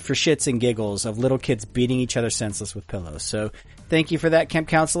 just for shits and giggles of little kids beating each other senseless with pillows. So thank you for that, camp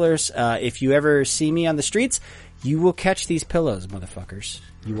counselors. If you ever see me on the streets, you will catch these pillows, motherfuckers.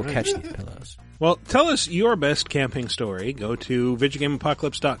 You will catch these pillows. Well, tell us your best camping story. Go to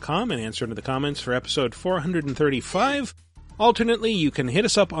VidjagameApocalypse.com and answer into the comments for episode 435. Alternately, you can hit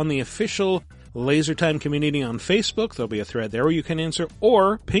us up on the official LaserTime community on Facebook. There'll be a thread there where you can answer,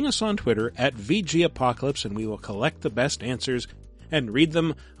 or ping us on Twitter at VGApocalypse, and we will collect the best answers and read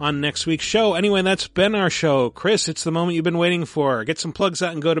them on next week's show. Anyway, that's been our show. Chris, it's the moment you've been waiting for. Get some plugs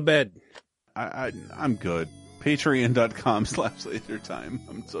out and go to bed. I'm good. Patreon.com/LaserTime.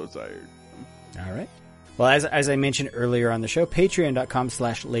 I'm so tired. All right. Well, as I mentioned earlier on the show,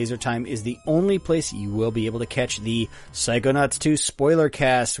 patreon.com/LaserTime is the only place you will be able to catch the Psychonauts 2 spoiler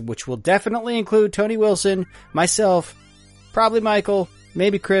cast, which will definitely include Tony Wilson, myself, probably Michael,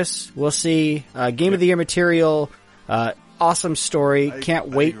 maybe Chris. We'll see. Game of the Year material. Awesome story. Can't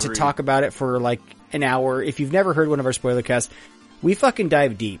wait to talk about it for like an hour. If you've never heard one of our spoiler casts, we fucking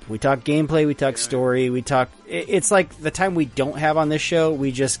dive deep. We talk gameplay, we talk story, we talk... It's like the time we don't have on this show,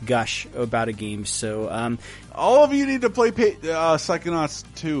 we just gush about a game. So, all of you need to play Psychonauts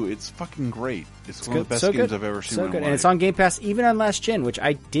 2. It's fucking great. It's one of the best games I've ever seen in my life. And it's on Game Pass, even on Last Gen, which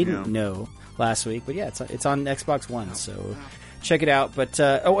I didn't know last week. But yeah, it's on Xbox One, so check it out. But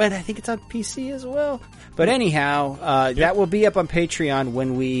and I think it's on PC as well. But anyhow, that will be up on Patreon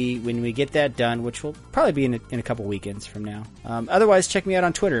when we get that done, which will probably be in a couple weekends from now. Otherwise, check me out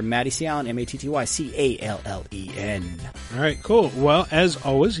on Twitter, Matty C. Allen, MattyCallen. All right, cool. Well, as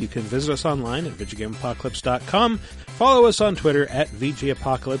always, you can visit us online at VidjagameApocalypse.com. Follow us on Twitter at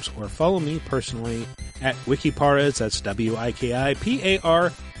VGApocalypse, or follow me personally at Wikiparaz. That's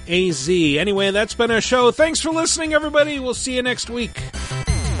WIKIPARAZ. Anyway, that's been our show. Thanks for listening, everybody. We'll see you next week.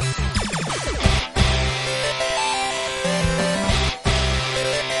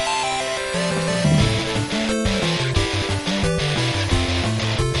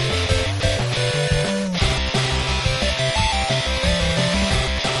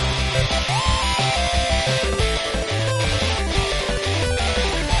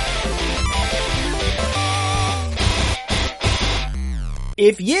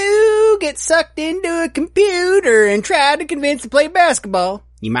 If you get sucked into a computer and try to convince to play basketball,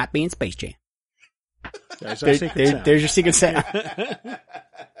 you might be in Space Jam. There's your secret sound. There's your secret sound.